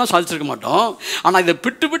வாழ்நாளெல்லாம் சாதிச்சிருக்க மாட்டோம். ஆனால் இதை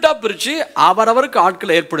பிட்டாக பிரித்து அவரவருக்கு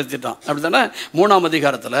ஆட்களை ஏற்படுத்திட்டான். அப்படி தானே? 3ஆம்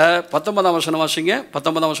அதிகாரத்தில் 19ஆம் வசனம் வாசிங்க.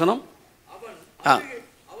 19ஆம் வசனம்.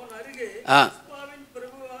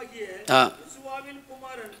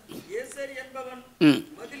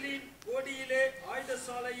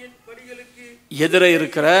 எதிரே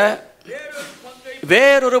இருக்கிற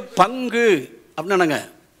வேறொரு பங்கு அப்படின்னாங்க.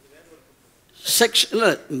 செக்ஷன் இல்லை,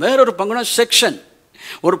 வேறொரு பங்குனா செக்ஷன்.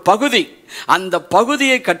 ஒரு பகுதி, அந்த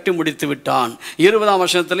பகுதியை கட்டி முடித்து விட்டான். 20ஆம்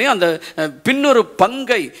வசனத்திலையும் அந்த பின்னொரு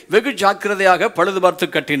பங்கை வெகு ஜாக்கிரதையாக பழுது பார்த்து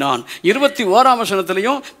கட்டினான். 21ஆம்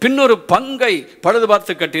வசனத்திலையும் பின்னொரு பங்கை பழுது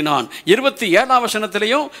பார்த்து கட்டினான். 27ஆம்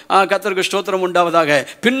வசனத்திலையும் கர்த்தருக்கு ஸ்தோத்திரம் உண்டாவதாக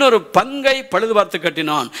பின்னொரு பங்கை பழுது பார்த்து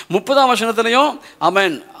கட்டினான். 30ஆம் வசனத்திலையும்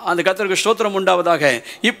ஆமென், அந்த கர்த்தருக்கு ஸ்தோத்திரம் உண்டாவதாக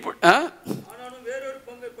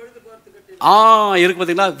இருக்கு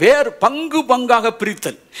பார்த்தீங்களா, வேறு பங்கு பங்காக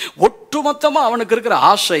பிரித்தல். ஒட்டுமொத்தமாக அவனுக்கு இருக்கிற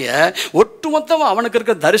ஆசையை, ஒட்டுமொத்தமாக அவனுக்கு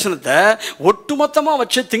இருக்கிற தரிசனத்தை ஒட்டுமொத்தமாக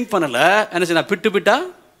வச்சு திங்க் பண்ணலை. என்ன செய்ய பிட்டு பிட்டா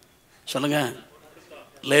சொல்லுங்க,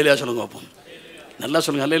 லேலுயா சொல்லுங்க பார்ப்போம், நல்லா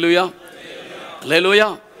சொல்லுங்க, அல்லேலூயா அல்லேலூயா.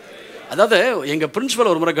 அதாவது எங்கள்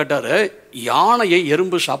பிரின்சிபல் ஒரு முறை கேட்டார், யானையை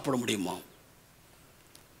எறும்பு சாப்பிட முடியுமா?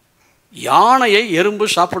 யானையை எறும்பு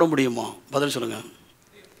சாப்பிட முடியுமா? பதில் சொல்லுங்க.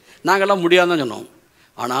 நாங்கள்லாம் முடியாதுன்னு சொன்னோம்.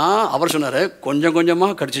 ஆனால் அவர் சொன்னார், கொஞ்சம்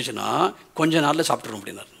கொஞ்சமாக கடிச்சிச்சுன்னா கொஞ்ச நாளில் சாப்பிட்றோம்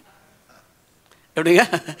அப்படின்னார். எப்படிங்க?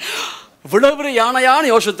 இவ்வளோ பெரிய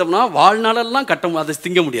யானையான்னு யோசித்தோம்னா வாழ்நாளெல்லாம் கட்ட அதை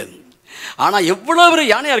திங்க முடியாது. ஆனால் எவ்வளோ பெரிய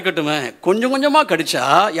யானையாக இருக்கட்டுமே, கொஞ்சம் கொஞ்சமாக கடிச்சா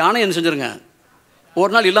யானை என்ன செஞ்சுருங்க,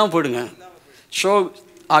 ஒரு நாள் இல்லாமல் போயிடுங்க. ஸோ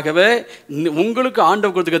ஆகவே உங்களுக்கு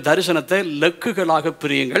ஆண்டவர் கொடுத்துக்க தரிசனத்தை லக்குகளாக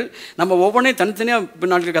பிரியுங்கள். நம்ம ஒவ்வொன்றையும் தனித்தனியாக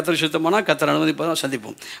பின்னாட்கள் கத்தர் சுத்தமானால் கத்தர் அனுமதிப்பதான்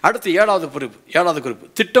சந்திப்போம். அடுத்து ஏழாவது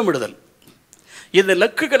குறிப்பு திட்டமிடுதல். இந்த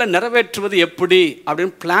லக்குகளை நிறைவேற்றுவது எப்படி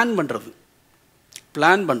அப்படின்னு பிளான் பண்ணுறது.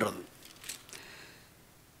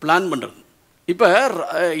 இப்போ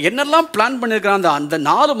என்னெல்லாம் பிளான் பண்ணியிருக்கிறான் அந்த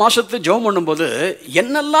 4 மாதத்து ஜெபம் பண்ணும்போது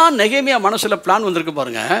என்னெல்லாம் நெகேமியா மனசில் பிளான் வந்திருக்கு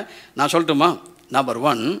பாருங்கள். நான் சொல்லட்டுமா? நம்பர்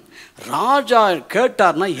 1, ராஜா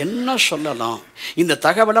கேட்டார்னா என்ன சொல்லலாம், இந்த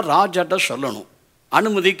தகவலை ராஜாட்ட சொல்லணும்,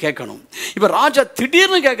 அனுமதி கேட்கணும். இப்போ ராஜா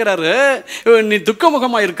திடீர்னு கேட்குறாரு, நீ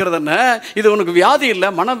துக்கமுகமாக இருக்கிறதுன்னு, இது உனக்கு வியாதி இல்லை,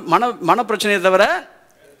 மன பிரச்சனையை தவிர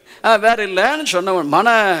வேறு இல்லைன்னு சொன்னவன்,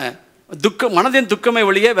 மனதின் துக்கமே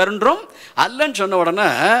வெளியே வேறொன்றும் அல்லன்னு சொன்ன உடனே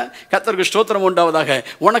கர்த்தருக்கு ஸ்தோத்திரம் உண்டாவதாக,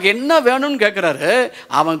 உனக்கு என்ன வேணும்னு கேட்குறாரு.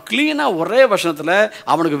 அவன் கிளீனாக ஒரே வசனத்தில்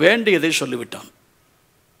அவனுக்கு வேண்டியதை சொல்லிவிட்டான்.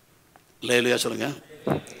 அல்லேலூயா சொல்லுங்க,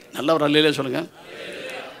 நல்ல ஒரு அல்லேலூயா சொல்லுங்க.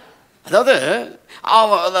 அதாவது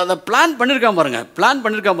அதை பிளான் பண்ணியிருக்கான்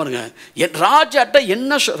பாருங்க. ராஜாட்ட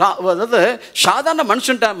என்ன, அதாவது சாதாரண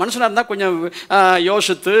மனுஷனாக இருந்தால் கொஞ்சம்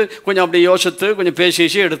யோசித்து கொஞ்சம்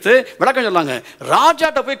பேசி எடுத்து விளக்கம் சொல்லாங்க.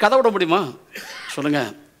 ராஜாட்ட போய் கதை விட முடியுமா சொல்லுங்க?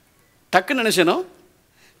 டக்குன்னு நினைச்சேனும்.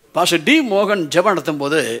 பாஸ்டர் டி மோகன் ஜெபம் நடத்தும்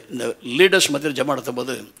போது, இந்த லீடர்ஸ் மத்தியில் ஜெபம் நடத்தும்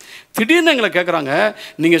போது திடீர்னு எங்களை கேட்குறாங்க,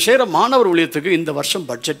 நீங்கள் செய்கிற மாணவர் ஊழியத்துக்கு இந்த வருஷம்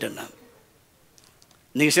பட்ஜெட் என்ன?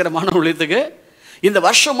 நீங்கள் செய்கிற மாணவர் ஊழியத்துக்கு இந்த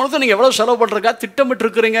வருஷம் முழுக்க நீங்கள் எவ்வளோ செலவு பண்ணுறக்கா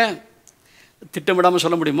திட்டமிட்டுருக்குறீங்க? திட்டமிடாமல்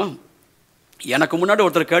சொல்ல முடியுமா? எனக்கு முன்னாடி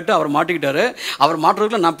ஒருத்தர் கேட்டு அவர் மாட்டிக்கிட்டாரு. அவர்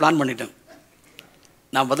மாட்டுறதுக்குள்ள நான் பிளான் பண்ணிட்டேன்.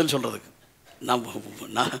 நான் பதில் சொல்கிறதுக்கு நான்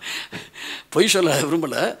பொய் சொல்ல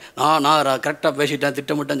விரும்பலை. நான் கரெக்டாக பேசிட்டேன்,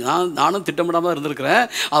 திட்டமிட்டேன். நானும் திட்டமிடாமல் இருந்திருக்கிறேன்.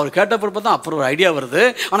 அவர் கேட்ட பிறப்ப தான் அப்புறம் ஒரு ஐடியா வருது.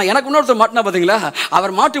 ஆனால் எனக்கு இன்னொருத்தர் மாட்டினா பார்த்தீங்களா,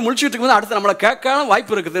 அவர் மாட்டி முடிச்சுட்டு இருக்கும்போது அடுத்து நம்மளை கேட்காம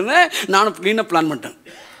வாய்ப்பு இருக்குதுன்னு நானும் க்ளீனாக பிளான்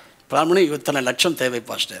பண்ணி இத்தனை லட்சம் தேவை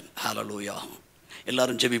பாஸ்டர், ஹல்லேலூயா,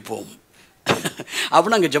 எல்லாரும் ஜெபிப்போம்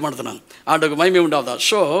அப்படின்னு அங்கே ஜெபம் நடத்தினாங்க. ஆண்டுக்கு மகிமை உண்டாவதா.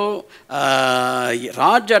 ஸோ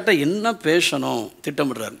ராஜாட்ட என்ன பேசணும்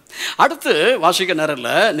திட்டமிடுறாரு. அடுத்து வாசிக்க நேரம்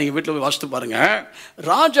இல்லை, நீங்கள் வீட்டில் போய் வாசித்து பாருங்கள்.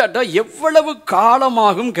 ராஜாட்ட எவ்வளவு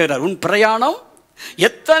காலமாகும் கேட்குறாரு. உன் பிரயாணம்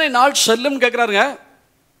எத்தனை நாள் செல்லும் கேட்குறாருங்க.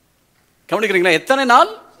 கவனிக்கிறீங்களா? எத்தனை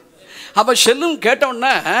நாள்? அப்போ செல்லும்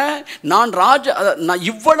கேட்டவுடனே நான்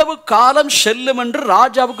இவ்வளவு காலம் செல்லும் என்று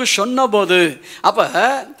ராஜாவுக்கு சொன்ன போது, அப்போ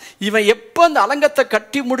இவன் எப்போ அந்த அலங்கத்தை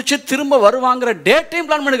கட்டி முடிச்சு திரும்ப வருவாங்கிற டேட்டையும்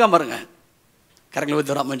பிளான் பண்ணிக்காம பாருங்க.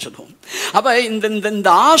 கரெக்டாக சொல்லுவோம். அப்போ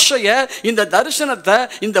இந்த ஆசையை, இந்த தரிசனத்தை,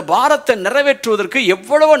 இந்த பாரத்தை நிறைவேற்றுவதற்கு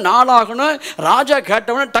எவ்வளவு நாளாகணும் ராஜா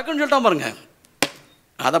கேட்டவன டக்குன்னு சொல்லிட்டான் பாருங்க.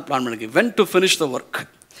 அதை பிளான் பண்ணிக்க. when to finish the work.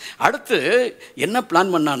 அடுத்து என்ன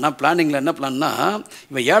பிளான் பண்ணான்னா, பிளானிங்கில் என்ன பிளான்னா,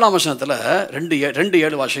 இவன் 7ஆம் வசனத்தில்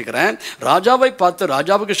 2:7 வாசிக்கிறேன். ராஜாவை பார்த்து,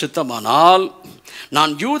 ராஜாவுக்கு சித்தமானால்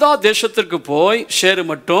நான் யூதா தேசத்திற்கு போய் சேரு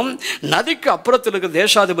மட்டும் நதிக்கு அப்புறத்தில் இருக்கிற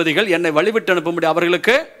தேசாதிபதிகள் என்னை வழிவிட்டு அனுப்பும்படி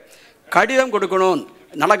அவர்களுக்கு கடிதம் கொடுக்கணும்.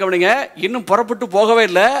 நல்லா கவனிங்க, இன்னும் புறப்பட்டு போகவே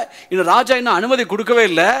இல்லை, இன்னும் ராஜா இன்னும் அனுமதி கொடுக்கவே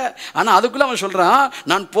இல்லை. ஆனால் அதுக்குள்ளே அவன் சொல்கிறான்,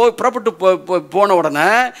 நான் புறப்பட்டு போன உடனே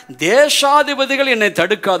தேசாதிபதிகள் என்னை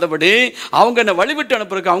தடுக்காதபடி அவங்க என்னை வழிவிட்டு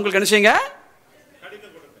அனுப்புறதுக்கு அவங்களுக்கு என்ன செய்யுங்க.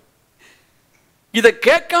 இதை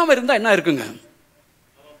கேட்காம இருந்தால் என்ன இருக்குங்க?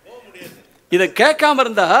 இதை கேட்காம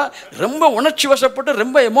இருந்தால் ரொம்ப உணர்ச்சி வசப்பட்டு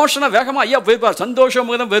ரொம்ப எமோஷனாக வேகமாக ஐயா போயிருப்பார்,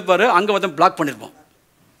 சந்தோஷமாக தான் போயிருப்பார். அங்கே வந்து பிளாக் பண்ணியிருப்போம்.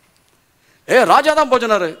 ராஜா தான்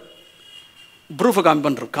போச்சுனாரு, ப்ரூஃபை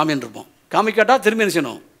காமின்றிருப்போம். காமிக்காட்டா திரும்பி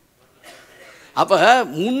நினைச்சணும். அப்போ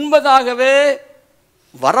முன்பதாகவே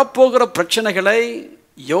வரப்போகிற பிரச்சனைகளை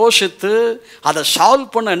யோசித்து அதை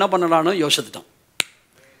சால்வ் பண்ண என்ன பண்ணலான்னு யோசித்துட்டோம்.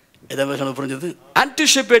 எதாவது சொல்ல புரிஞ்சது?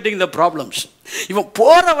 Anticipating the problems. இவன்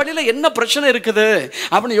போகிற வழியில் என்ன பிரச்சனை இருக்குது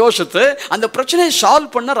அப்படின்னு யோசித்து அந்த பிரச்சனையை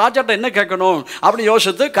சால்வ் பண்ண ராஜாட்ட என்ன கேட்கணும் அப்படின்னு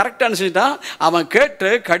யோசித்து கரெக்டாக அனுப்பிச்சிட்டான். அவன் கேட்டு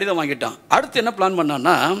கடிதம் வாங்கிட்டான். அடுத்து என்ன பிளான்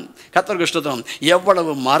பண்ணான்னா, கர்த்தருக்கு இஷ்டத்தம்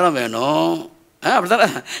எவ்வளவு மரம் வேணும் அப்படித்தானே.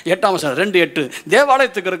 8ஆம் வசனம் 2:8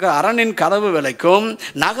 தேவாலயத்துக்கு இருக்க அரணின் கதவு விலைக்கும்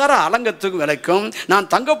நகர அலங்கத்துக்கு விலைக்கும்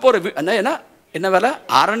நான் தங்க போகிற என்ன வேலை?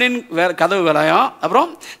 அரணின் கதவு விலையும் அப்புறம்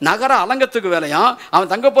நகர அலங்கத்துக்கு விலையும்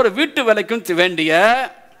அவன் தங்க போகிற வீட்டு விலைக்கும் வேண்டிய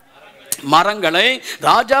மரங்களை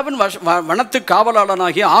ராஜாவின் வனத்து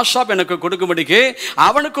காவலாளனாகிய ஆசாப் எனக்கு கொடுக்கும்படிக்கு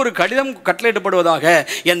அவனுக்கு ஒரு கடிதம் கட்டளையிடப்படுவதாக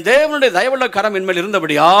என் தேவனுடைய தயவுள்ள கரம் என்மேல்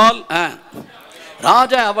இருந்தபடியால்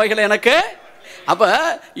ராஜா அவைகளை எனக்கு. அப்போ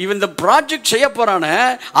இவன் இந்த ப்ராஜெக்ட் செய்ய போகிறான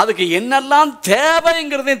அதுக்கு என்னெல்லாம்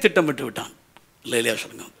தேவைங்கிறதையும் திட்டமிட்டு விட்டான். இல்லையா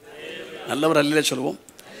சொல்லுங்க, நல்லவர் அல்லையா சொல்லுவோம்.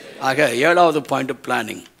 ஆக 7வது பாயிண்ட்டு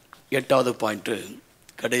பிளானிங். 8வது பாயிண்ட்டு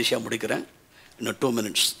கடைசியாக முடிக்கிறேன், இன்னும் 2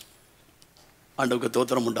 minutes. ஆண்டவருக்கு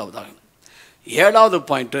தோத்திரம் உண்டாவதாக. 7வது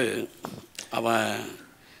பாயிண்ட்டு அவன்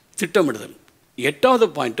திட்டமிடுதல். 8வது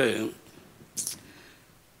point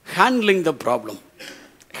handling the problem.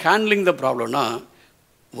 Handling த ப்ராப்ளம்னா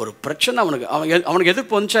ஒரு பிரச்சனை அவனுக்கு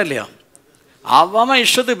எதிர்ப்பு வந்துச்சா இல்லையா, அவன்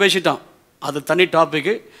இஷ்டத்துக்கு பேசிட்டான். அது தனி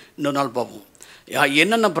டாப்பிக்கு, இன்னொரு நாள் பார்ப்போம்.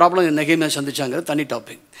 என்னென்ன ப்ராப்ளம் நெகேமியா சந்திச்சாங்கிற தனி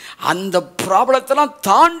டாபிக். அந்த ப்ராப்ளத்தெல்லாம்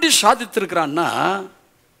தாண்டி சாதித்திருக்கிறான்னா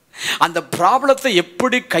அந்த ப்ராப்ளத்தை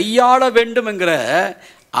எப்படி கையாள வேண்டும் என்கிற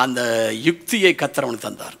அந்த யுக்தியை கர்த்தர்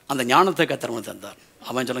தந்தார், அந்த ஞானத்தை கர்த்தர் தந்தார்.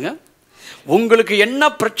 அவன் சொல்லுங்க, உங்களுக்கு என்ன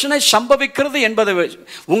பிரச்சனை சம்பவிக்கிறது என்பதை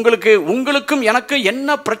உங்களுக்கும் எனக்கு என்ன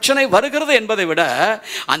பிரச்சனை வருகிறது என்பதை விட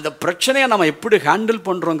அந்த பிரச்சனையை நம்ம எப்படி ஹேண்டில்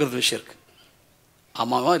பண்ணுறோங்கிறது விஷயம் இருக்கு.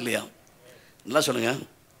 ஆமாவா இல்லையா? நல்லா சொல்லுங்க.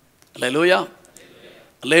 அல்லேலூயா,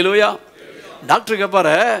 அல்லேலூயா. டாக்டர்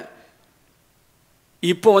கேட்பாரு,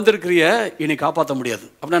 இப்போ வந்திருக்கிறிய இனி காப்பாற்ற முடியாது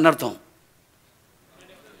அப்படின்னா என்ன அர்த்தம்?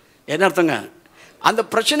 என்ன அர்த்தங்க? அந்த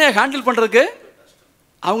பிரச்சனையை ஹேண்டில் பண்ணுறதுக்கு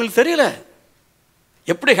அவங்களுக்கு தெரியல,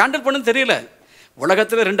 எப்படி ஹேண்டில் பண்ணு தெரியல.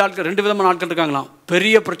 உலகத்தில் 2 விதமான ஆட்கள் இருக்காங்களாம்.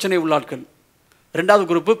 பெரிய பிரச்சனை உள்ள ஆட்கள், 2வது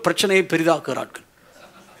குரூப்பு பிரச்சனையை பெரிதாக்குற ஆட்கள்.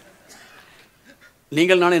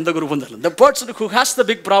 நீங்கள் நானும் எந்த குரூப் தெரியல. the person who has the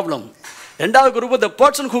big problem. 2வது group the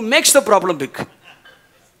person who makes the problem big.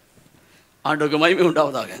 ஆண்டவருக்கு மகிமை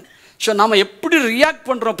உண்டாவதாக. ஸோ நம்ம எப்படி ரியாக்ட்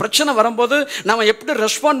பண்ணுறோம், பிரச்சனை வரும்போது நம்ம எப்படி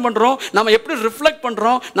ரெஸ்பாண்ட் பண்ணுறோம், நம்ம எப்படி ரிஃப்ளெக்ட்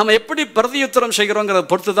பண்ணுறோம், நம்ம எப்படி பிரதியுத்தரம் செய்கிறோங்கிறத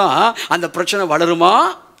பொறுத்து தான் அந்த பிரச்சனை வளருமா,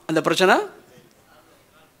 அந்த பிரச்சனை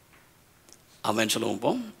அவன் சொல்லுவோம் போ.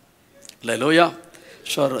 அல்லேலூயா.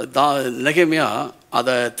 ஸோ நெகேமியா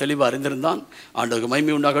அதை தெளிவாக அறிந்திருந்தான். ஆண்டவருக்கு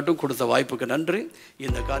மகிமை உண்டாகட்டும். கொடுத்த வாய்ப்புக்கு நன்றி.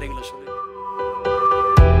 இந்த காரியங்களை